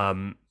too.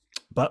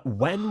 But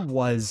when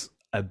was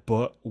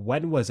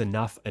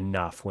enough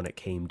when it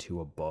came to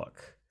a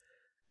book?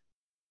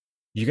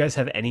 You guys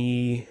have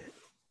anything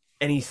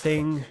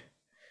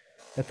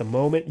at the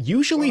moment?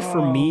 Usually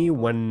for me,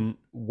 when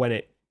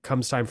it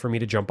comes time for me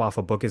to jump off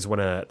a book is when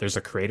there's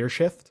a creator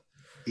shift.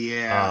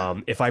 Yeah.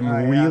 If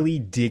I'm really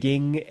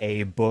digging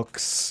a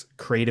book's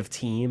creative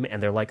team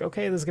and they're like,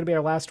 okay, this is gonna be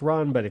our last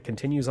run, but it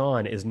continues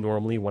on, is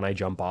normally when I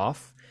jump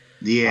off.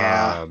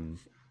 Yeah.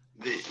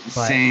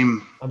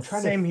 Same.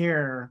 Same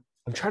here.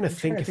 I'm trying to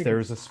think if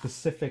there's a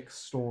specific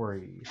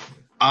story.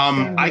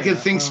 I could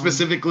think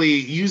specifically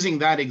using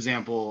that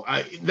example.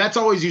 That's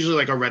always usually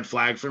like a red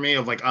flag for me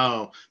of like,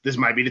 oh, this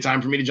might be the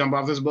time for me to jump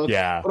off this book.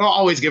 Yeah. But I'll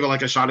always give it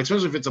like a shot,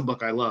 especially if it's a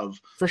book I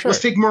love. For sure.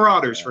 Let's take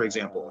Marauders, for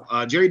example.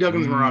 Jerry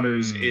Duggan's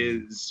Marauders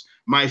is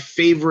my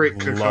favorite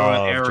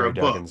Krakoa era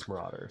book.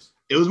 Marauders.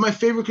 It was my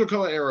favorite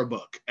Krakoa era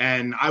book.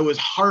 And I was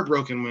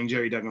heartbroken when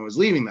Jerry Duggan was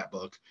leaving that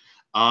book.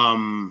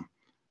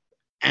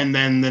 And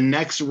then the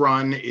next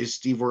run is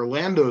Steve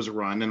Orlando's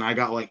run, and I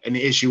got like an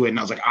issue in, and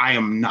I was like, I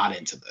am not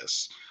into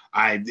this.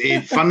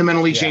 It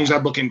fundamentally changed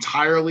that book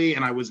entirely,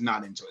 and I was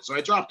not into it, so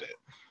I dropped it.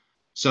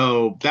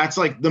 So that's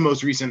like the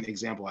most recent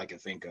example I can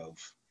think of.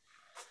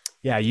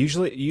 Yeah,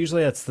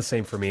 usually that's the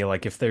same for me.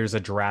 Like if there's a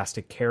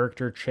drastic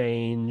character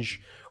change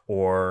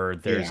or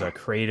there's a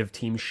creative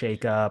team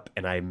shakeup,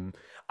 and I'm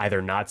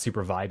either not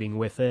super vibing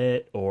with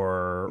it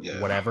or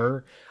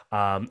whatever,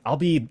 I'll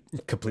be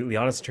completely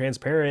honest and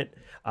transparent.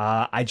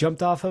 I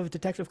jumped off of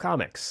Detective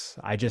Comics.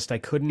 I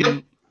couldn't.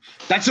 Yep.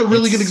 That's a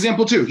really good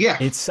example too. Yeah.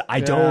 I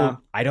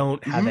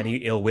don't have any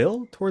ill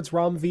will towards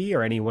Rom V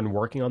or anyone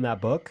working on that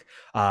book.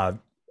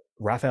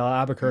 Raphael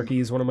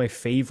Albuquerque is one of my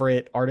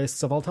favorite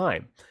artists of all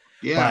time.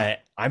 Yeah. But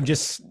I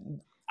just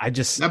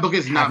that book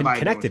is not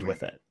connected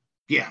with it.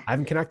 Yeah. I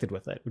haven't connected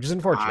with it, which is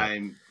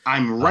unfortunate.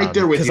 I'm right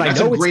there with you.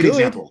 That's a great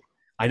example.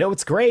 I know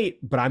it's great,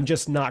 but I'm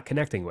just not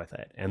connecting with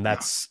it. And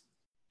that's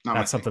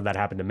something that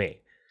happened to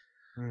me.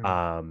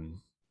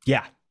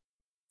 Yeah.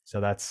 So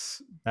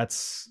that's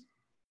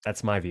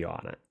my view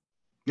on it.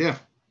 Yeah.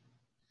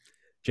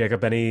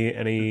 Jacob,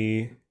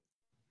 any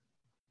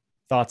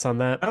thoughts on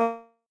that?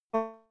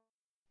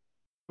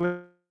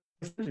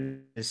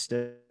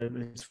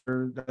 It's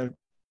for the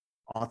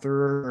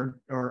author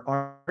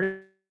or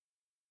artist.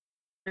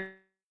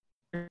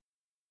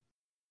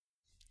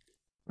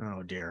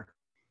 Oh dear.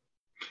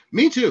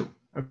 Me too.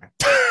 Okay.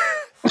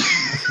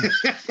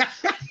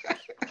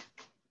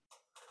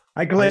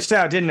 I glitched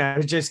out, didn't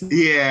I? Just you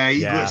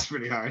glitched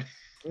pretty hard.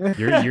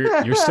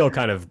 You're still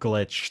kind of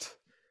glitched,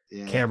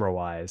 camera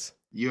wise.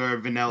 You're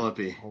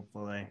Vanellope.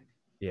 Hopefully.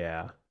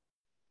 Yeah.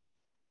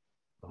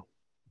 Oh,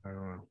 I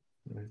don't know.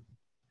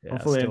 Yeah,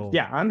 hopefully,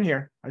 I'm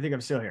here. I think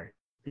I'm still here.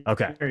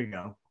 Okay. There you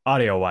go.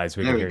 Audio wise,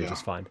 we can hear you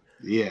just fine.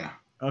 Yeah.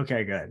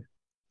 Okay. Good.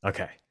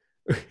 Okay.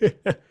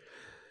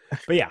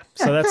 But yeah,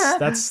 so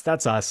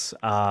that's us.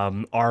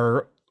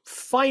 Our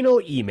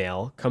final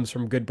email comes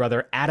from good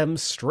brother Adam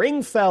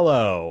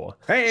Stringfellow.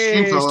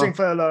 Hey,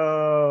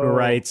 Stringfellow. Who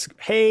writes,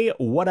 hey,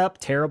 what up,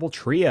 terrible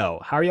trio?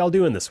 How are y'all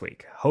doing this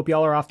week? Hope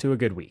y'all are off to a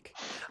good week.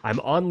 I'm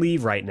on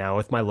leave right now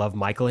with my love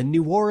Michael in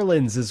New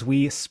Orleans as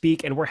we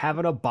speak, and we're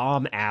having a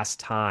bomb-ass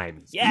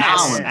time.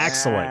 Yes!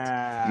 Excellent.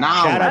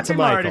 Shout out to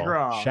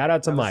Michael. Shout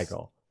out to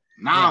Michael.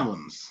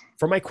 Nolans.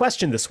 For my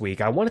question this week,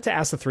 I wanted to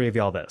ask the three of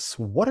y'all this.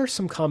 What are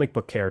some comic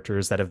book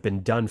characters that have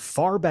been done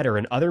far better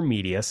in other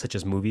media, such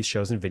as movies,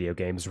 shows, and video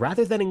games,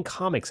 rather than in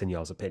comics, in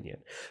y'all's opinion?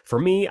 For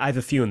me, I have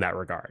a few in that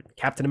regard.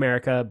 Captain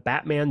America,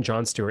 Batman,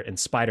 Jon Stewart, and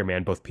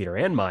Spider-Man, both Peter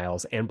and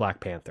Miles, and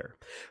Black Panther.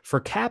 For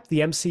Cap,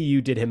 the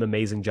MCU did him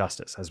amazing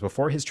justice, as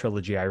before his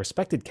trilogy, I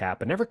respected Cap,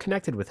 but never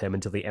connected with him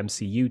until the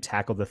MCU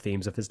tackled the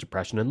themes of his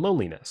depression and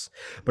loneliness,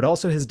 but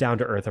also his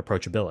down-to-earth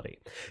approachability.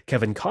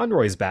 Kevin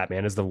Conroy's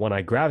Batman is the one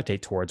I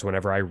gravitate towards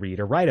whenever I read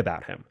or write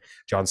about him.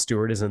 Jon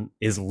Stewart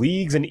is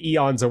leagues and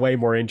eons away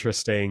more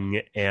interesting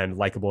and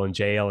likable in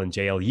JL and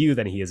JLU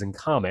than he is in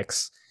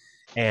comics.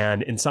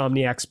 And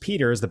Insomniac's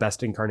Peter is the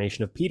best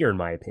incarnation of Peter, in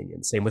my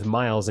opinion. Same with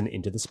Miles and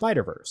Into the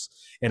Spider-Verse.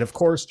 And of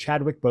course,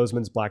 Chadwick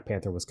Boseman's Black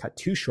Panther was cut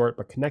too short,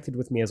 but connected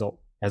with me as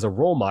a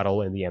role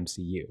model in the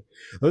MCU.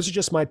 Those are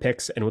just my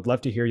picks, and would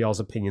love to hear y'all's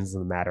opinions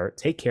on the matter.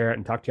 Take care,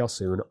 and talk to y'all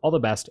soon. All the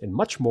best, and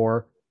much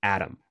more,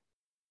 Adam.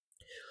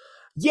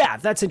 Yeah,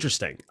 that's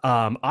interesting.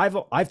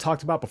 I've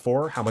talked about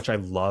before how much I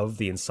love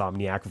the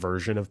Insomniac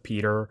version of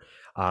Peter.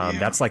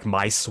 That's like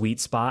my sweet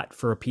spot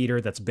for a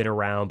Peter that's been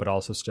around, but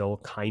also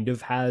still kind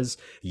of has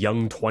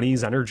young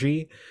 20s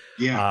energy.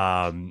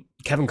 Yeah.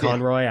 Kevin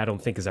Conroy, I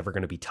don't think is ever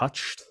going to be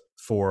touched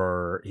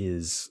for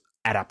his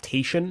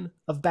adaptation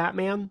of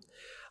Batman.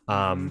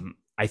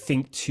 I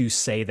think to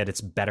say that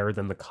it's better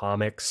than the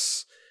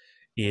comics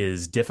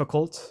is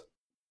difficult.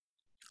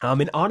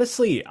 And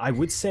honestly, I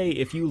would say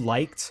if you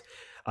liked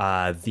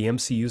the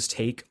MCU's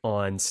take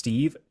on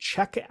Steve,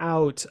 check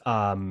out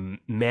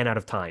Man Out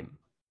of Time,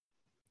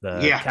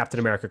 the Captain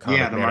America comic.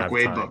 Yeah, the Man Mark Out of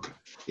Waid Time. book.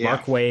 Yeah.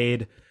 Mark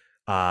Waid,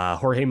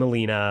 Jorge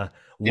Molina,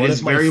 It one is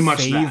of my very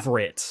much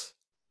favorite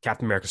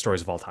Captain America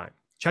stories of all time.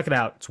 Check it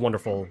out. It's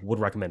wonderful. Would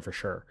recommend for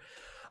sure.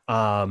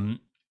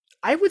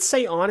 I would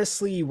say,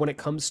 honestly, when it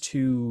comes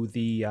to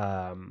the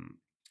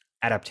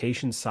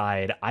adaptation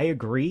side, I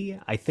agree.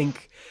 I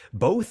think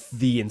both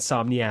the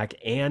Insomniac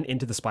and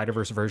Into the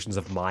Spider-Verse versions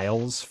of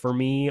Miles for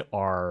me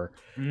are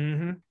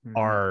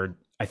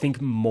I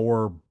think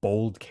more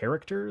bold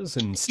characters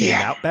and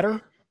stand out better.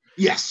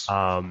 Yes.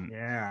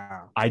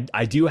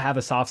 I do have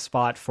a soft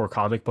spot for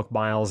comic book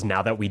Miles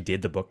now that we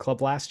did the book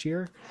club last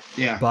year.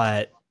 Yeah.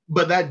 But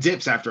that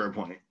dips after a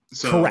point.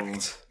 So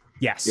correct.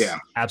 Yes. Yeah.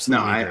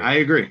 Absolutely. No, I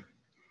agree.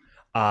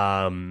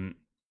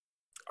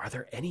 Are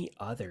there any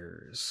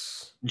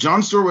others?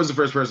 Jon Stewart was the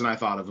first person I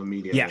thought of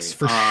immediately. Yes,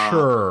 for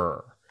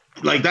sure.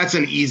 Like that's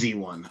an easy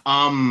one.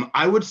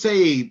 I would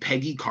say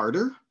Peggy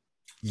Carter.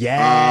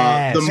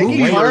 Yes. The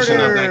movie version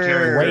of that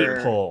character.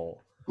 Great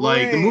pull.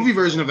 Like the movie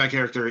version of that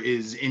character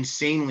is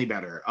insanely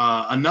better.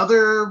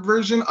 Another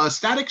version,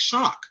 Static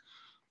Shock.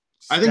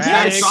 I think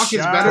Static Shock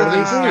is better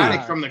than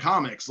Static from the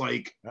comics.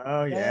 Like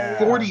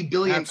 40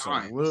 billion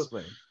times.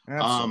 Absolutely.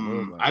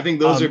 I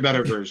think those are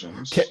better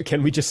versions.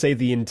 Can we just say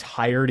the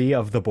entirety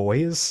of the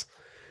boys?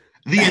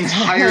 The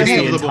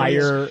entirety of the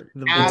boys.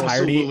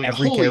 Entirety,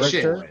 every Holy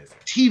character. Shit.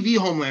 TV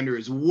Homelander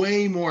is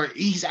way more.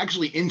 He's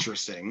actually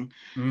interesting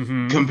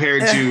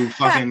compared to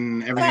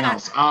fucking everything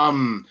else.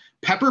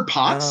 Pepper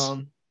Potts.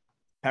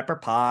 Pepper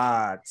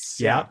Potts.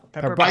 Yeah.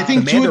 Pepper I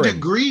think to a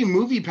degree,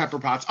 movie Pepper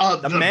Potts.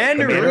 The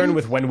Mandarin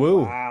with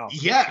Wenwu. Wow.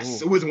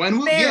 Yes, with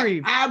Wenwu.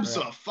 Yeah,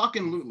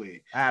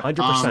 absolutely.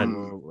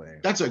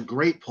 100%. That's a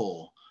great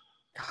pull.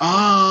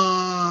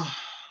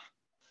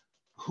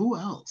 Who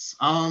else?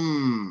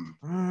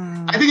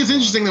 I think it's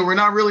interesting that we're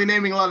not really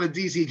naming a lot of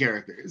DC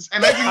characters,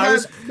 and I think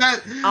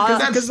that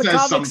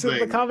says something.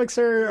 The comics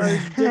are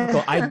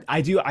difficult.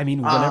 I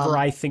mean, whenever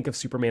I think of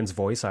Superman's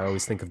voice, I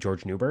always think of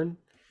George Newbern.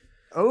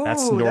 Oh,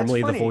 that's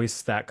normally the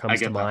voice that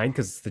comes to mind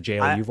because it's the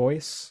JLU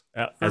voice,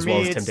 as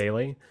well as Tim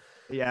Daly.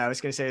 Yeah, I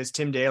was gonna say it's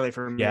Tim Daly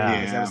for me.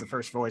 Yeah, that was the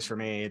first voice for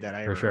me that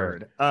I ever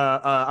heard.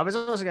 I was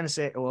also gonna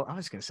say,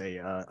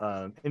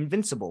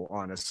 Invincible.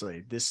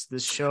 Honestly, this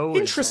show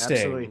interesting.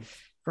 Is absolutely,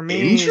 for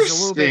me, is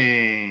a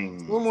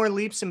little more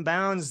leaps and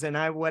bounds than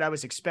what I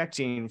was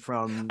expecting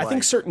from. I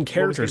think certain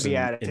characters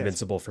in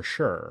Invincible for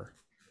sure.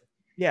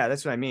 Yeah,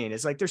 that's what I mean.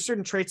 It's like there's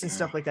certain traits and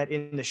stuff like that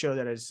in the show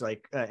that is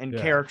like, and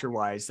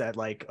character-wise, that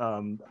like I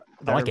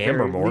like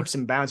Amber more. Leaps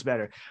and bounds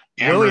better.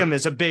 Amber. William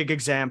is a big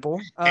example.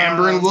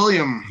 Amber and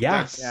William.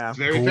 Yes, that's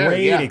very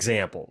great fair.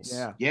 examples.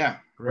 Yeah,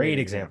 great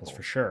examples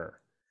for sure.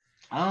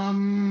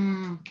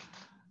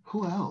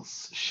 Who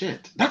else?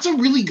 Shit, that's a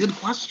really good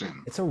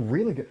question. It's a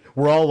really good.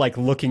 We're all like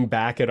looking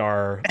back at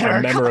our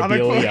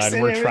memorabilia and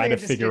we're trying to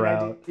figure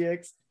out.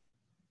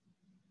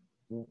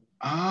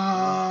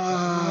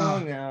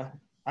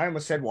 I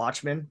almost said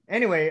Watchmen.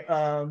 Anyway,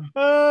 you're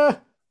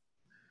fine.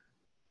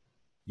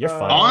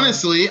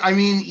 Honestly, I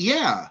mean,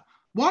 yeah,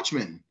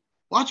 Watchmen.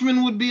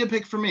 Watchmen would be a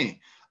pick for me.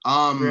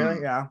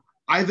 Really? Yeah.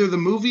 Either the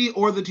movie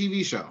or the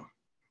TV show,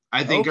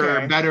 I think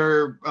are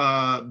better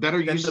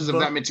uses of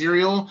that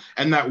material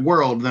and that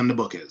world than the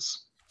book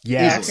is.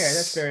 Yes. Okay,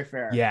 that's very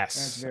fair.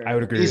 Yes, I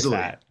would agree with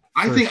that.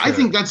 I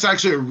think that's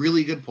actually a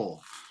really good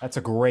pull. That's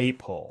a great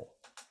pull.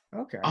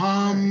 Okay.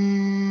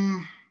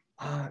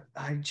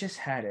 I just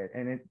had it,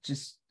 and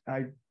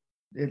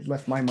it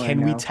left my mind.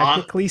 Can we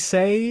technically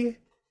say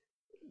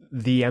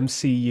the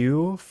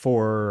MCU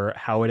for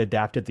how it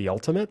adapted the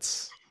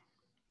Ultimates?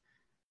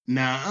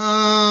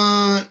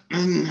 No.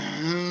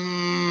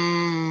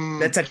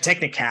 That's a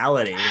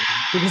technicality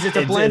because it's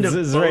a blend of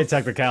it's both. very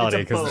technicality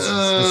It's a because it's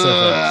both.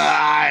 specific.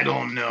 I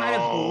don't know. Kind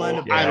of blend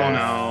of I don't both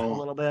know. a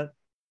little bit.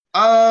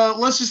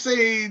 Let's just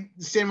say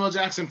Samuel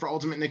Jackson for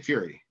Ultimate Nick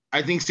Fury.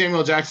 I think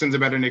Samuel Jackson's a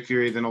better Nick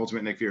Fury than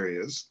Ultimate Nick Fury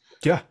is.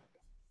 Yeah,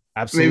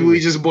 absolutely. Maybe we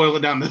just boil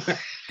it down to that.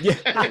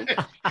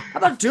 Yeah. How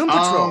about Doom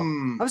Patrol?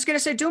 I was gonna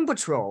say Doom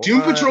Patrol.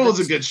 Doom Patrol is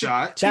a good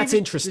shot. That's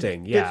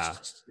interesting. Yeah.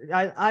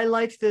 I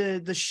like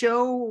the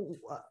show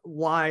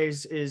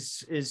wise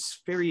is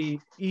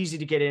very easy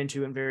to get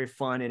into and very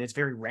fun, and it's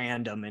very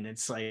random, and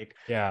it's like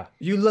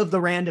you love the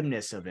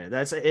randomness of it.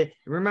 It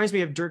reminds me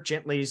of Dirk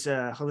Gently's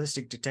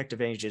Holistic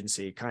Detective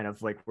Agency, kind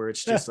of like where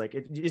it's just like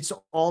it's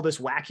all this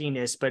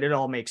wackiness, but it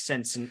all makes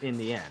sense in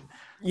the end.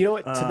 You know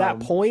what? To that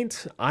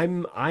point,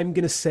 I'm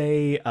gonna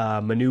say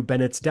Manu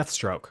Bennett's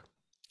Deathstroke.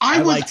 I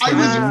was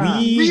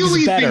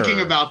really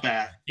thinking about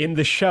that in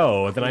the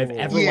show than I've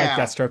ever liked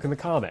Deathstroke in the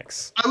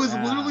comics. I was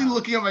literally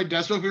looking at my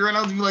Deathstroke figure and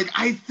I was like,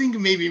 I think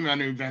maybe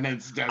Manu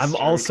Bennett's Deathstroke. I'm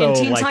also in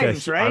Teen like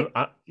Titans, right?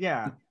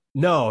 Yeah.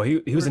 No,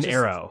 he was an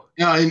Arrow.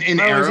 No,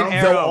 in Arrow.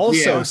 Though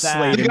also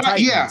Slade and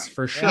Titans,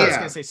 for sure. I was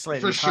gonna say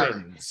Slade for sure.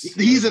 Titans.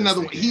 He's another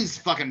one. He's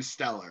fucking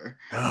stellar.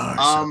 Oh,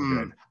 so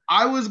good.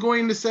 I was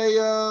going to say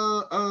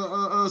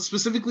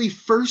specifically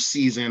first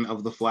season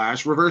of The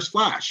Flash, Reverse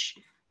Flash.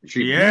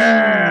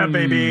 Yeah,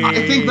 baby.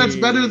 I think that's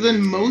better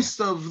than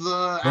most of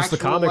the actual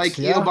comics, like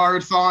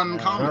Eobard-Thawne not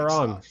comic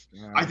wrong. stuff.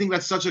 Yeah. I think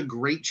that's such a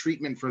great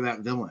treatment for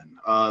that villain,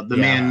 the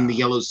man in the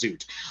yellow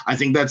suit. I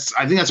think that's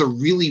a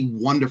really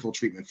wonderful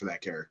treatment for that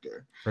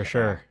character. For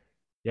sure.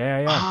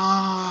 Yeah.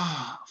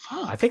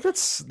 Fuck. I think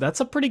that's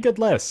a pretty good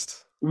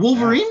list.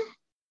 Wolverine?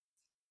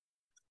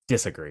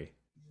 Disagree.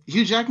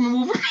 Hugh Jackman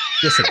Wolverine?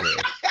 Disagree.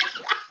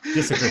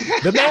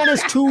 The man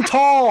is too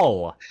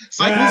tall.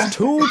 He's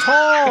too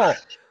tall.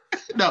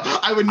 No,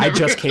 I would never. I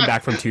just came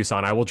back from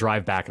Tucson. I will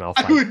drive back and I'll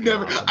fight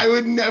I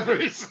would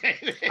never say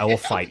that. I will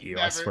fight you.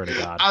 I swear to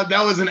God.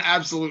 That was an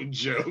absolute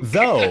joke.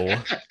 Though,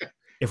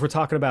 if we're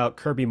talking about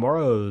Kirby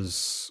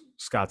Morrow's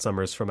Scott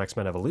Summers from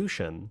X-Men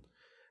Evolution,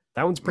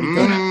 that one's pretty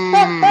good.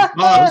 That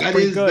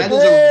is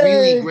a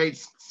really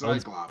great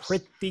Cyclops.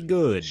 Pretty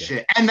good.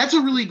 Shit. And that's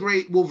a really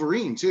great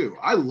Wolverine too.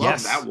 I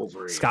love that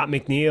Wolverine. Scott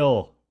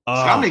McNeil.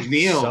 Scott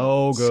McNeil.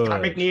 So good.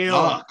 Scott McNeil.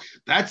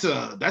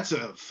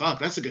 Fuck.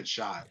 That's a good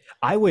shot.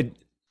 I would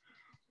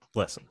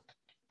listen.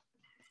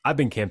 I've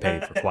been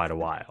campaigning for quite a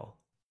while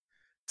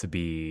to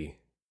be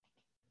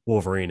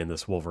Wolverine in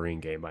this Wolverine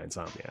game by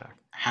Insomniac.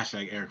 #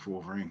 Eric for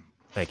Wolverine.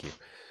 Thank you.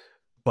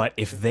 But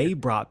if they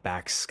brought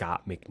back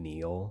Scott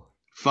McNeil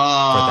for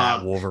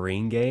that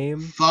Wolverine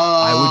game,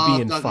 I would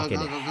be in fucking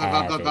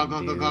heaven,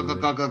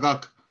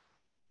 dude.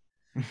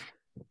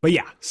 But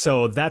yeah,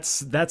 so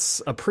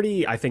that's a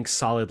pretty, I think,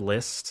 solid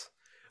list.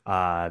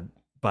 But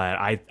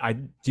I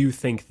do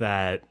think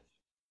that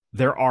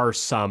there are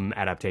some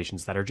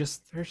adaptations that are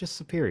just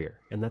superior,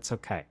 and that's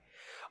okay.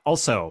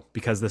 Also,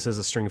 because this is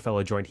a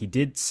Stringfellow joint, he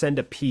did send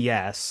a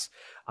PS.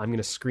 I'm going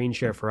to screen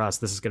share for us.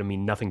 This is going to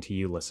mean nothing to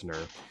you, listener.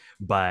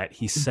 But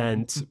he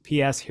sent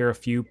PS, here are a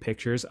few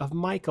pictures of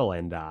Michael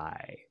and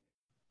I.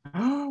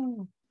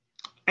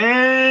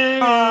 Hey!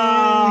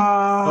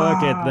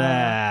 Look at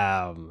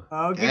them.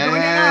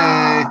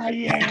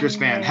 Hey! Chris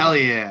fan, hell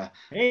yeah!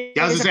 I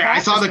was gonna say I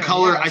saw the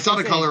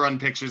color on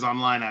pictures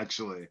online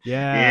actually.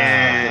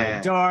 Yeah.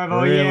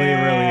 Adorable. Really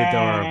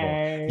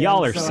adorable.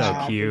 Y'all are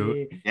so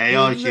cute. Yeah,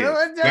 y'all are cute.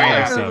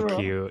 Very so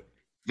cute.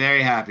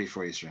 Very happy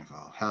for you,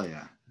 Stringfellow. Hell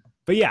yeah.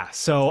 But yeah,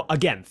 so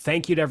again,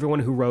 thank you to everyone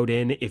who wrote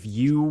in. If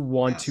you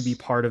want to be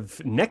part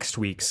of next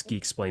week's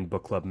Geeksplained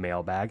Book Club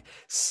mailbag,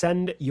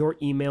 send your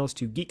emails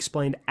to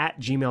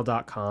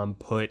geeksplained@gmail.com.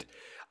 Put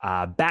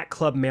Bat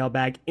Club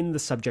mailbag in the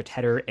subject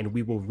header, and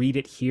we will read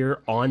it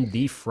here on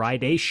the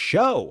Friday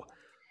show.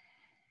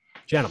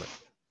 Gentlemen,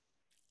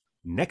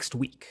 next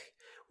week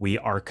we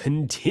are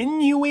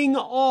continuing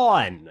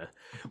on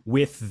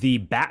with the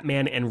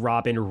Batman and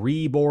Robin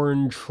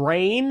Reborn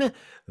train.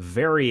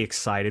 Very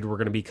excited. We're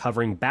going to be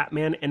covering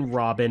Batman and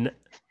Robin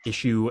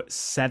issue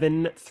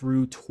 7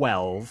 through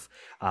 12,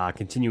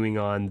 continuing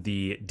on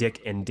the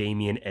Dick and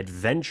Damian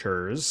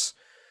adventures.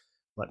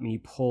 Let me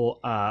pull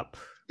up.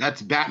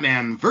 That's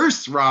Batman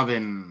vs.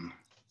 Robin.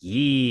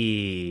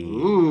 Yee.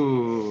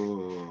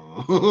 Ooh.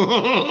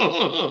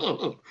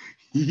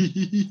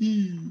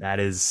 That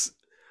is,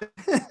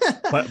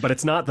 but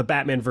it's not the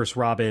Batman vs.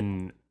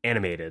 Robin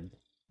animated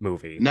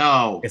movie.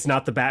 No, it's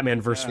not the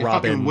Batman vs. I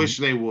Robin. fucking wish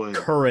they would.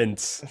 Current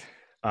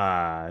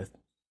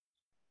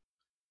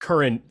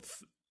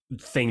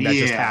thing that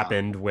just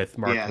happened with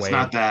Mark Waid. It's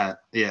not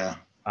that. Yeah.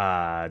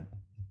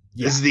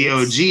 This is the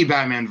OG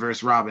Batman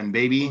vs. Robin,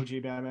 baby.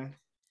 OG Batman.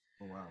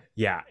 Oh wow.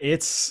 Yeah,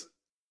 it's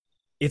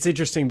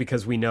interesting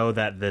because we know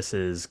that this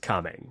is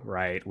coming,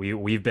 right?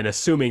 We've been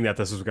assuming that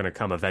this was going to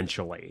come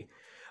eventually,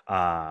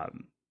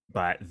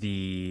 but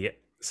the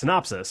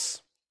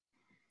synopsis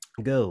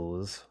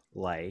goes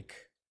like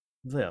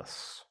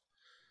this.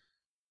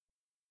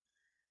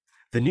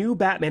 The new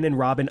Batman and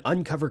Robin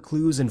uncover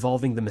clues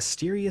involving the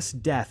mysterious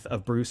death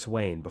of Bruce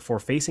Wayne before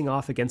facing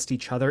off against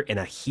each other in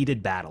a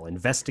heated battle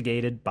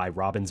investigated by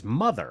Robin's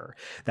mother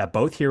that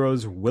both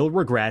heroes will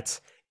regret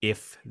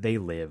if they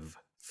live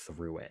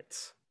through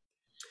it.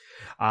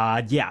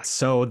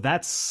 So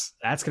that's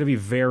going to be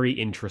very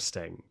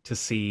interesting to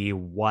see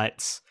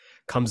what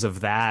comes of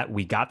that.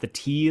 We got the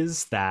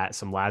tease that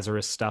some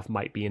Lazarus stuff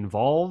might be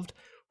involved.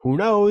 Who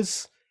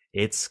knows?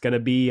 It's going to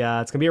be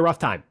a rough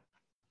time.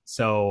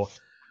 So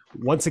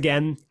once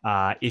again,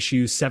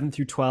 issues 7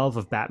 through 12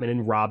 of Batman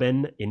and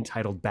Robin,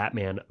 entitled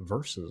Batman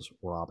versus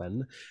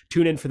Robin.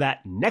 Tune in for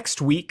that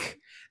next week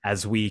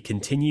as we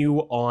continue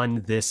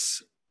on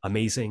this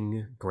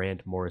amazing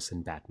Grant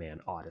Morrison Batman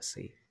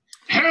Odyssey.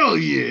 Hell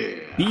yeah!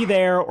 Be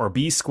there or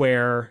be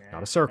square,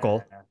 not a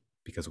circle,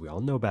 because we all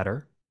know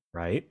better,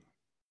 right?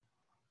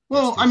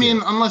 Well, I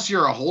mean, unless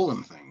you're a hole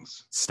in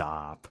things.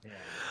 Stop.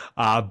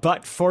 Yeah.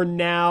 But for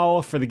now,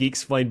 for the Geek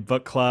Explained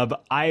Book Club,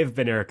 I've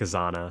been Eric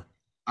Azana.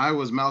 I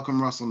was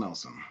Malcolm Russell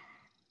Nelson.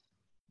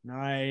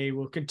 I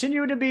will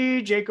continue to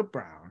be Jacob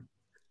Brown.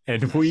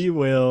 And we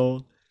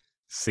will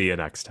see you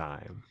next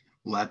time.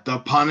 Let the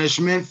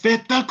punishment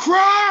fit the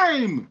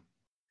crime!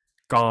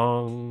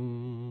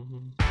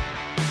 Gong.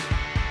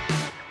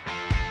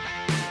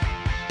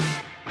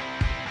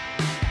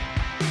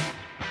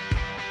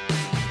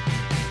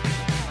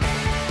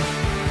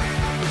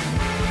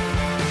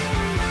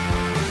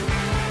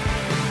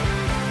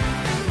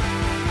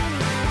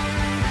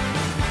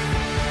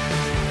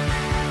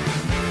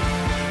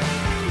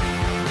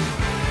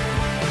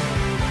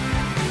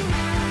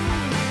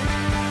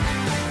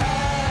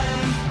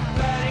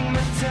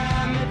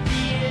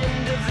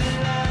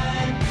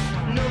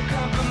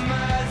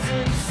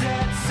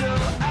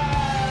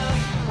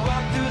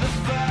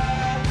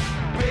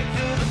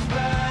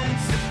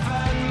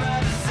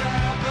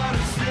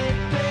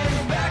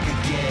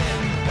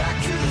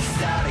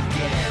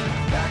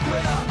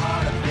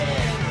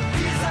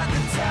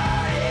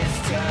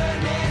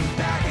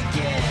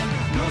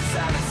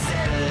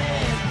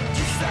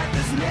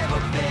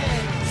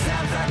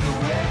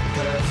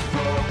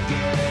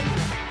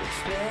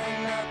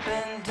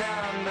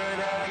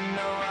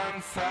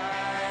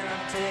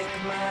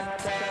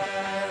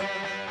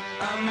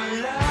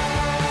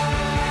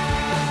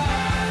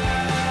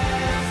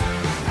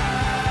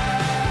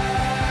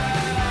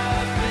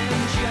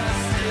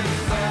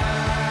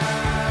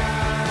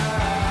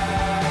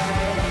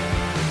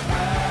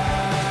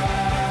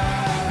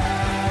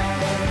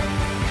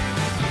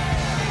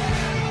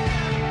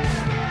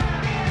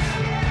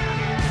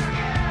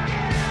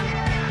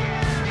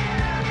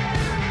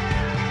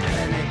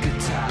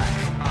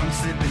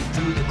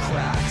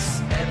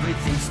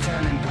 Everything's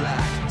turning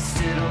black.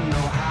 Still don't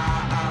know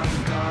how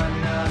I'm